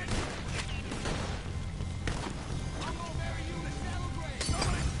for this. I'm gonna marry you in a shallow grave.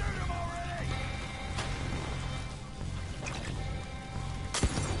 Somebody shoot him already.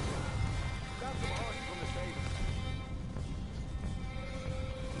 Grab some horses from the stable.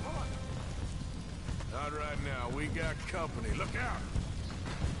 Not right now. We got company. Look out.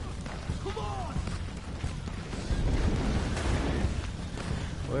 Come on.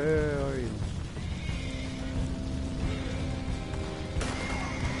 Where are you?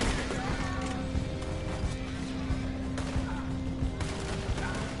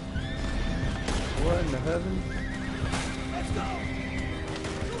 What in the heavens? Let's go!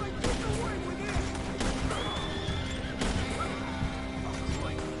 You ain't getting away with this!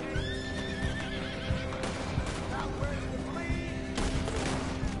 Not ready to bleed!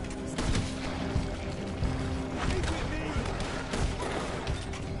 Keep with me!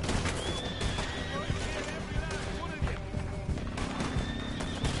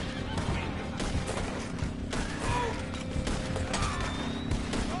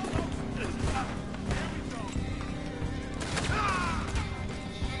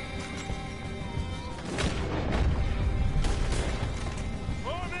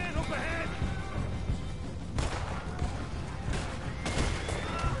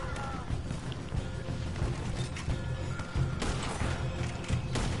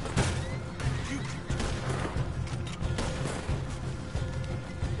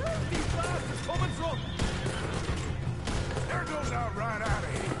 There goes out right out of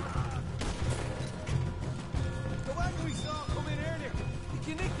here. The wagon we saw come in earlier. You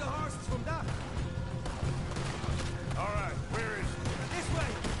can nick the horses from that. All right, where is it? This way.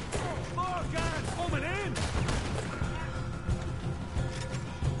 More guards coming in.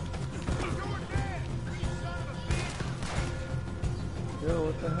 You're dead! You son of a bitch! Yo,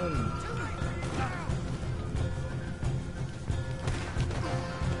 what the hell?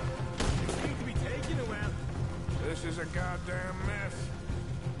 Seem to be taking a while. This is a goddamn mess.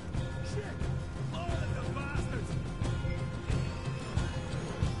 Shit! All of the bastards!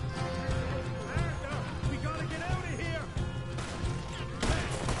 Arthur, we gotta get out of here!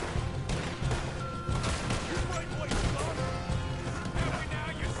 You right, boy, son! Help me now,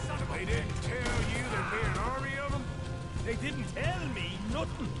 you son of a... They didn't tell you there'd be an army of them? They didn't tell me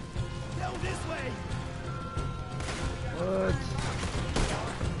nothing! Down this way! What?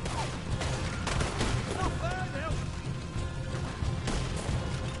 Not far now!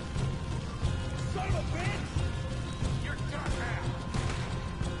 Son of a bitch! You're done now.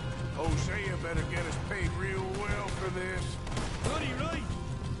 Hosea better get us paid real well for this. Bloody right!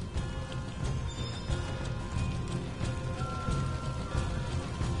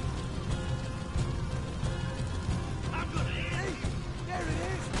 I'm gonna eat! There it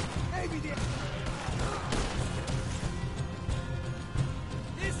is! Maybe the...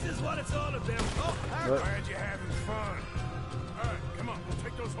 This is what it's all about! Oh, I'm glad you're having fun. All right, come on, we'll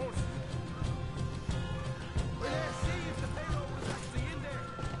take those horses. we're there, see if the payroll was actually in there!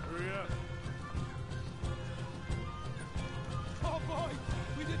 Hurry up. Oh boy!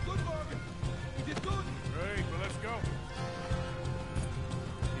 We did good, Morgan! We did good! Great, well, let's go.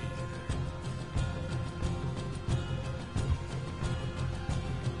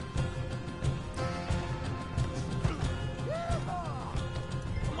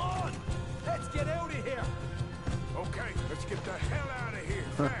 Come on! Let's get out of here! Okay, let's get the hell out of here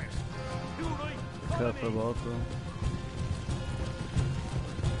fast. You right! Cut for both of them.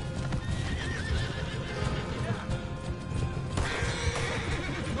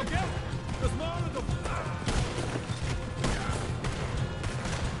 Look out! There's more of them!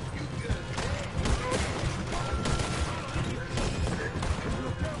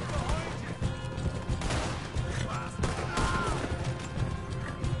 Look out behind you!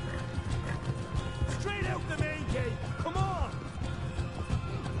 Straight out the main gate! Come on!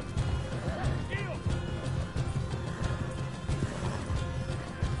 Deal!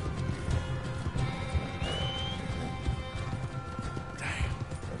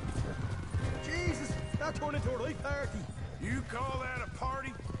 Jesus! That turned into a right party! You call that a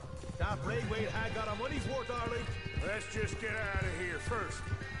party? That Braithwaite had got our money's worth, all right. Let's just get out of here first.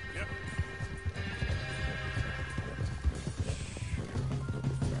 Yep.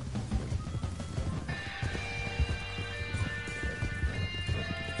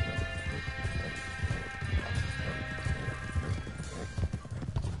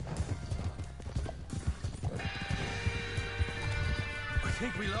 I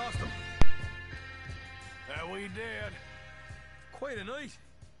think we lost him. That we did. Quite a night.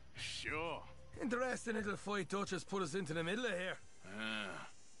 Sure. Interesting little fight Dutch has put us into the middle of here.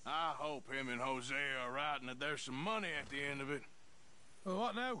 I hope him and Hosea are right and that there's some money at the end of it. Well,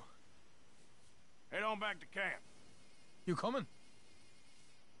 what now? Head on back to camp. You coming?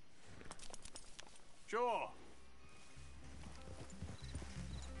 Sure.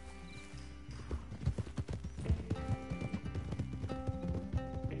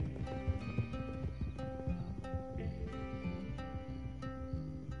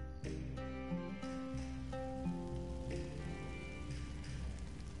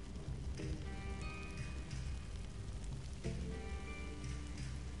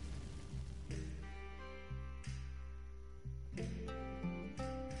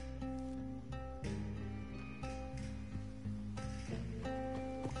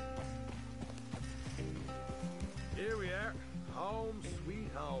 home,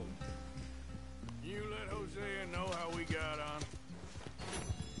 sweet home. You let Hosea know how we got on.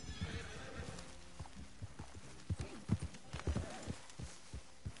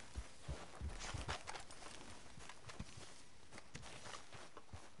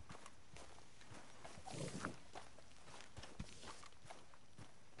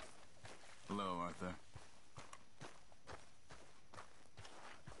 Hello, Arthur.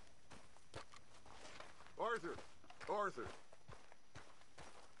 Arthur! Arthur!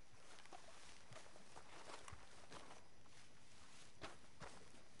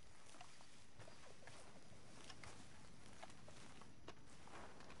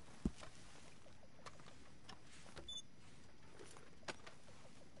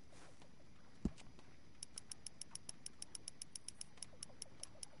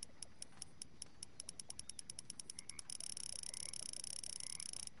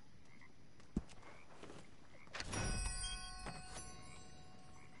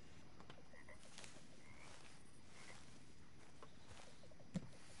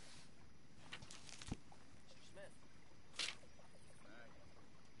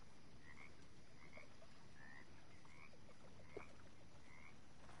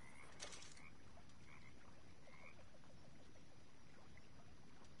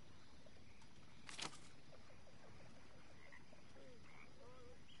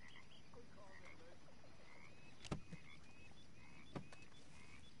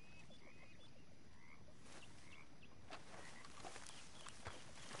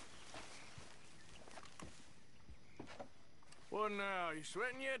 What now? You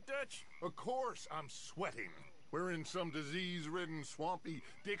sweating yet, Dutch? Of course I'm sweating. We're in some disease-ridden, swampy,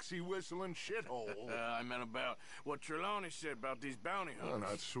 Dixie-whistling shithole. I meant about what Trelawney said about these bounty Well, hunters.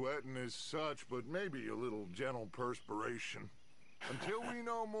 not sweating as such, but maybe a little gentle perspiration. Until we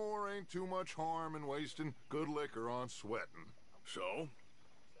know more, ain't too much harm in wasting good liquor on sweating. So?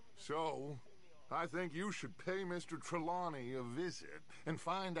 So, I think you should pay Mr. Trelawney a visit and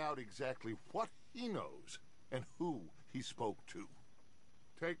find out exactly what he knows and who he spoke to.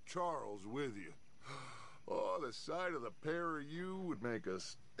 Take Charles with you. Oh, the sight of the pair of you would make a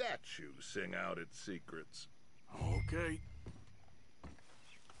statue sing out its secrets. Okay.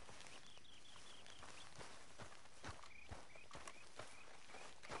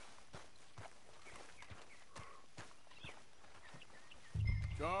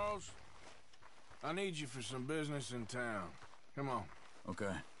 Charles, I need you for some business in town. Come on.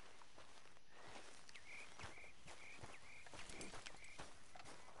 Okay.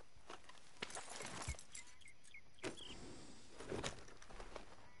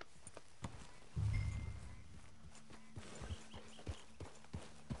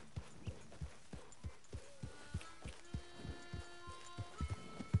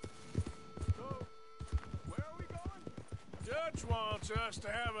 Dutch wants us to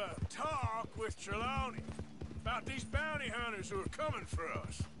have a talk with Trelawney about these bounty hunters who are coming for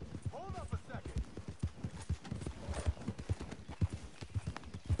us. Hold up a second.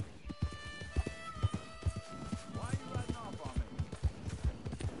 Why are you riding off on me?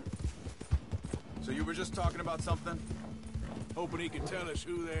 So you were just talking about something? Hoping he can tell us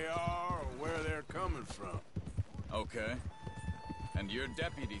who they are or where they're coming from. Okay. And you're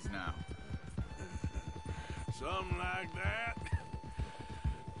deputies now. Something like that.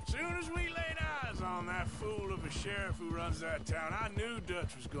 Soon as we laid eyes on that fool of a sheriff who runs that town, I knew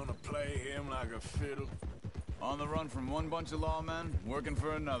Dutch was gonna play him like a fiddle. On the run from one bunch of lawmen, working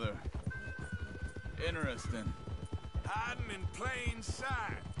for another. Interesting. Hiding in plain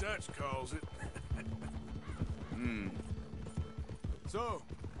sight, Dutch calls it. So,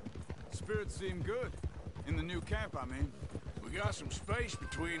 spirits seem good. In the new camp, I mean. We got some space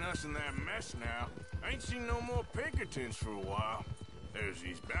between us and that mess now. Ain't seen no more Pinkertons for a while. There's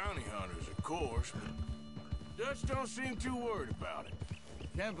these bounty hunters, of course, but Dutch don't seem too worried about it.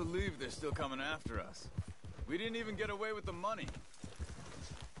 Can't believe they're still coming after us. We didn't even get away with the money.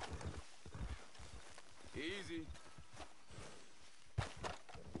 Easy.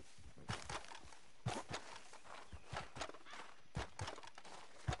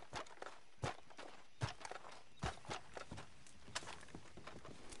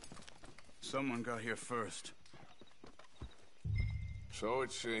 Someone got here first. So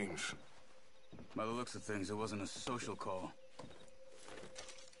it seems. By the looks of things, it wasn't a social call.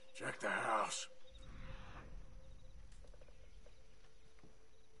 Check the house.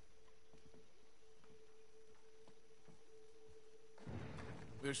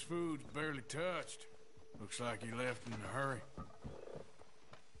 This food's barely touched. Looks like he left in a hurry.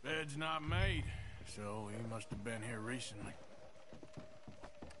 Bed's not made, so he must have been here recently.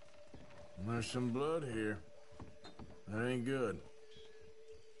 There's some blood here. That ain't good.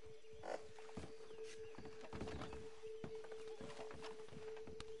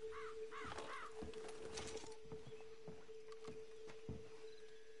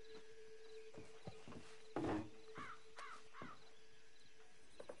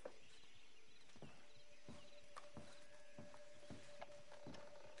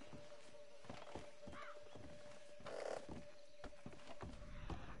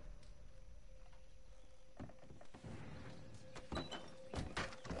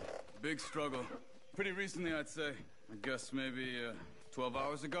 Big struggle. Pretty recently, I'd say. I guess maybe 12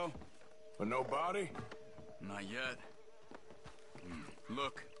 hours ago. But no body? Not yet.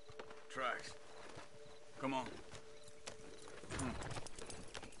 Look. Tracks. Come on.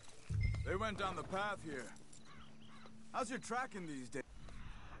 They went down the path here. How's your tracking these days?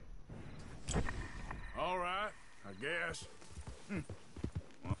 All right, I guess.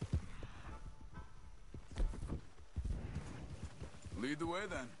 Lead the way,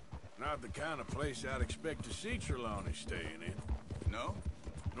 then. Not the kind of place I'd expect to see Trelawney staying in. No?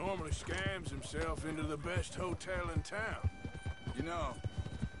 Normally scams himself into the best hotel in town. You know,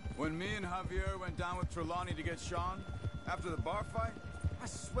 when me and Javier went down with Trelawney to get Sean, after the bar fight, I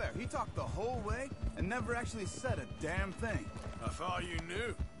swear, he talked the whole way and never actually said a damn thing. I thought you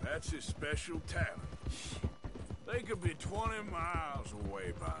knew. That's his special talent. They could be 20 miles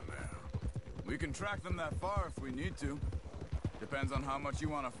away by now. We can track them that far if we need to. Depends on how much you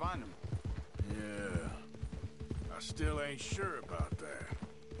want to find them. Yeah. I still ain't sure about that.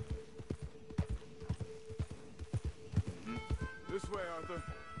 This way, Arthur.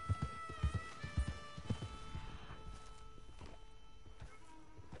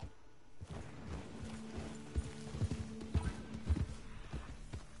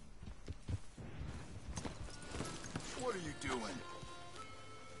 What are you doing?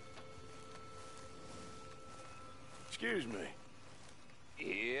 Excuse me.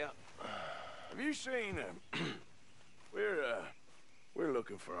 Yeah. Have you seen him? We're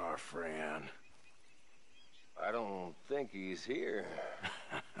looking for our friend. I don't think he's here.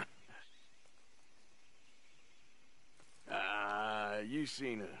 You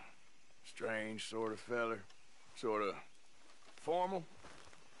seen a strange sort of feller? Sort of formal?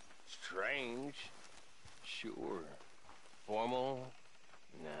 Strange? Sure. Formal?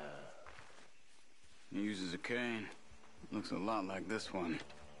 Nah. He uses a cane. Looks a lot like this one.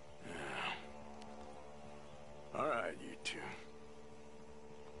 All right, you two.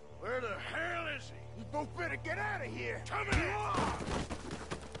 Where the hell is he? You both better get out of here! Come here!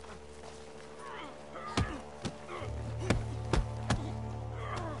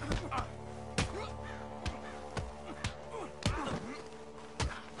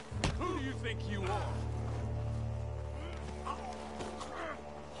 Who do you think you are?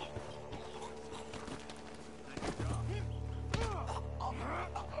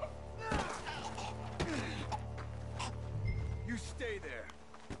 You stay there.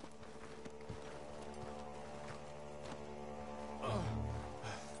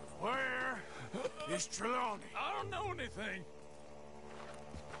 Where is Trelawney? I don't know anything.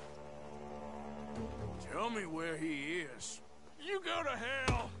 Tell me where he is. You go to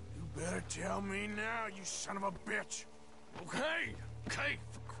hell. You better tell me now, you son of a bitch. Okay,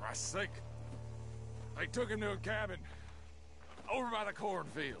 for Christ's sake. They took him to a cabin over by the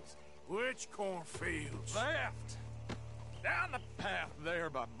cornfields. Which cornfields? Left. Down the path there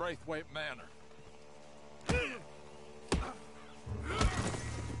by Braithwaite Manor.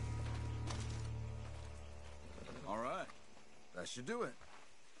 All right. That should do it.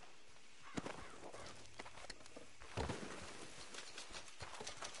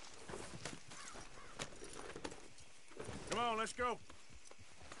 Come on, let's go.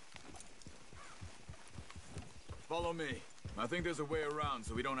 Follow me. I think there's a way around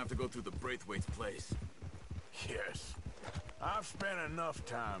so we don't have to go through the Braithwaite's place. Yes. I've spent enough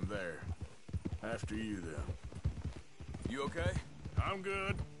time there. After you, then. You okay? I'm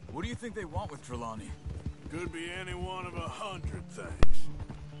good. What do you think they want with Trelawney? Could be any one of 100 things.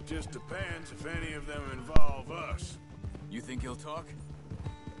 Just depends if any of them involve us. You think he'll talk?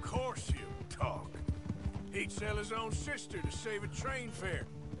 Of course he'll talk. He'd sell his own sister to save a train fare.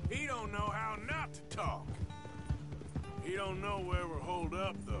 He don't know how not to talk. He don't know where we're holed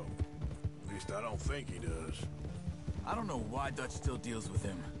up, though. At least I don't think he does. I don't know why Dutch still deals with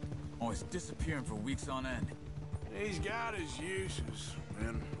him. Always disappearing for weeks on end. He's got his uses,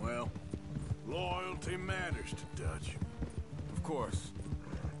 and, well, loyalty matters to Dutch. Of course.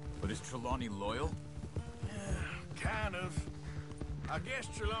 But is Trelawney loyal? Yeah, kind of. I guess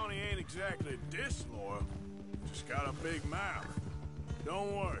Trelawney ain't exactly disloyal. Just got a big mouth.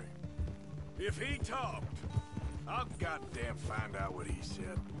 Don't worry. If he talked, I'll goddamn find out what he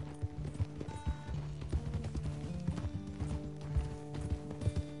said.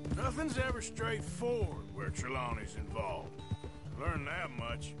 Nothing's ever straightforward where Trelawney's involved. Learn that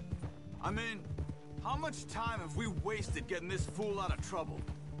much. I mean, how much time have we wasted getting this fool out of trouble?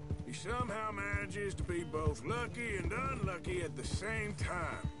 He somehow manages to be both lucky and unlucky at the same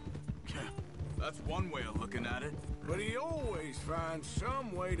time. That's one way of looking at it. But he always finds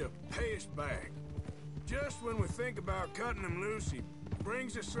some way to pay us back. Just when we think about cutting him loose, he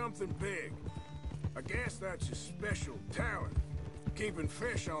brings us something big. I guess that's his special talent, keeping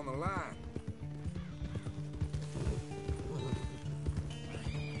fish on the line.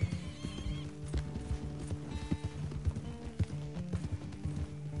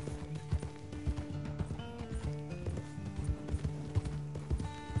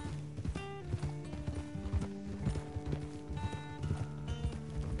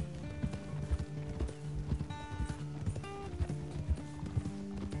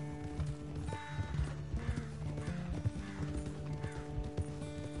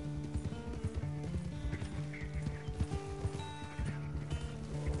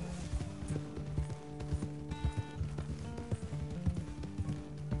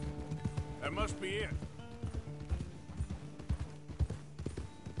 That must be it.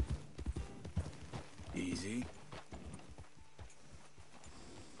 Easy.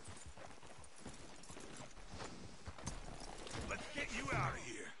 Let's get you out of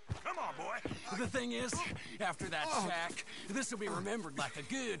here. Come on, boy. The thing is, after that shack, this will be remembered like a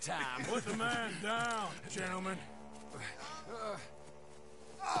good time. Put the man down, gentlemen.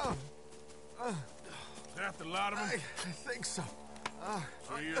 Is that the lot of them? I think so.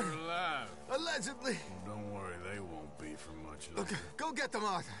 So you're alive? Allegedly. Well, don't worry, they won't be for much longer. Look, go get them,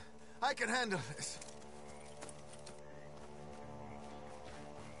 Arthur. I can handle this.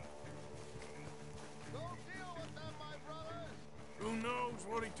 Who knows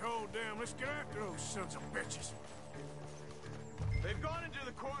what he told them? Let's get after those sons of bitches. They've gone into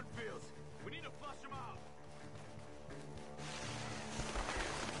the cornfields. We need to flush them out.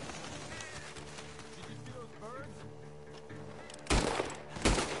 Did you see those birds?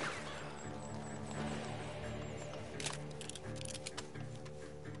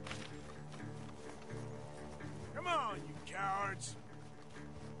 Come on, you cowards.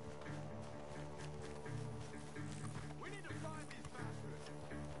 We need to find these bastards.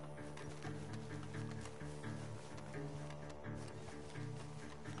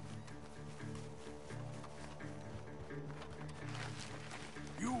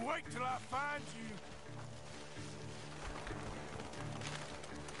 You wait till I find you.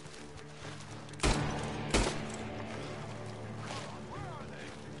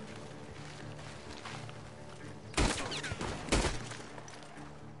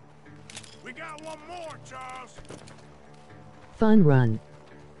 We got one more, Charles. Fun run.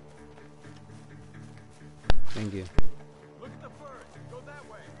 Thank you. Look at the birds. Go that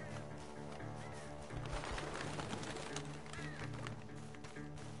way.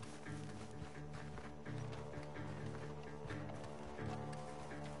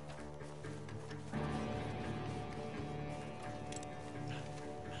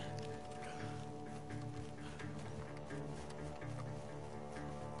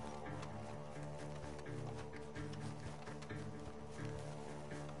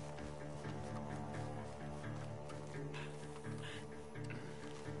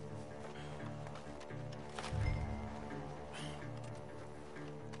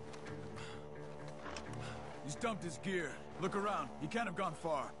 He's dumped his gear. Look around. He can't have gone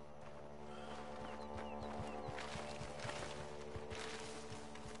far.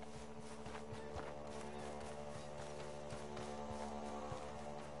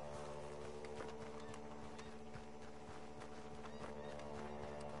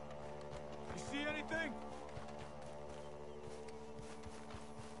 You see anything?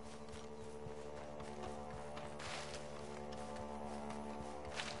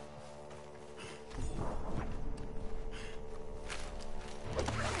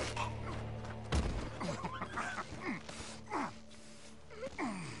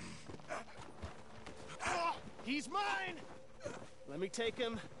 He's mine! Let me take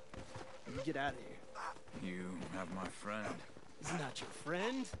him. You get out of here. You have my friend. He's not your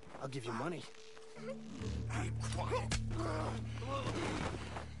friend. I'll give you money. Keep quiet.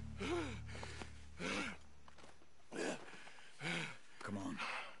 Come on.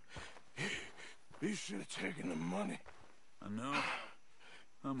 You should have taken the money. I know.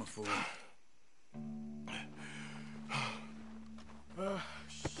 I'm a fool.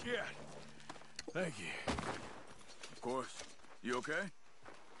 Shit. Thank you. Of course. You okay?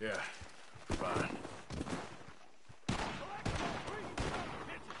 Yeah, fine.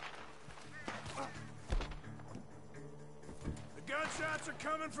 shots are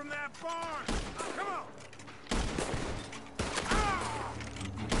coming from that barn! Come on! Ah!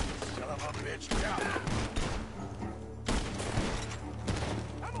 Son of a bitch, jump!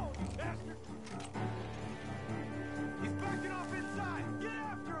 Come on, you bastard! He's backing off inside! Get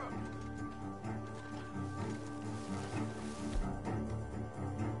after him!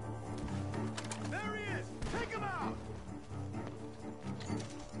 There he is! Take him out!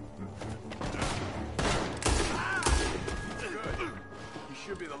 Good. He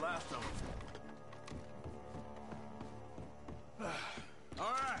should be the last of them.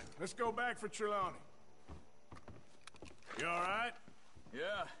 All right, let's go back for Trelawney. You all right?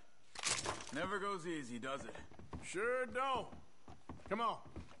 Yeah. Never goes easy, does it? Sure don't. Come on.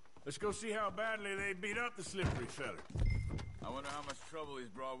 Let's go see how badly they beat up the slippery feller. I wonder how much trouble he's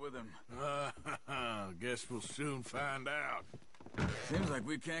brought with him. Guess we'll soon find out. Seems like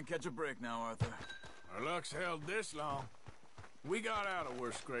we can't catch a break now, Arthur. Our luck's held this long. We got out of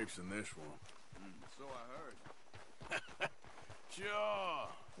worse scrapes than this one. So I heard. Sure.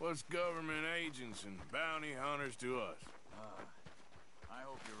 What's government agents and bounty hunters to us? I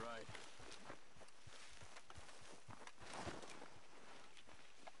hope you're right.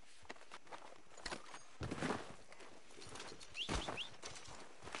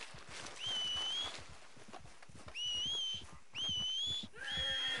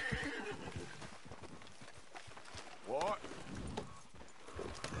 What?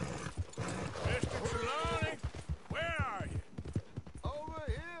 Mr. Trelawney, where are you? Over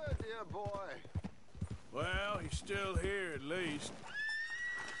here, dear boy. Well, he's still here at least.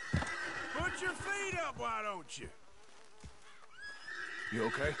 Put your feet up, why don't you? You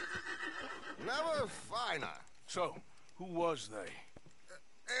okay? Never finer. So, who was they?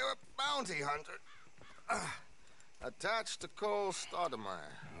 They were bounty hunter. Attached to Cole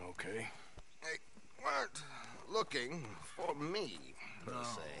Stoudemire. Okay. They weren't looking for me, per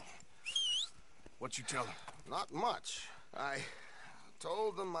se. What you tell them? Not much. I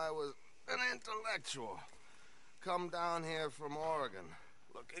told them I was an intellectual. Come down here from Oregon,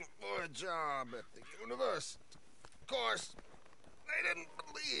 looking for a job at the university. Of course, they didn't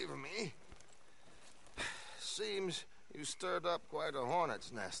believe me. Seems you stirred up quite a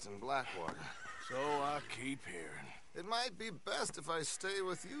hornet's nest in Blackwater. So I keep hearing. It might be best if I stay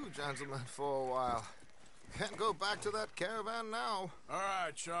with you, gentlemen, for a while. Can't go back to that caravan now. All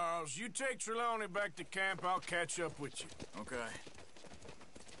right, Charles. You take Trelawney back to camp. I'll catch up with you. Okay.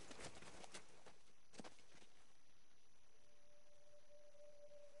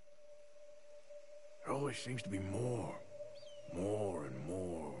 There always seems to be more and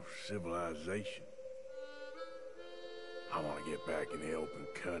more civilization. I want to get back in the open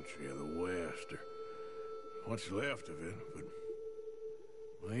country of the West, or what's left of it, but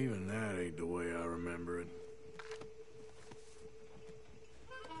well, even that ain't the way I remember it.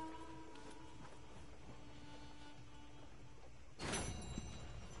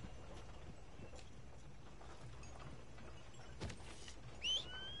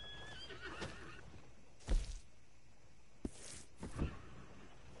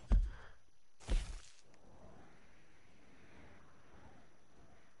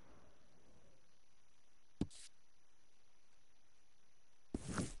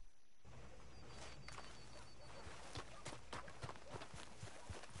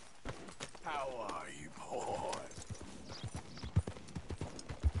 How are you, boy?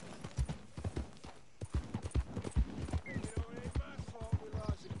 You know, it ain't my fault we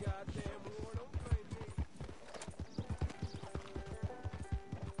lost a goddamn war. Don't blame me.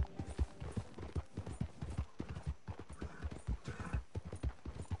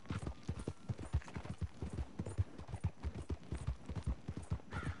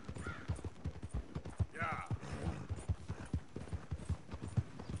 Yeah.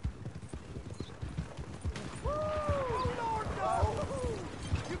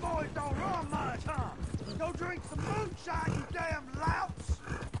 You boys don't run much, huh? Go drink some moonshine, you damn louts!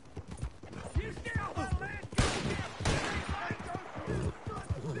 You still won't let go!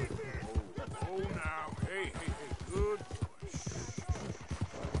 Oh, now. Hey, good boy.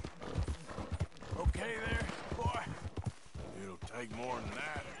 Okay there, boy? It'll take more than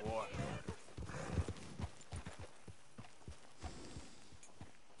that, boy.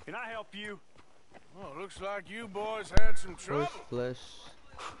 Can I help you? Well, looks like you boys had some trouble. First flesh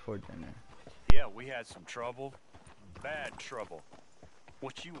for dinner. Yeah, we had some trouble. Bad trouble.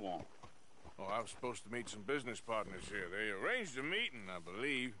 What you want? Oh, I was supposed to meet some business partners here. They arranged a meeting, I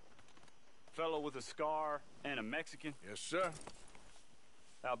believe. Fellow with a scar and a Mexican? Yes, sir.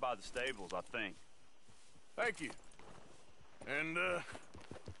 Out by the stables, I think. Thank you. And,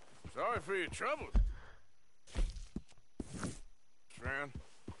 sorry for your trouble. friend.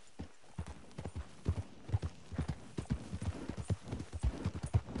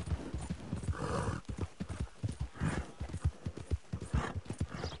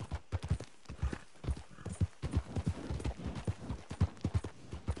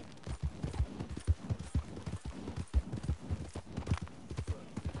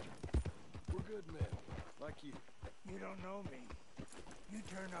 We're good men, like you. You don't know me. You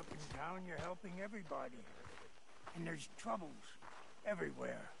turn up in town, you're helping everybody. And there's troubles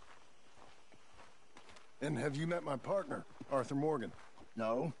everywhere. And have you met my partner, Arthur Morgan?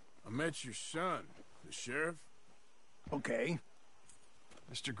 No? I met your son, the sheriff. Okay.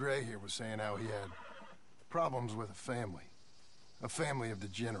 Mr. Gray here was saying how he had problems with a family of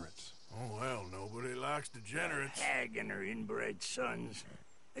degenerates. Oh, well, nobody likes degenerates. Hag and her inbred sons.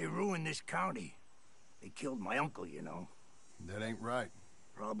 They ruined this county. They killed my uncle, you know. That ain't right.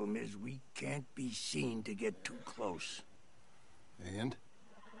 Problem is, we can't be seen to get too close. And?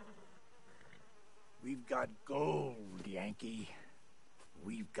 We've got gold, Yankee.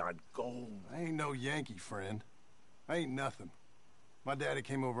 We've got gold. I ain't no Yankee, friend. I ain't nothing. My daddy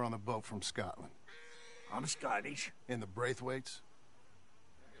came over on the boat from Scotland. I'm Scottish. And the Braithwaites?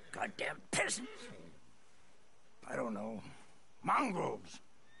 Goddamn peasants. I don't know. Mongrels.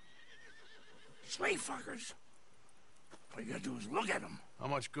 Slave fuckers. All you gotta do is look at them. How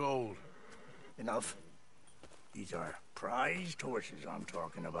much gold? Enough. These are prized horses I'm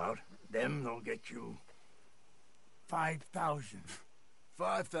talking about. Them, they'll get you 5,000.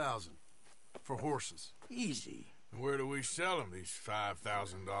 5,000 for horses. Easy. And where do we sell them, these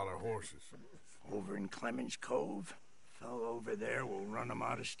 $5,000 horses? Over in Clemens Cove. Fellow over there will run them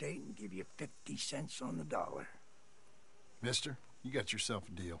out of state and give you 50 cents on the dollar. Mister, you got yourself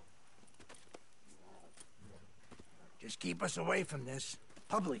a deal. Just keep us away from this.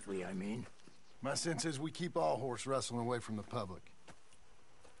 Publicly, I mean. My sense is we keep all horse wrestling away from the public.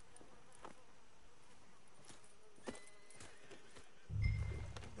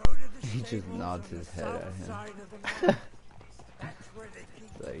 He just nods his head at him.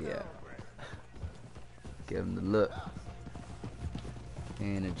 So yeah. Give him the look.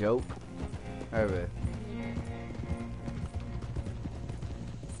 Ain't a joke. Alright.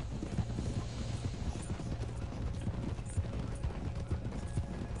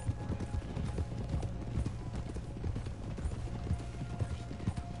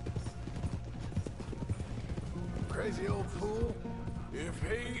 Crazy old fool. If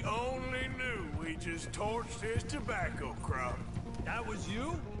he only knew we just torched his tobacco crop. That was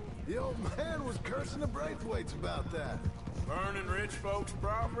you? The old man was cursing the Braithwaites about that. Burning rich folks'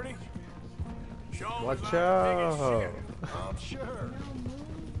 property? Sean was Watch like out. the biggest shit. I'm sure.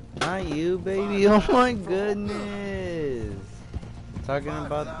 Not you, baby. Oh my goodness. Talking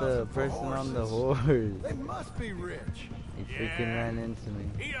about the person on the horse. They must be rich. He freaking ran into me.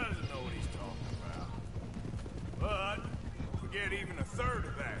 He doesn't know what he's talking about. But if we get even a third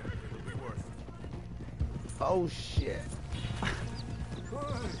of that, it'll be worth it. Oh shit.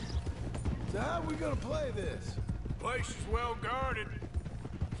 So how are we gonna play this? The place is well guarded,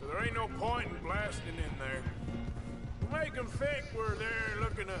 so there ain't no point in blasting in there. We'll make them think we're there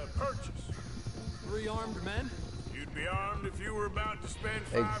looking to purchase. 3 armed men? You'd be armed if you were about to spend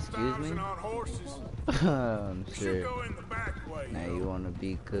Excuse me? $5,000 on horses. I'm We sure. should go in the back way. Now though. you wanna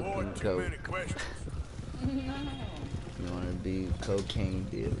be Avoid cooking too coke. many questions. You wanna be cocaine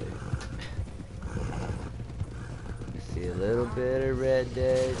dealer. You see a little bit of Red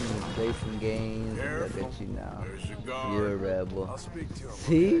Dead and you play some games and look Careful. at you now. There's a guard. You're a rebel. I'll speak to him.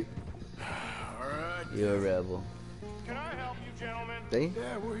 See? Alright. You're a rebel. Can I help you, gentlemen? See?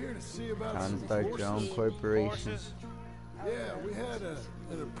 Yeah, we're here to see about Trying some to start your own horses. corporation. Yeah, we had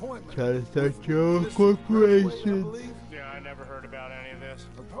an appointment. Trying to start your own This was Braithwaite, I corporation. believe. Yeah, I never heard about any of this.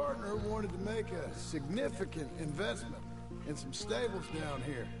 Our partner wanted to make a significant investment in some stables down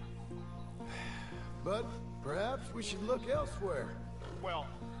here. But perhaps we should look elsewhere. Well,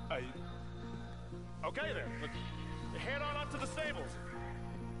 okay then. Let's head on up to the stables.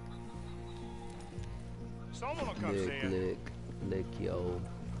 Someone will come see Lick, you. lick, lick yo.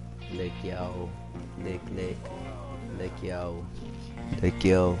 Lick yo. Lick, lick. Lick yo. Lick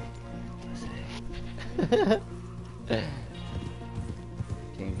yo. Can't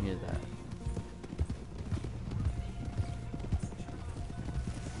hear that.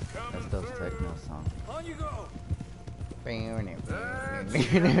 That's those techno songs. On you go. That's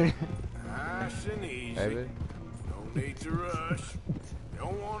Nice and easy. Baby. No need to rush.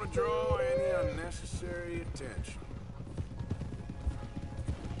 Don't want to draw any unnecessary attention.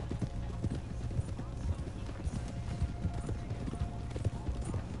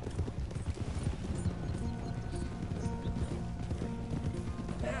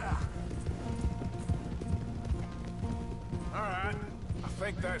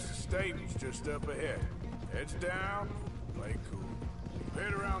 think that's the stables just up ahead. Heads down, play cool.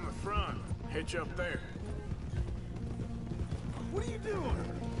 Head around the front, hitch up there. What are you doing?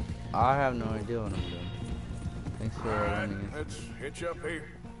 I have no idea what I'm doing. Thanks for running it. Let's hitch up here.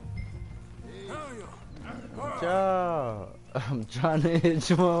 Good job. I'm trying to hitch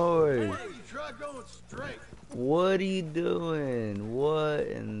my horse. Try going straight. What are you doing? What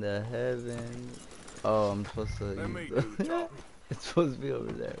in the heavens? Oh, I'm supposed to. Let me do the talking. It's supposed to be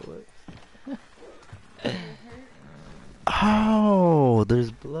over there. What? Oh, there's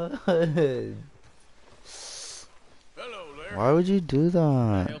blood. Hello there. Why would you do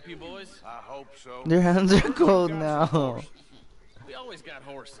that? Help you boys? I hope so. Your hands are cold now. We always got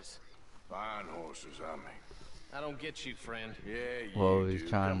horses. Fine horses, I mean. I don't get you, friend. Yeah, you Whoa, he's do.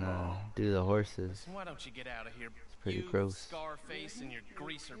 trying Come to on. do the horses. Why don't you get out of here? It's pretty you, gross. Scarface, and your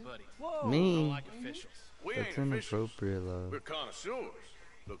greaser buddy. Me? I don't like officials. We That's ain't officials. inappropriate, love. We're connoisseurs,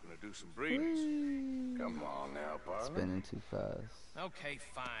 looking to do some breedings. Come on now, partner. Spinning too fast. Okay,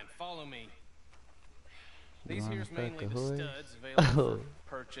 fine. Follow me. You These wanna here's fuck mainly a the horse? studs available for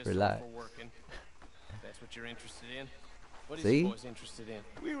purchase or Relax. for working. If that's what you're interested in. What is See? you boys interested in?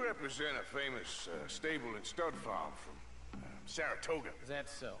 We represent a famous stable and stud farm from Saratoga. Is that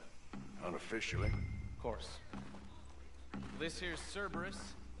so? Unofficially. Of course. This here's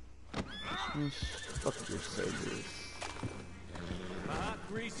Cerberus. Fuck your Cerberus.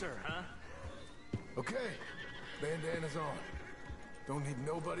 Greaser, huh? Okay, bandana's on. Don't need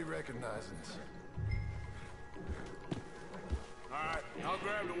nobody recognizing us. All right, I'll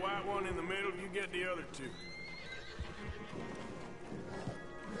grab the white one in the middle. You get the other two.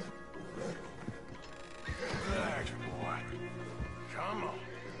 Relax, boy. Come on.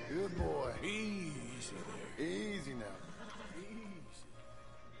 Good boy. Easy there. Easy now. Easy.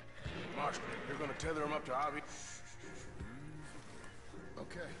 Marshal, you're gonna tether him up to Javi.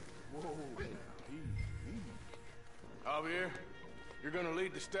 Okay. Whoa. Easy. Javier, you're gonna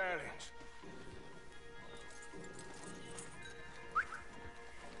lead the stallions.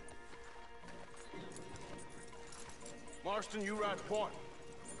 Marston, you ride point.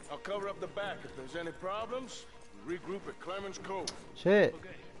 I'll cover up the back. If there's any problems, we regroup at Clemens Cove. Shit.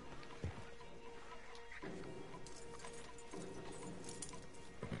 Okay.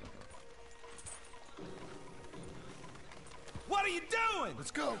 What are you doing? Let's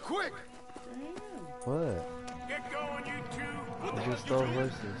go, quick! What? Get going, you two. I just stole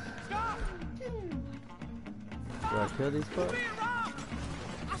horses. Stop! Do I kill these fucks? Being robbed!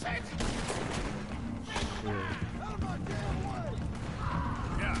 I said, Shit. out of my damn way!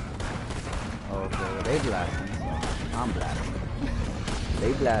 Oh, okay, well, they blasting, so I'm blasting.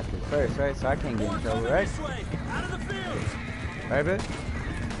 They blasted first, right? So I can't get in trouble, right? This way, out of the fields! Right, bitch?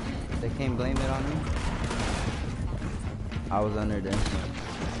 They can't blame it on me? I was under the influence.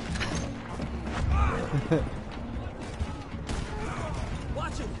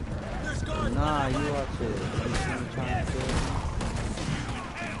 Watch it! There's guards! Nah, you watch it. You see me trying to kill?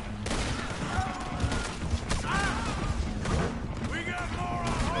 We got more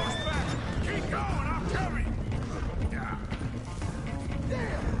on horseback. Keep going, I'll cover you. Damn!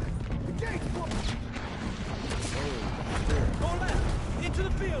 The gate's broken! Go left! Into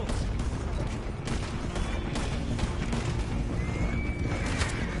the fields!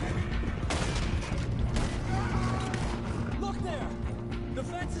 Look there! The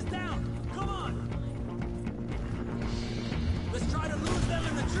fence is down! Come on! Let's try to lose them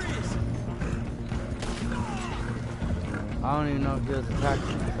in the trees! I don't even know if he was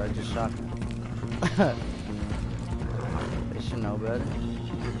attacking me, so I just shot him. They should know better.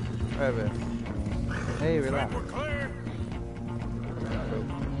 Right, bitch. Hey, relax. We're clear.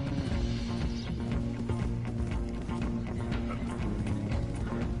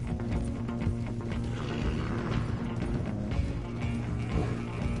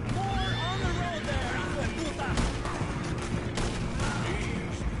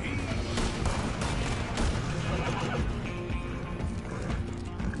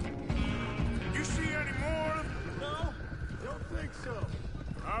 You see any more of them? No? Don't think so.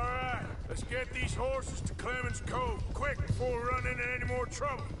 All right, let's get these horses to Clemens Cove quick before we run into any more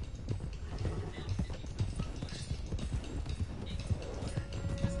trouble.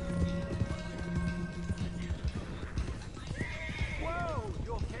 Whoa!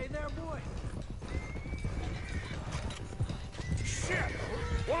 You okay there, boy? Shit!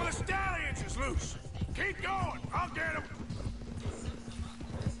 One of the stallions is loose. Keep going. I'll get him.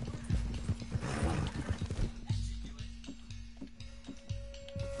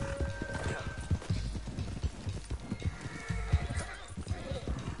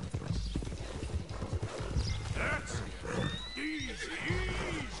 That's easy.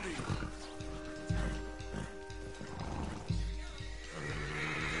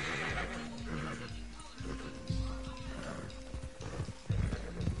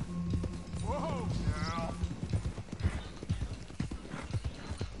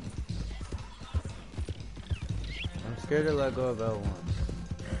 scared to let go of L1.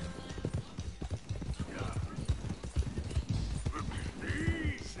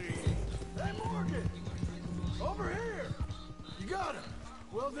 Easy. Hey, Morgan! Over here! You got him!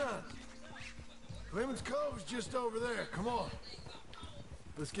 Well done. Clemens Cove's just over there. Come on.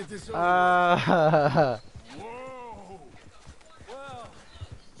 Let's get this over with. Whoa! Well,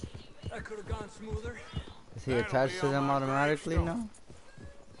 that could have gone smoother. Is he attached to them automatically now?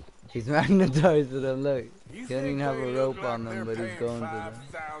 He's magnetized to them, look. He doesn't even have a rope on them, but he's going to them.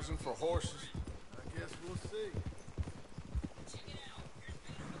 5,000 for horses. I guess we'll see.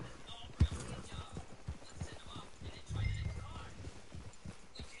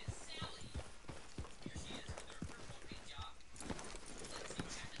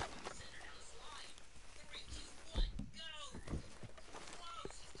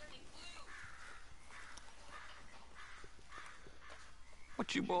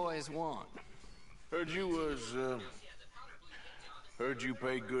 What you boys want? Heard you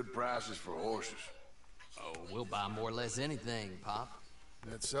pay good prices for horses. Oh, we'll buy more or less anything, Pop.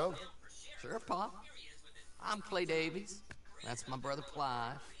 That so? Sure, Pop. I'm Clay Davies. That's my brother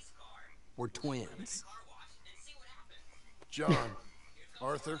Clive. We're twins. John,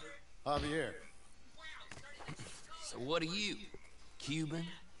 Arthur, Javier. So what are you? Cuban?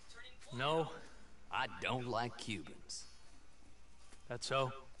 No. I don't like Cubans. That's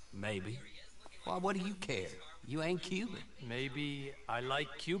so? Maybe. Why, what do you care? You ain't Cuban. Maybe I like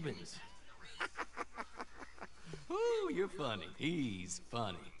Cubans. Ooh, you're funny. He's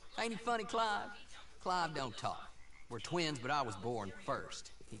funny. Ain't he funny, Clive? Clive don't talk. We're twins, but I was born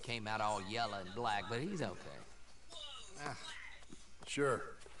first. He came out all yellow and black, but he's okay. Sure.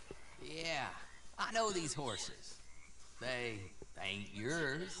 Yeah, I know these horses. They ain't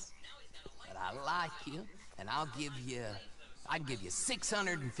yours, but I like you, and I'd give you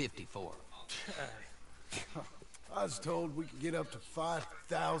 650 for them. I was told we could get up to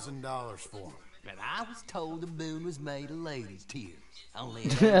 $5,000 for them. And I was told the moon was made of ladies' tears. Only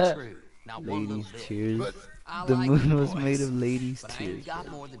it ain't true. Not one little Ladies' bit. tears. But I The like moon you was boys, made of ladies' but I tears. ain't got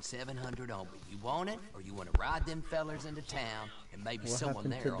more than 700 on me. You want it, or you want to ride them fellers into town, and maybe What someone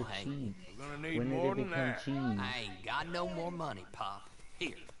happened there to will the hang cheese? you. We're gonna need When did more it than become that. cheese? I ain't got no more money, Pop.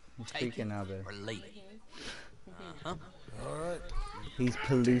 Here, take Speaking it of it. or leave it. Uh-huh. All right. He's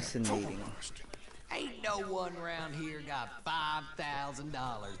hallucinating. Ain't no one around here got $5,000,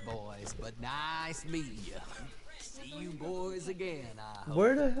 boys, but nice meeting you. See you boys again, I hope.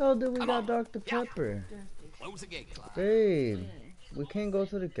 Where the hell did we Come got on. Dr. Pepper? Close the gate, Clive. Babe, we can't go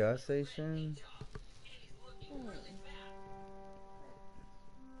to the gas station.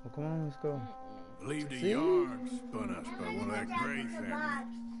 Well, come on, let's go. Believe the See? yarn spun us by one of that Gray family.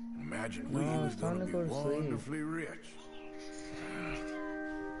 Imagine we No, was it's time gonna to be go to sleep. wonderfully rich.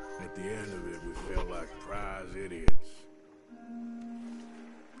 At the end of it, we felt like prize idiots.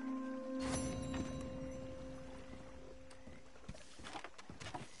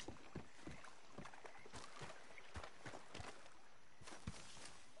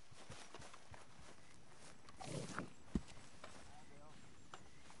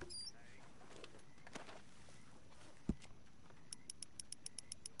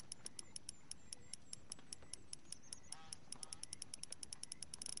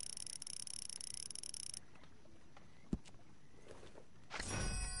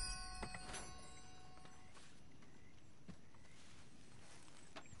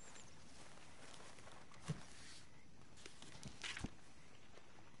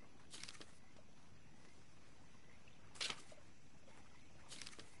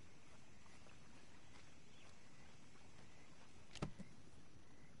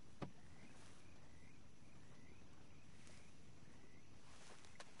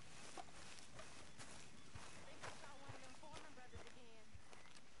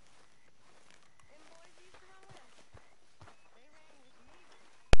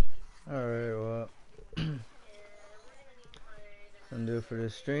 Alright, well. Gonna do it for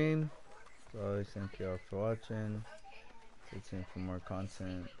this stream. So always thank you all for watching. Stay tuned for more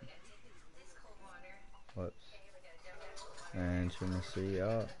content. Whoops. And Trinity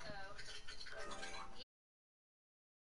out.